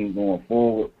the team going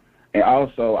forward. And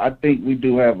also, I think we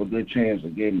do have a good chance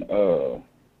of getting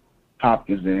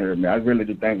Hopkins in here, man. I really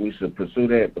do think we should pursue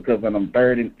that, because on them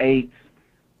 3rd and 8s,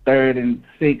 3rd and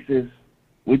 6s,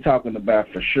 we're talking about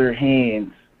for sure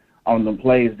hands on them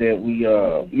plays that we,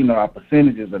 our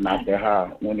percentages are not that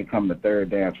high when it comes to third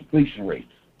down completion rates.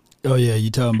 Oh yeah,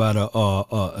 you talking about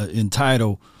a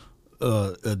entitled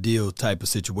a deal type of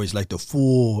situation, like the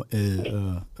full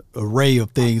array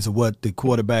of things of what the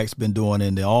quarterback's been doing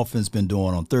and the offense been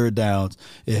doing on third downs.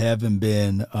 It haven't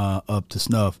been up to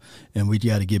snuff, and we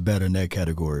got to get better in that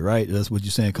category, right? That's what you're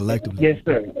saying collectively? Yes,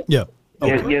 sir. Yeah.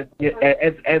 Okay. Yes.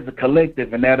 As a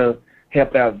collective, and that'll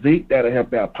help out Zeke, that'll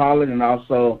help out Pollard, and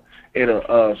also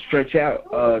it'll stretch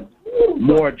out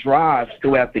more drives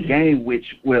throughout the game,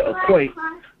 which will equate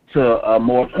to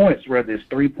more points, whether it's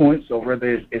 3 points or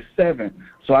whether it's 7.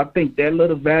 So I think that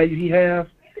little value he has,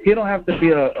 he don't have to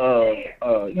be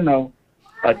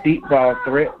a deep ball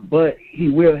threat, but he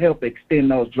will help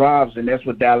extend those drives, and that's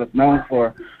what Dallas known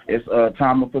for is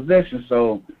time of possession.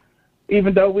 So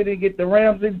even though we didn't get the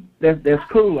Ramsey, that's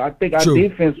cool. I think our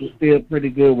defense was still pretty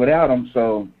good without him.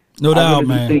 So no doubt,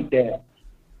 man. I think that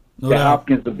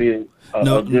Hopkins will be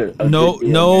no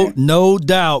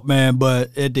doubt, man.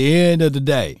 But at the end of the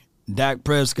day, Dak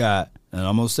Prescott, and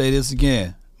I'm gonna say this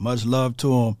again, much love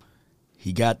to him.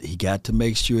 He got to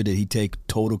make sure that he take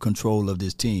total control of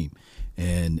this team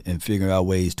and figure out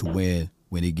ways to win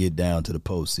when he get down to the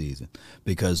postseason.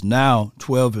 Because now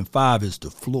 12-5 is the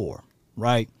floor,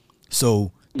 right?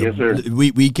 So yes, sir.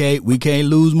 We can't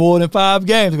lose more than 5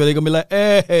 games, because they're gonna be like,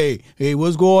 hey,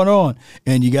 what's going on?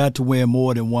 And you got to win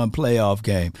more than one playoff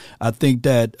game. I think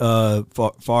that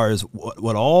far as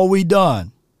what all we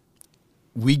done,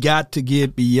 we got to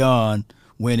get beyond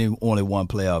winning only one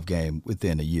playoff game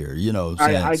within a year. You know what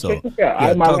I'm saying? Check this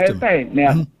out. My last thing.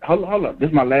 Now, hold up. This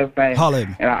is my last thing. Holla at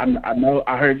me. And I know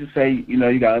I heard you say,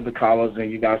 you got other callers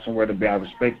and you got somewhere to be. I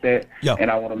respect that. Yeah.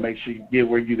 And I want to make sure you get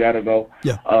where you got to go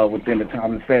within the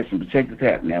time and fashion. But check this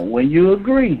out. Now, when you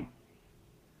agree,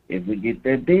 if we get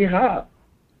that D-Hop,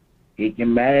 he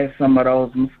can mask some of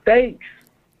those mistakes.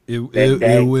 It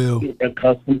will. Get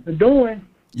accustomed to doing.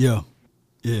 Yeah.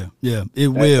 It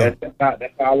will.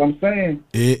 That's all I'm saying.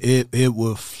 It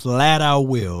will flat out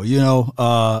will.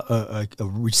 A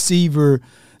receiver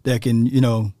that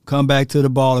can, come back to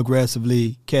the ball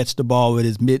aggressively, catch the ball with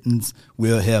his mittens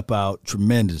will help out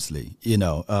tremendously. We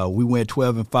went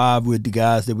 12-5 with the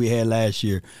guys that we had last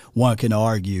year. One can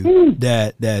argue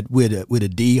that with a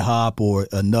D-Hop or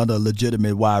another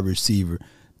legitimate wide receiver,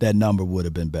 that number would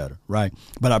have been better, right?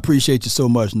 But I appreciate you so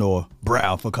much, Noah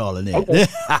Brown, for calling in. Okay.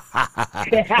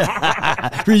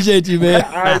 Appreciate you, man.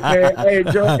 All right, man.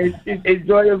 Hey,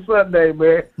 enjoy your Sunday,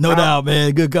 man. No doubt,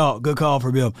 man. Good call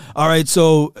from him. All right,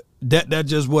 so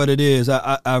that's just what it is.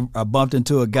 I bumped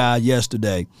into a guy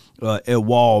yesterday at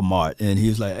Walmart, and he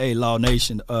was like, hey, Law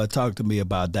Nation, talk to me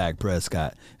about Dak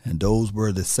Prescott. And those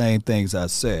were the same things I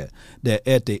said, that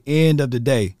at the end of the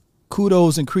day,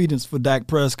 kudos and credence for Dak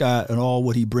Prescott and all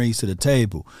what he brings to the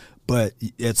table. But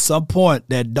at some point,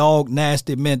 that dog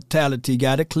nasty mentality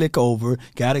got to click over,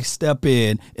 got to step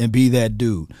in and be that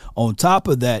dude. On top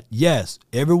of that, yes,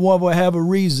 everyone will have a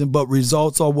reason, but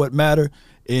results are what matter.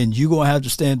 And you're going to have to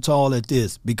stand tall at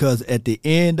this, because at the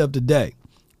end of the day,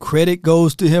 credit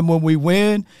goes to him when we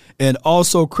win, and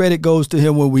also credit goes to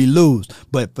him when we lose.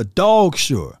 But for dog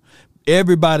sure,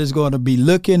 everybody's going to be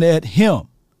looking at him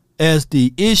as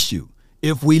the issue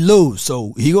if we lose.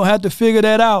 So he going to have to figure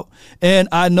that out. And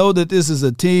I know that this is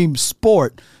a team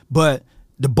sport, but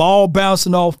the ball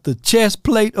bouncing off the chest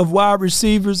plate of wide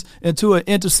receivers into an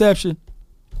interception,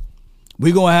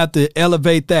 we're going to have to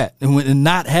elevate that and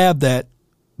not have that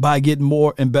by getting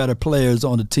more and better players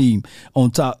on the team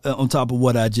on top of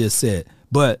what I just said.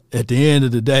 But at the end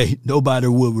of the day, nobody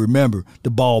will remember the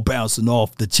ball bouncing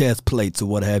off the chest plates or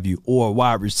what have you, or a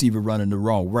wide receiver running the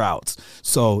wrong routes.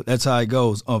 So that's how it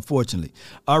goes, unfortunately.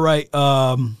 All right.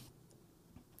 I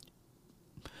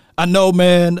know,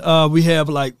 man, we have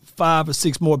like 5 or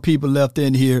 6 more people left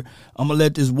in here. I'm going to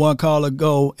let this one caller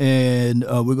go, and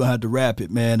we're going to have to wrap it,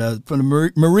 man. From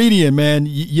the Meridian, man,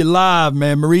 you're live,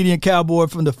 man. Meridian Cowboy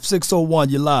from the 601,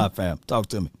 you're live, fam. Talk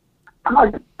to me.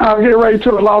 I'll get right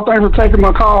to it, Law. Thanks for taking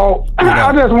my call.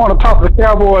 I just want to talk to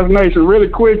Cowboys Nation really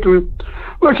quickly.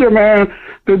 Look here, man.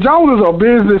 The Joneses are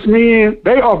businessmen.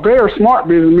 They are very smart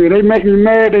businessmen. They make me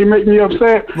mad. They make me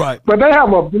upset. Right. But they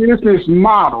have a business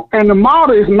model, and the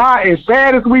model is not as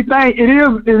bad as we think. It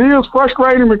is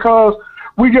frustrating because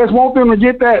we just want them to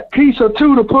get that piece or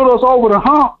two to put us over the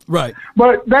hump. Right.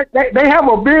 But they have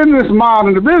a business model.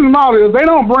 And the business model is they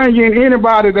don't bring in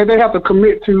anybody that they have to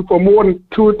commit to for more than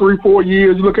 2 or 3, 4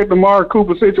 years. You look at the Amari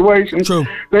Cooper situation. True.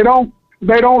 They don't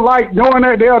like doing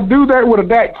that. They'll do that with a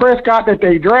Dak Prescott that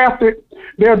they drafted.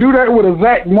 They'll do that with a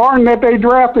Zach Martin that they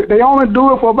drafted. They only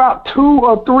do it for about 2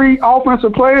 or 3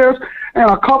 offensive players and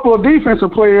a couple of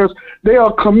defensive players.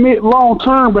 They'll commit long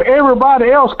term, but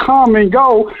everybody else come and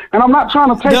go. And I'm not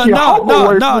trying to take your hope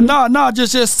away. No.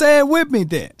 Just say it with me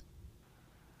then.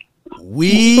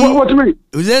 What you mean?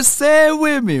 Just say it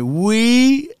with me.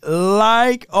 We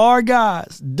like our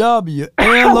guys.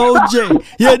 WLOG.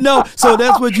 Yeah, no. So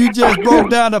that's what you just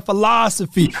broke down, the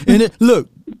philosophy. And look,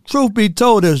 truth be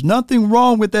told, there's nothing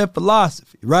wrong with that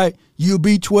philosophy, right? You'll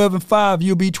be 12-5.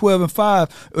 You'll be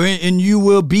 12-5, and you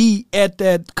will be at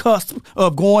that cusp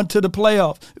of going to the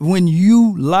playoffs when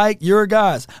you like your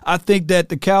guys. I think that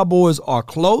the Cowboys are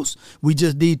close. We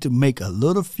just need to make a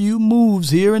little few moves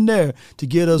here and there to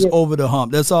get us over the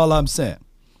hump. That's all I'm saying.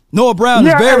 Noah Brown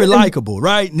is very likable,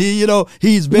 right? You know,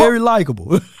 he's very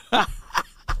likable.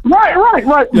 Right.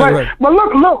 But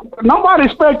look, nobody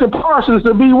expected Parsons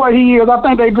to be what he is. I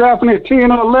think they drafted at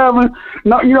 10 or 11.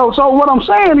 No, so what I'm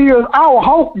saying is our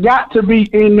hope got to be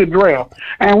in the draft.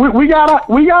 And we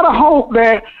gotta hope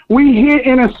that we hit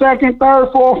in the second,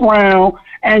 third, fourth round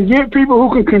and get people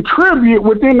who can contribute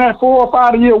within that 4 or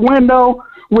 5 year window.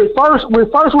 With first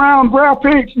round draft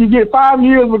picks, you get 5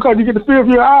 years because you get the 5th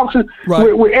year option.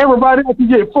 Right. With everybody else, you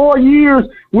get 4 years.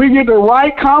 We get the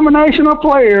right combination of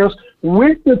players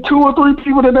with the 2 or 3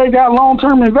 people that they got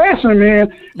long-term investment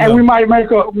in, and we might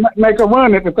make a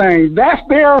run at the thing. That's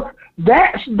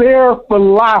their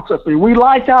philosophy. We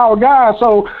like our guys,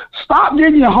 so stop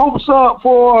getting your hopes up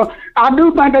for. I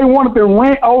do think they wanted to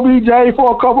rent OBJ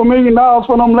for a couple $1 million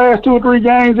for them last 2 or 3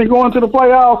 games and go into the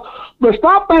playoffs. But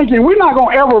stop thinking we're not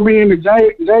gonna ever be in the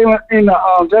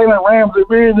Jalen Ramsey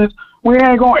business. We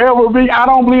ain't gonna ever be. I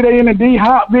don't believe they in the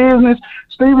D-Hop business.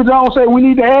 Stephen Jones said we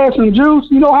need to add some juice.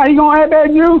 You know how he gonna add that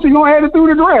juice? He gonna add it through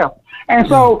the draft. And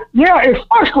so, yeah, it's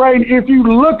frustrating if you're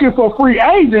looking for free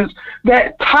agents,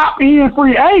 that top-end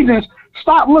free agents.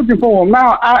 Stop looking for them.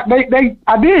 Now, I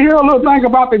did hear a little thing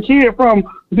about the kid from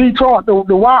Detroit, the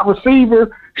wide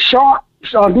receiver, Shark,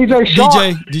 DJ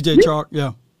Shark. DJ Shark,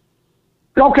 yeah.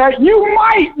 Okay,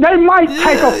 they might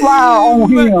take a flyer on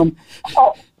him.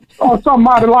 Or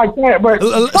somebody like that, but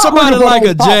somebody like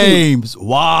a James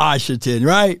Washington,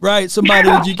 right? Somebody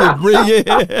that you can bring in.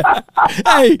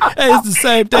 hey, it's the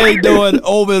same thing doing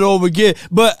over and over again.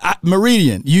 But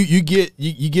Meridian, you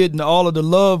getting all of the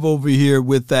love over here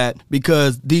with that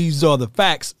because these are the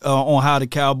facts on how the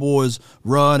Cowboys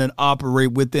run and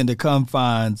operate within the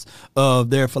confines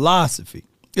of their philosophy.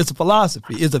 It's a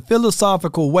philosophy. It's a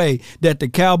philosophical way that the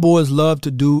Cowboys love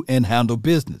to do and handle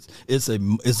business. It's a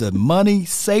money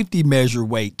safety measure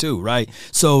way too, right?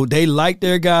 So they like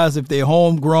their guys. If they're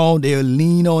homegrown, they'll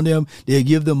lean on them. They'll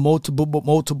give them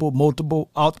multiple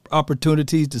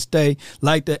opportunities to stay,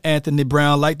 like the Anthony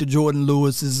Brown, like the Jordan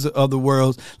Lewises of the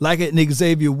world, like an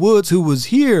Xavier Woods who was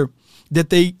here. That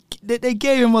they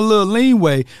gave him a little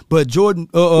leeway, but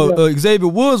Xavier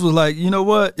Woods was like, you know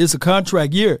what? It's a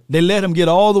contract year. They let him get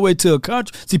all the way to a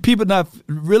contract. See, people not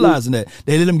realizing that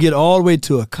they let him get all the way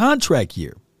to a contract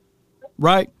year,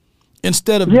 right?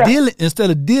 Instead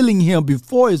of dealing him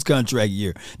before his contract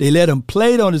year, they let him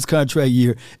play on his contract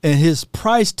year, and his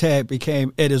price tag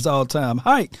became at his all-time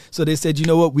height. So they said, you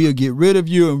know what, we'll get rid of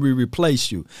you and we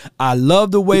replace you. I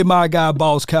love the way my guy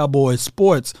Boss Cowboys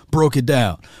Sports broke it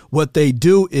down. What they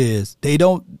do is they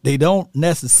don't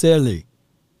necessarily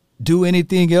do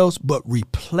anything else but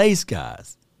replace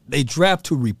guys. They draft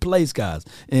to replace guys,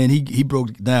 and he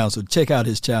broke it down. So check out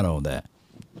his channel on that.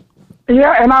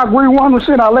 Yeah, and I agree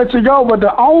 100%. I'll let you go. But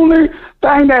the only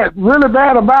thing that's really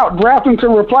bad about drafting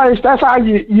to replace, that's how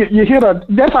you hit a.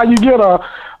 That's how you get a.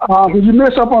 You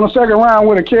miss up on the second round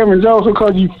with a Kevin Joseph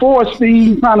because you force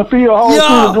feed trying to fill holes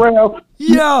through the draft.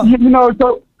 Yeah. You know,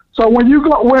 so when you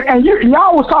go and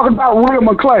y'all was talking about Will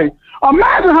McClay.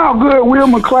 Imagine how good Will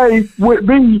McClay would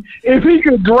be if he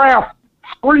could draft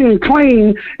free and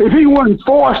clean, if he wasn't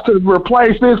forced to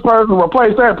replace this person,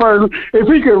 replace that person, if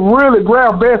he could really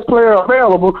grab best player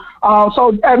available. So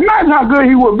imagine how good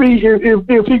he would be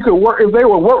if he could work, if they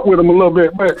would work with him a little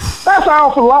bit. But that's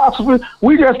our philosophy.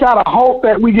 We just gotta hope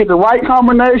that we get the right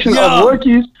combination of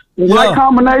rookies, the right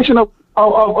combination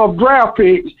of draft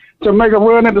picks to make a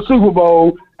run at the Super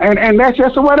Bowl. And that's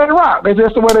just the way they rock. That's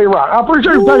just the way they rock. I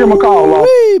appreciate you taking my call, Law.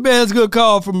 Man, it's a good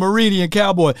call from Meridian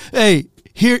Cowboy. Hey,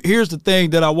 here's the thing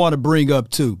that I want to bring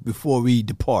up, too, before we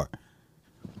depart.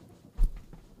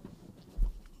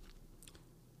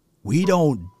 We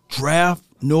don't draft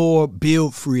nor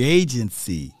build free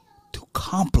agency to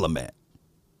complement.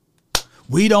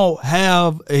 We don't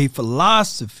have a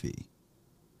philosophy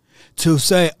to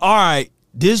say, all right,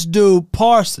 this dude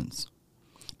Parsons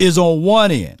is on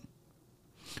one end,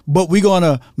 but we're going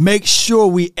to make sure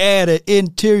we add an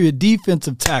interior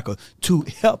defensive tackle to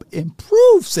help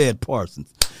improve said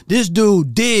Parsons. This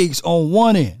dude Diggs on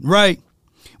one end, right?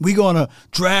 We're going to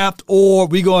draft or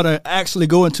we're going to actually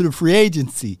go into the free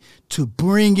agency to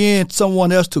bring in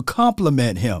someone else to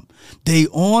complement him. They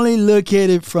only look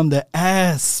at it from the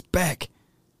aspect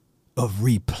of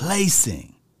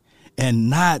replacing and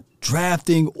not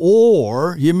drafting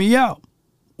or, hear me out,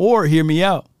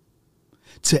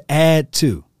 to add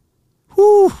to.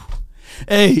 Whew.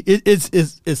 Hey,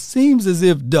 it seems as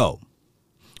if, though,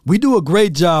 we do a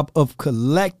great job of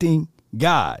collecting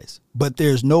guys, but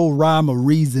there's no rhyme or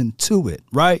reason to it,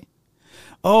 right?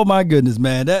 Oh, my goodness,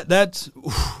 man. That's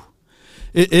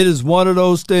it is one of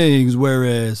those things,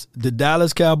 whereas the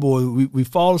Dallas Cowboys, we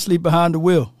fall asleep behind the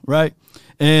wheel, right?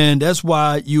 And that's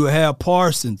why you have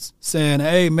Parsons saying,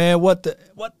 hey, man, what's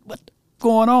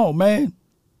going on, man?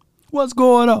 What's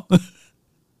going on?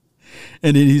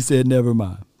 And then he said, never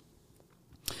mind.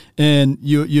 And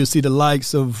you'll see the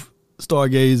likes of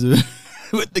Stargazer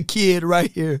with the kid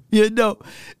right here, you know.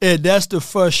 And that's the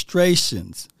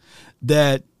frustrations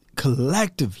that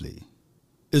collectively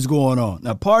is going on.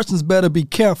 Now, Parsons better be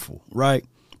careful, right?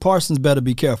 Parsons better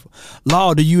be careful.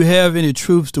 Law, do you have any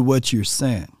truths to what you're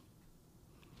saying?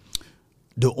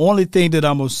 The only thing that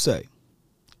I'm going to say,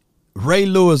 Ray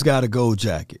Lewis got a gold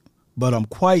jacket. But I'm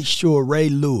quite sure Ray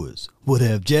Lewis would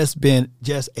have just been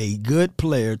just a good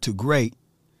player to great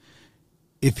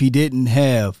if he didn't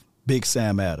have Big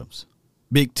Sam Adams,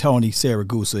 Big Tony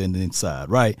Saragusa in the inside,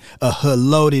 right? A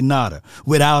Haloti Nada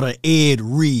without an Ed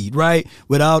Reed, right?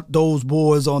 Without those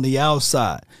boys on the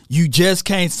outside. You just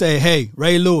can't say, hey,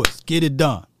 Ray Lewis, get it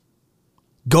done.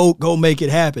 Go make it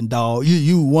happen, dog.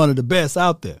 You one of the best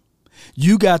out there.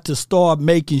 You got to start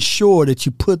making sure that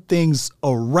you put things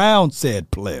around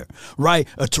said player, right?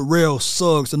 A Terrell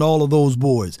Suggs and all of those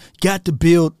boys. Got to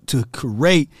build to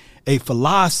create a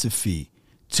philosophy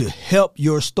to help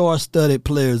your star-studded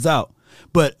players out.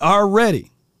 But already,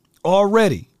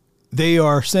 they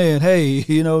are saying, hey,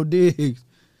 you know, Diggs,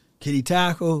 can he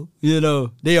tackle? You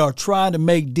know, they are trying to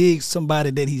make Diggs somebody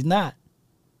that he's not.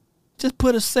 Just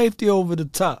put a safety over the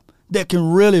top that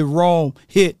can really roam,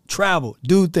 hit, travel,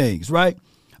 do things, right?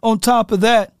 On top of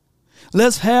that,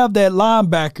 let's have that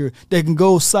linebacker that can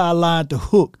go sideline to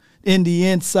hook in the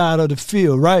inside of the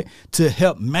field, right, to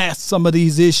help mask some of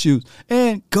these issues.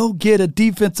 And go get a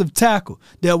defensive tackle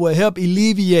that will help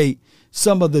alleviate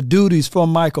some of the duties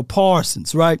from Michael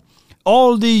Parsons, right?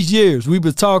 All these years we've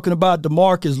been talking about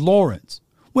DeMarcus Lawrence.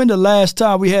 When the last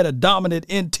time we had a dominant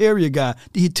interior guy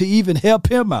to even help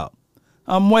him out?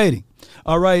 I'm waiting.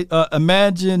 All right,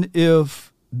 imagine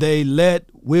if they let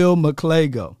Will McClay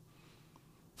go.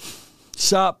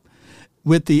 Shop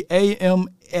with the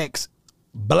AMX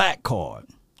black card,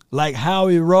 like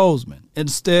Howie Roseman,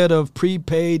 instead of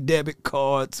prepaid debit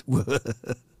cards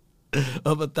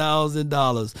of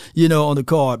 $1,000, you know, on the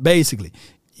card, basically.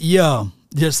 Yeah,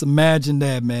 just imagine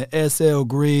that, man. SL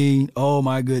Green, oh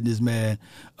my goodness, man.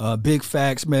 Big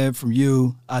facts, man, from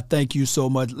you. I thank you so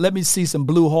much. Let me see some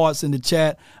blue hearts in the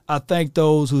chat. I thank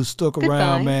those who stuck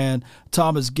around, man.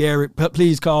 Thomas Garrett,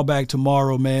 please call back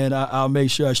tomorrow, man. I'll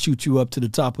make sure I shoot you up to the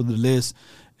top of the list.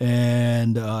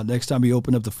 And next time we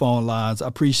open up the phone lines, I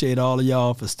appreciate all of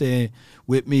y'all for staying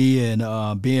with me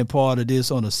and being part of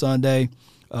this on a Sunday.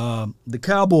 The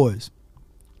Cowboys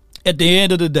at the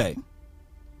end of the day,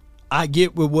 I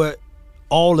get with what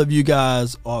all of you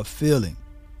guys are feeling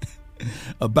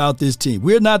about this team.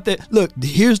 We're not that. Look,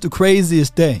 here's the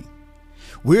craziest thing.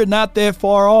 We're not that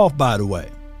far off, by the way.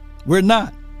 We're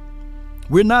not.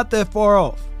 We're not that far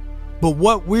off. But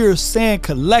what we're saying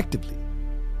collectively,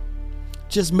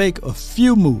 just make a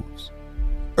few moves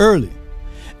early.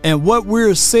 And what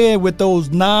we're saying with those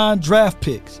 9 draft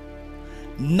picks,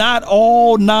 not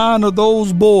all 9 of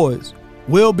those boys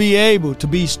will be able to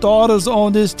be starters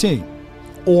on this team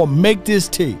or make this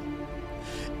team.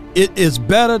 It is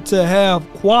better to have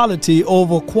quality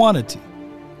over quantity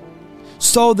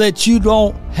so that you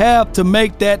don't have to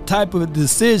make that type of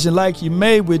decision like you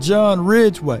made with John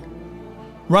Ridgway,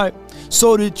 right?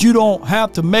 So that you don't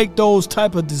have to make those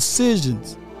type of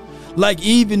decisions. Like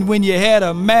even when you had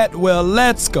a Matt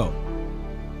Waletzko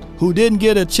who didn't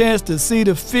get a chance to see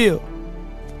the field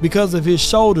because of his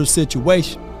shoulder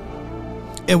situation.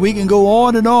 And we can go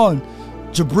on and on.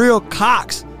 Jabril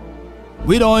Cox,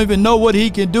 we don't even know what he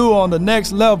can do on the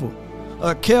next level.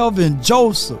 Kelvin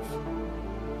Joseph,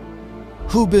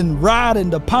 who been riding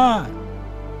the pine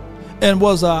and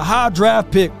was a high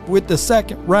draft pick with the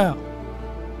 2nd round.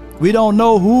 We don't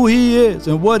know who he is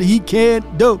and what he can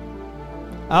do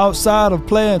outside of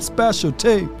playing special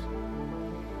teams.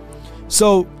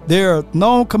 So there are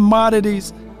known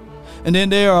commodities and then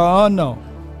there are unknown.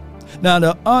 Now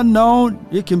the unknown,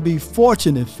 it can be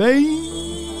fortune and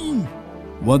fame.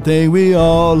 One thing we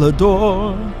all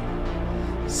adore,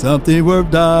 something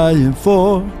worth dying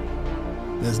for.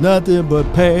 There's nothing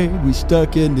but pain. We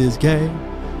stuck in this game,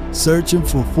 searching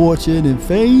for fortune and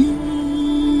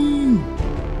fame.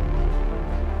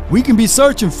 We can be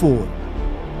searching for it,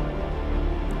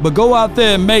 but go out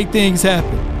there and make things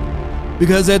happen.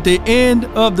 Because at the end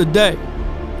of the day,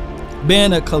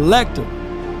 being a collector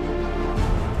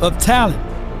of talent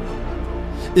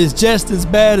is just as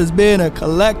bad as being a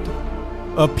collector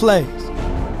of plays.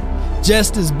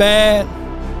 Just as bad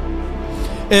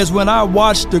as when I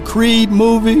watched the Creed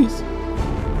movies.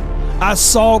 I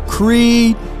saw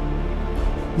Creed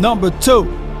number 2.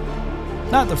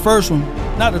 Not the first one,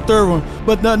 not the third one,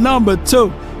 but the number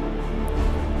 2.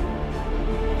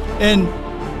 And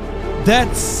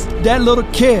that little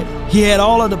kid, he had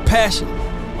all of the passion,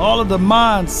 all of the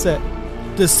mindset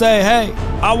to say, hey,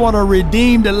 I want to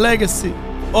redeem the legacy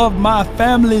of my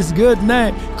family's good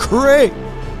name, Creed.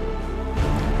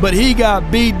 But he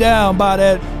got beat down by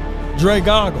that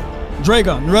Dragon.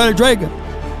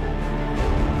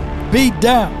 Beat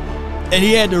down. And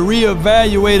he had to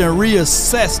reevaluate and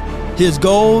reassess his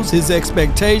goals, his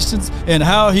expectations, and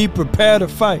how he prepared to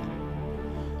fight.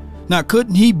 Now,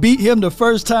 couldn't he beat him the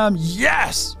first time?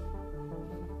 Yes.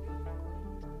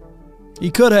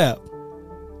 He could have.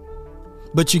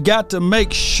 But you got to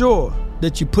make sure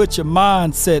that you put your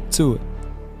mindset to it.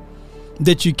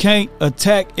 That you can't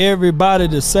attack everybody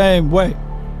the same way.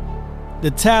 The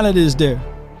talent is there.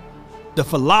 The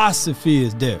philosophy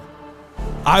is there.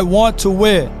 I want to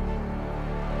win.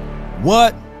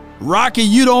 What? Rocky,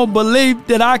 you don't believe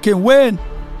that I can win?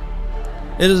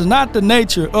 It is not the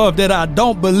nature of that I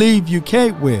don't believe you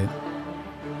can't win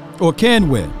or can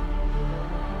win.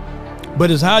 But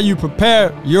it's how you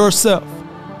prepare yourself.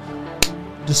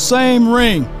 The same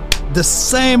ring, the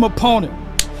same opponent,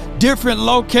 different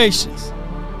locations.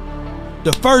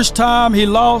 The first time he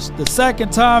lost, the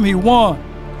second time he won.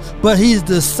 But he's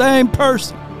the same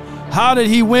person. How did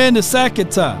he win the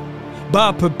second time?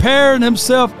 By preparing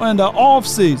himself in the off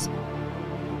season.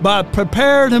 By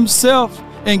preparing himself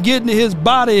and getting his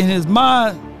body and his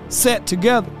mind set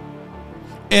together.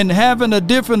 And having a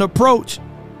different approach.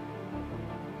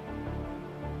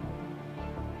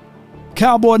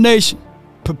 Cowboy Nation,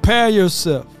 prepare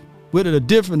yourself with a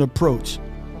different approach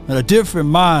and a different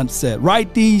mindset.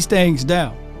 Write these things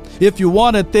down. If you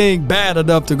want a thing bad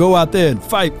enough to go out there and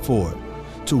fight for it,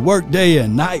 to work day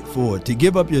and night for it, to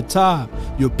give up your time,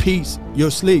 your peace,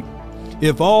 your sleep.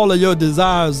 If all of your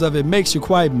desires of it makes you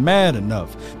quite mad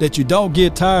enough that you don't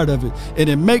get tired of it, and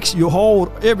it makes you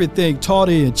hold everything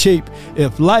tawdry and cheap,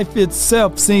 if life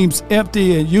itself seems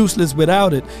empty and useless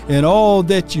without it, and all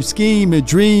that you scheme and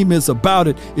dream is about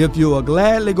it, if you will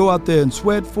gladly go out there and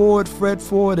sweat for it, fret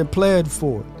for it, and plan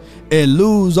for it, and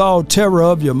lose all terror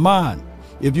of your mind,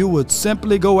 if you would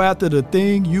simply go after the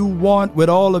thing you want with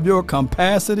all of your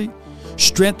capacity,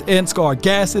 strength and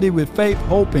sagacity, with faith,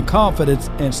 hope, and confidence,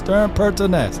 and stern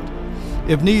pertinacity.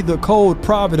 If neither cold,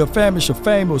 poverty, or famish, or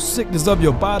fame, or sickness of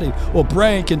your body or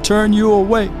brain can turn you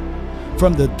away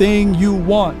from the thing you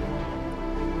want,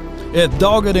 if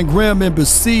dogged and grim and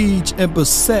besieged and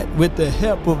beset with the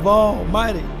help of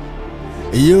Almighty,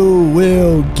 you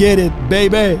will get it,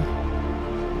 baby.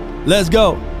 Let's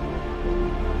go.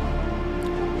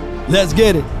 Let's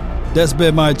get it. That's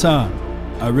been my time.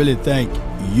 I really thank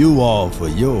you all for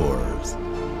yours.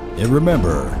 And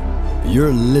remember,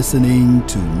 you're listening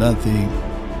to nothing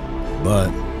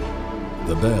but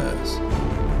the best.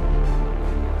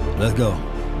 Let's go.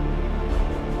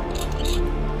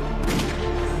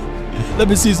 Let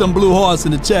me see some blue hearts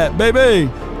in the chat, baby.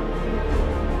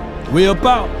 We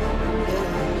about.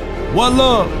 One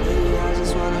love.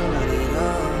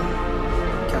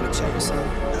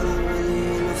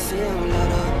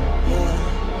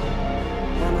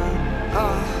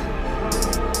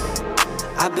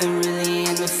 I've been really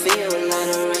in the field, love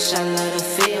the rush, I love the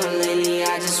feel. Lately,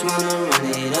 I just wanna run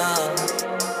it up.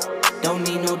 Don't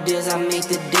need no deals, I make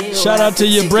the deal. Shout out to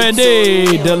you,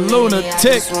 Brandy, the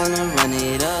lunatic.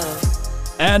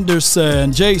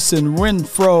 Anderson, Jason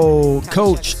Renfro,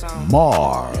 Coach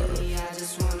Marv,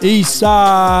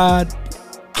 Eastside,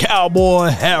 Cowboy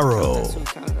Harold,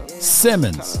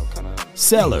 Simmons,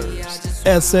 Sellers,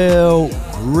 SL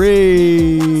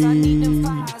Green.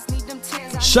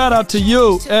 Shout out to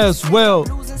you as well,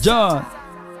 John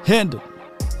Hendon.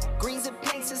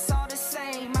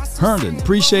 Herndon,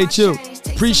 appreciate you.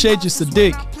 Appreciate you,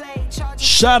 Sadiq.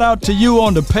 Shout out to you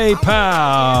on the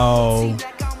PayPal.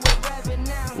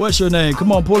 What's your name?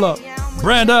 Come on, pull up.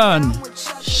 Brandon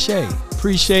Shay,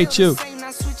 appreciate you.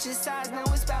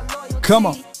 Come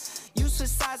on.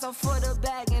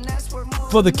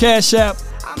 For the Cash App,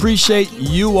 appreciate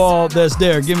you all that's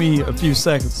there. Give me a few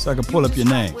seconds so I can pull up your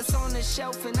name.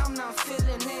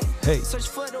 Hey.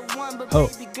 Oh.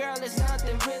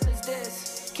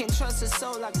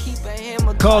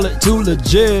 Call it too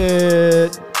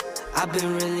legit. I've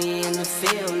been really in the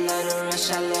field, love the rush,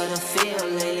 I love the feel.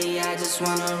 Lately, I just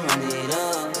wanna run it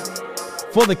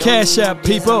up. For the Cash App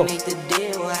people,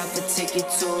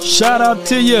 shout out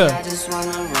to you.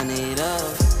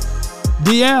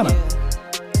 Deanna,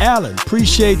 Allen,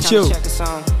 appreciate you.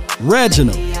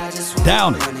 Reginald,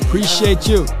 Downey, appreciate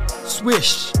you.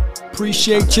 Swish,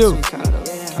 appreciate you.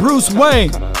 Bruce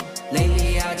Wayne,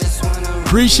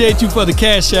 appreciate you for the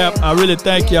Cash App. I really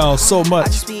thank y'all so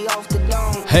much.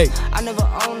 Hey,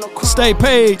 stay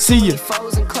paid. See you.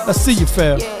 I see you,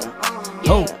 fam.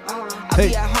 Oh,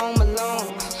 hey.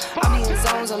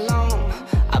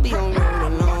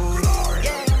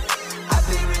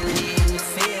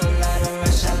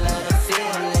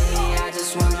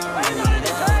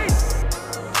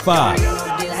 Five,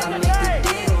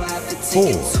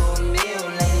 4,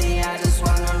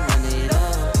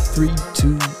 3,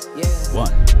 2, 1.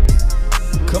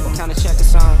 Come on. Kinda check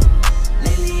us on.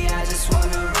 Lately, I just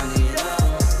wanna run it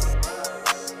up.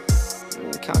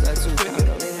 Count that too.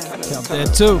 Count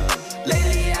that too.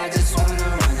 Lately, I just wanna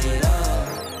run it up.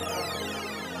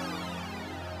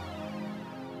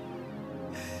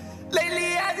 Lately,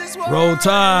 I just wanna Roll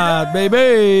Tide,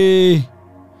 baby.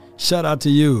 Shout out to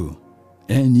you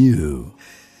and you.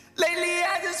 Lately,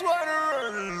 I just wanna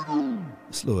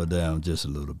Slow it down just a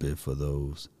little bit for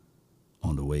those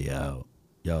on the way out.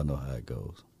 Y'all know how it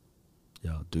goes.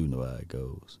 Y'all do know how it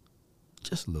goes.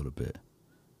 Just a little bit.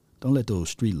 Don't let those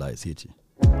street lights hit you.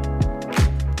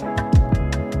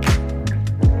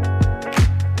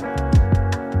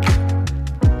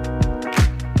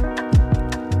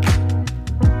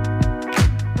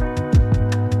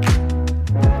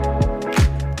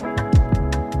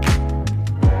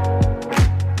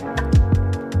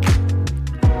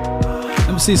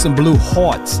 Let me see some blue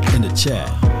hearts in the chat.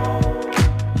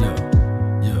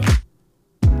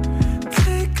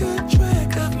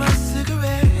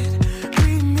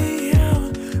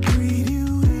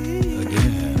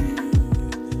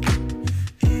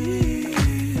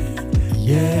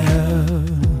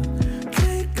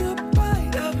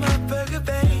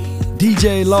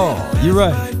 DJ Law, you're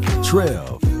right.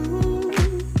 12.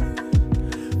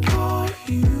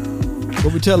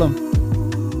 What we tell them?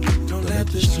 Don't let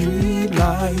the street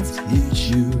lights hit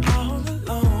you.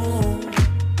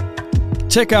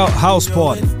 Check out House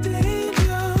Party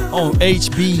on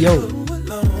HBO.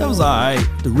 That was alright.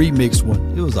 The remix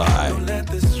one. It was alright.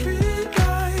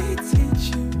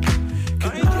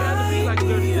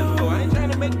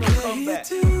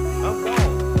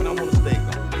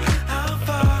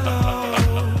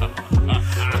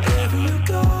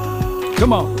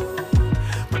 Come on.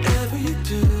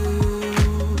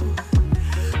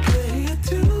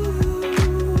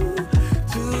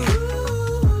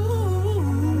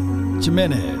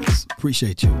 Jimenez,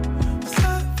 appreciate you.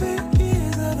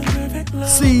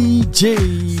 CJ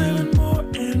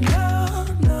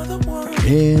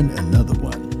and another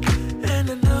one.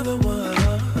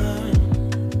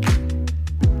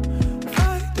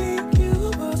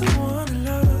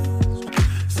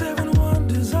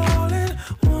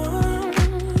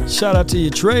 Shout out to you,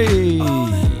 Trey.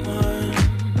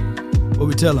 What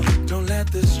we tell him? Don't let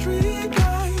the street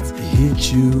lights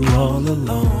hit you all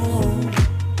alone.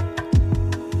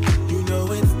 You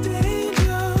know it's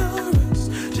dangerous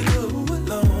to go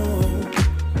alone.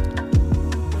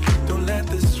 Don't let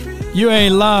the street. You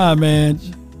ain't lying, man.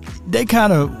 They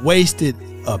kind of wasted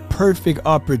a perfect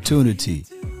opportunity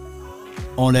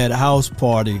on that House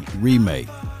Party remake.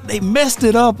 They messed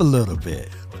it up a little bit.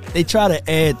 They try to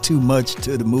add too much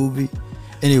to the movie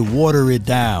and they water it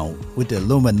down with the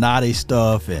Illuminati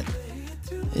stuff, and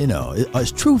you know,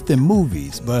 it's truth in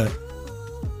movies, but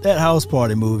that House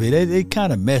Party movie, they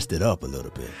kind of messed it up a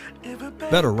little bit.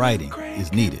 Better writing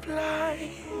is needed. Then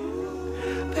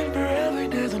forever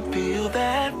doesn't feel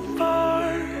that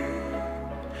far.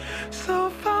 So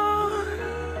far,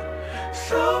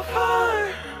 so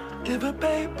far. If a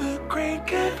paper crane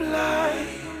can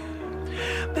fly,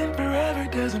 then forever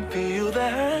doesn't feel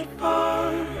that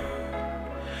far.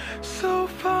 So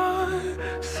far,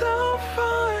 so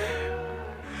far.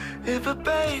 If a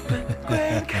paper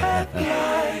crane can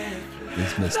fly,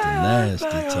 it's Mr. Nasty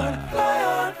time. fly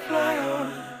on, fly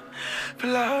on,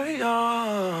 fly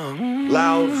on.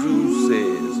 Lao Tzu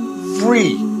says,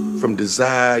 free from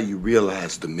desire you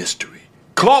realize the mystery.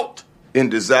 Caught in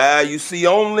desire you see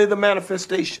only the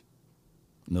manifestation.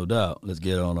 No doubt. Let's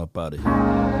get on up out of here.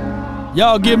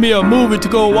 Y'all give me a movie to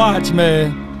go watch,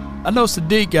 man. I know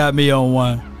Sadiq got me on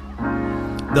one.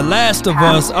 The Last of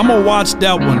Us. I'm going to watch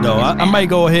that one, though. I might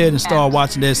go ahead and start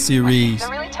watching that series. They're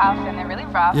really tough and they're really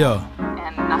rough. Yeah.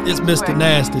 And it's Mr.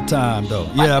 Nasty time, though.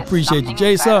 Yeah, I appreciate you.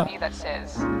 Jason. That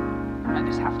says, I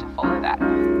just have to follow that.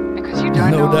 Because you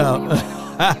don't know. No doubt.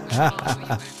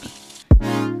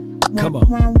 Come on.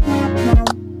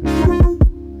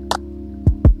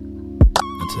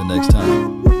 Until next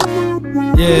time.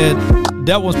 Yeah,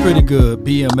 that was pretty good.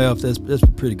 BMF, that's a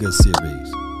pretty good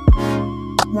series.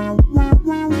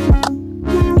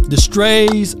 The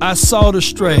Strays, I saw The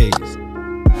Strays.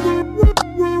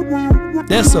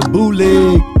 That's a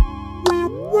bootleg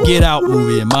Get Out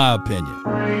movie, in my opinion.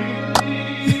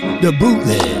 The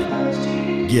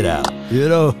bootleg Get Out, you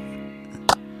know?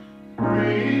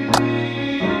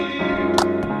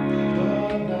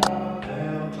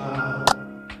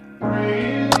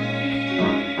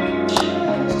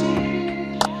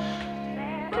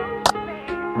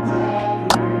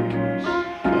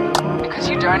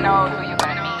 Don't know who you're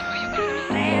gonna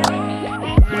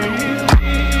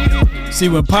meet. See,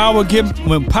 when Power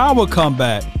come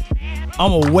back,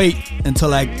 I'm gonna wait until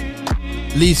like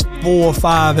at least 4 or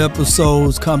 5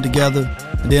 episodes come together,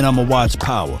 and then I'm gonna watch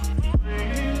Power.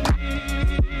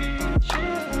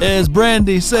 As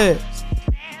Brandy says,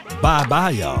 bye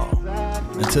bye y'all.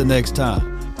 Until next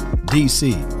time,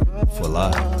 DC for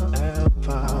life.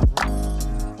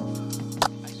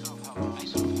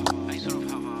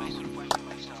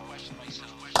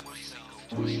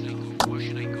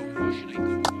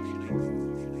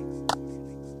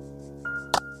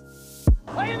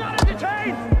 Are you not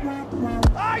entertained?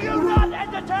 Are you not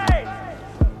entertained?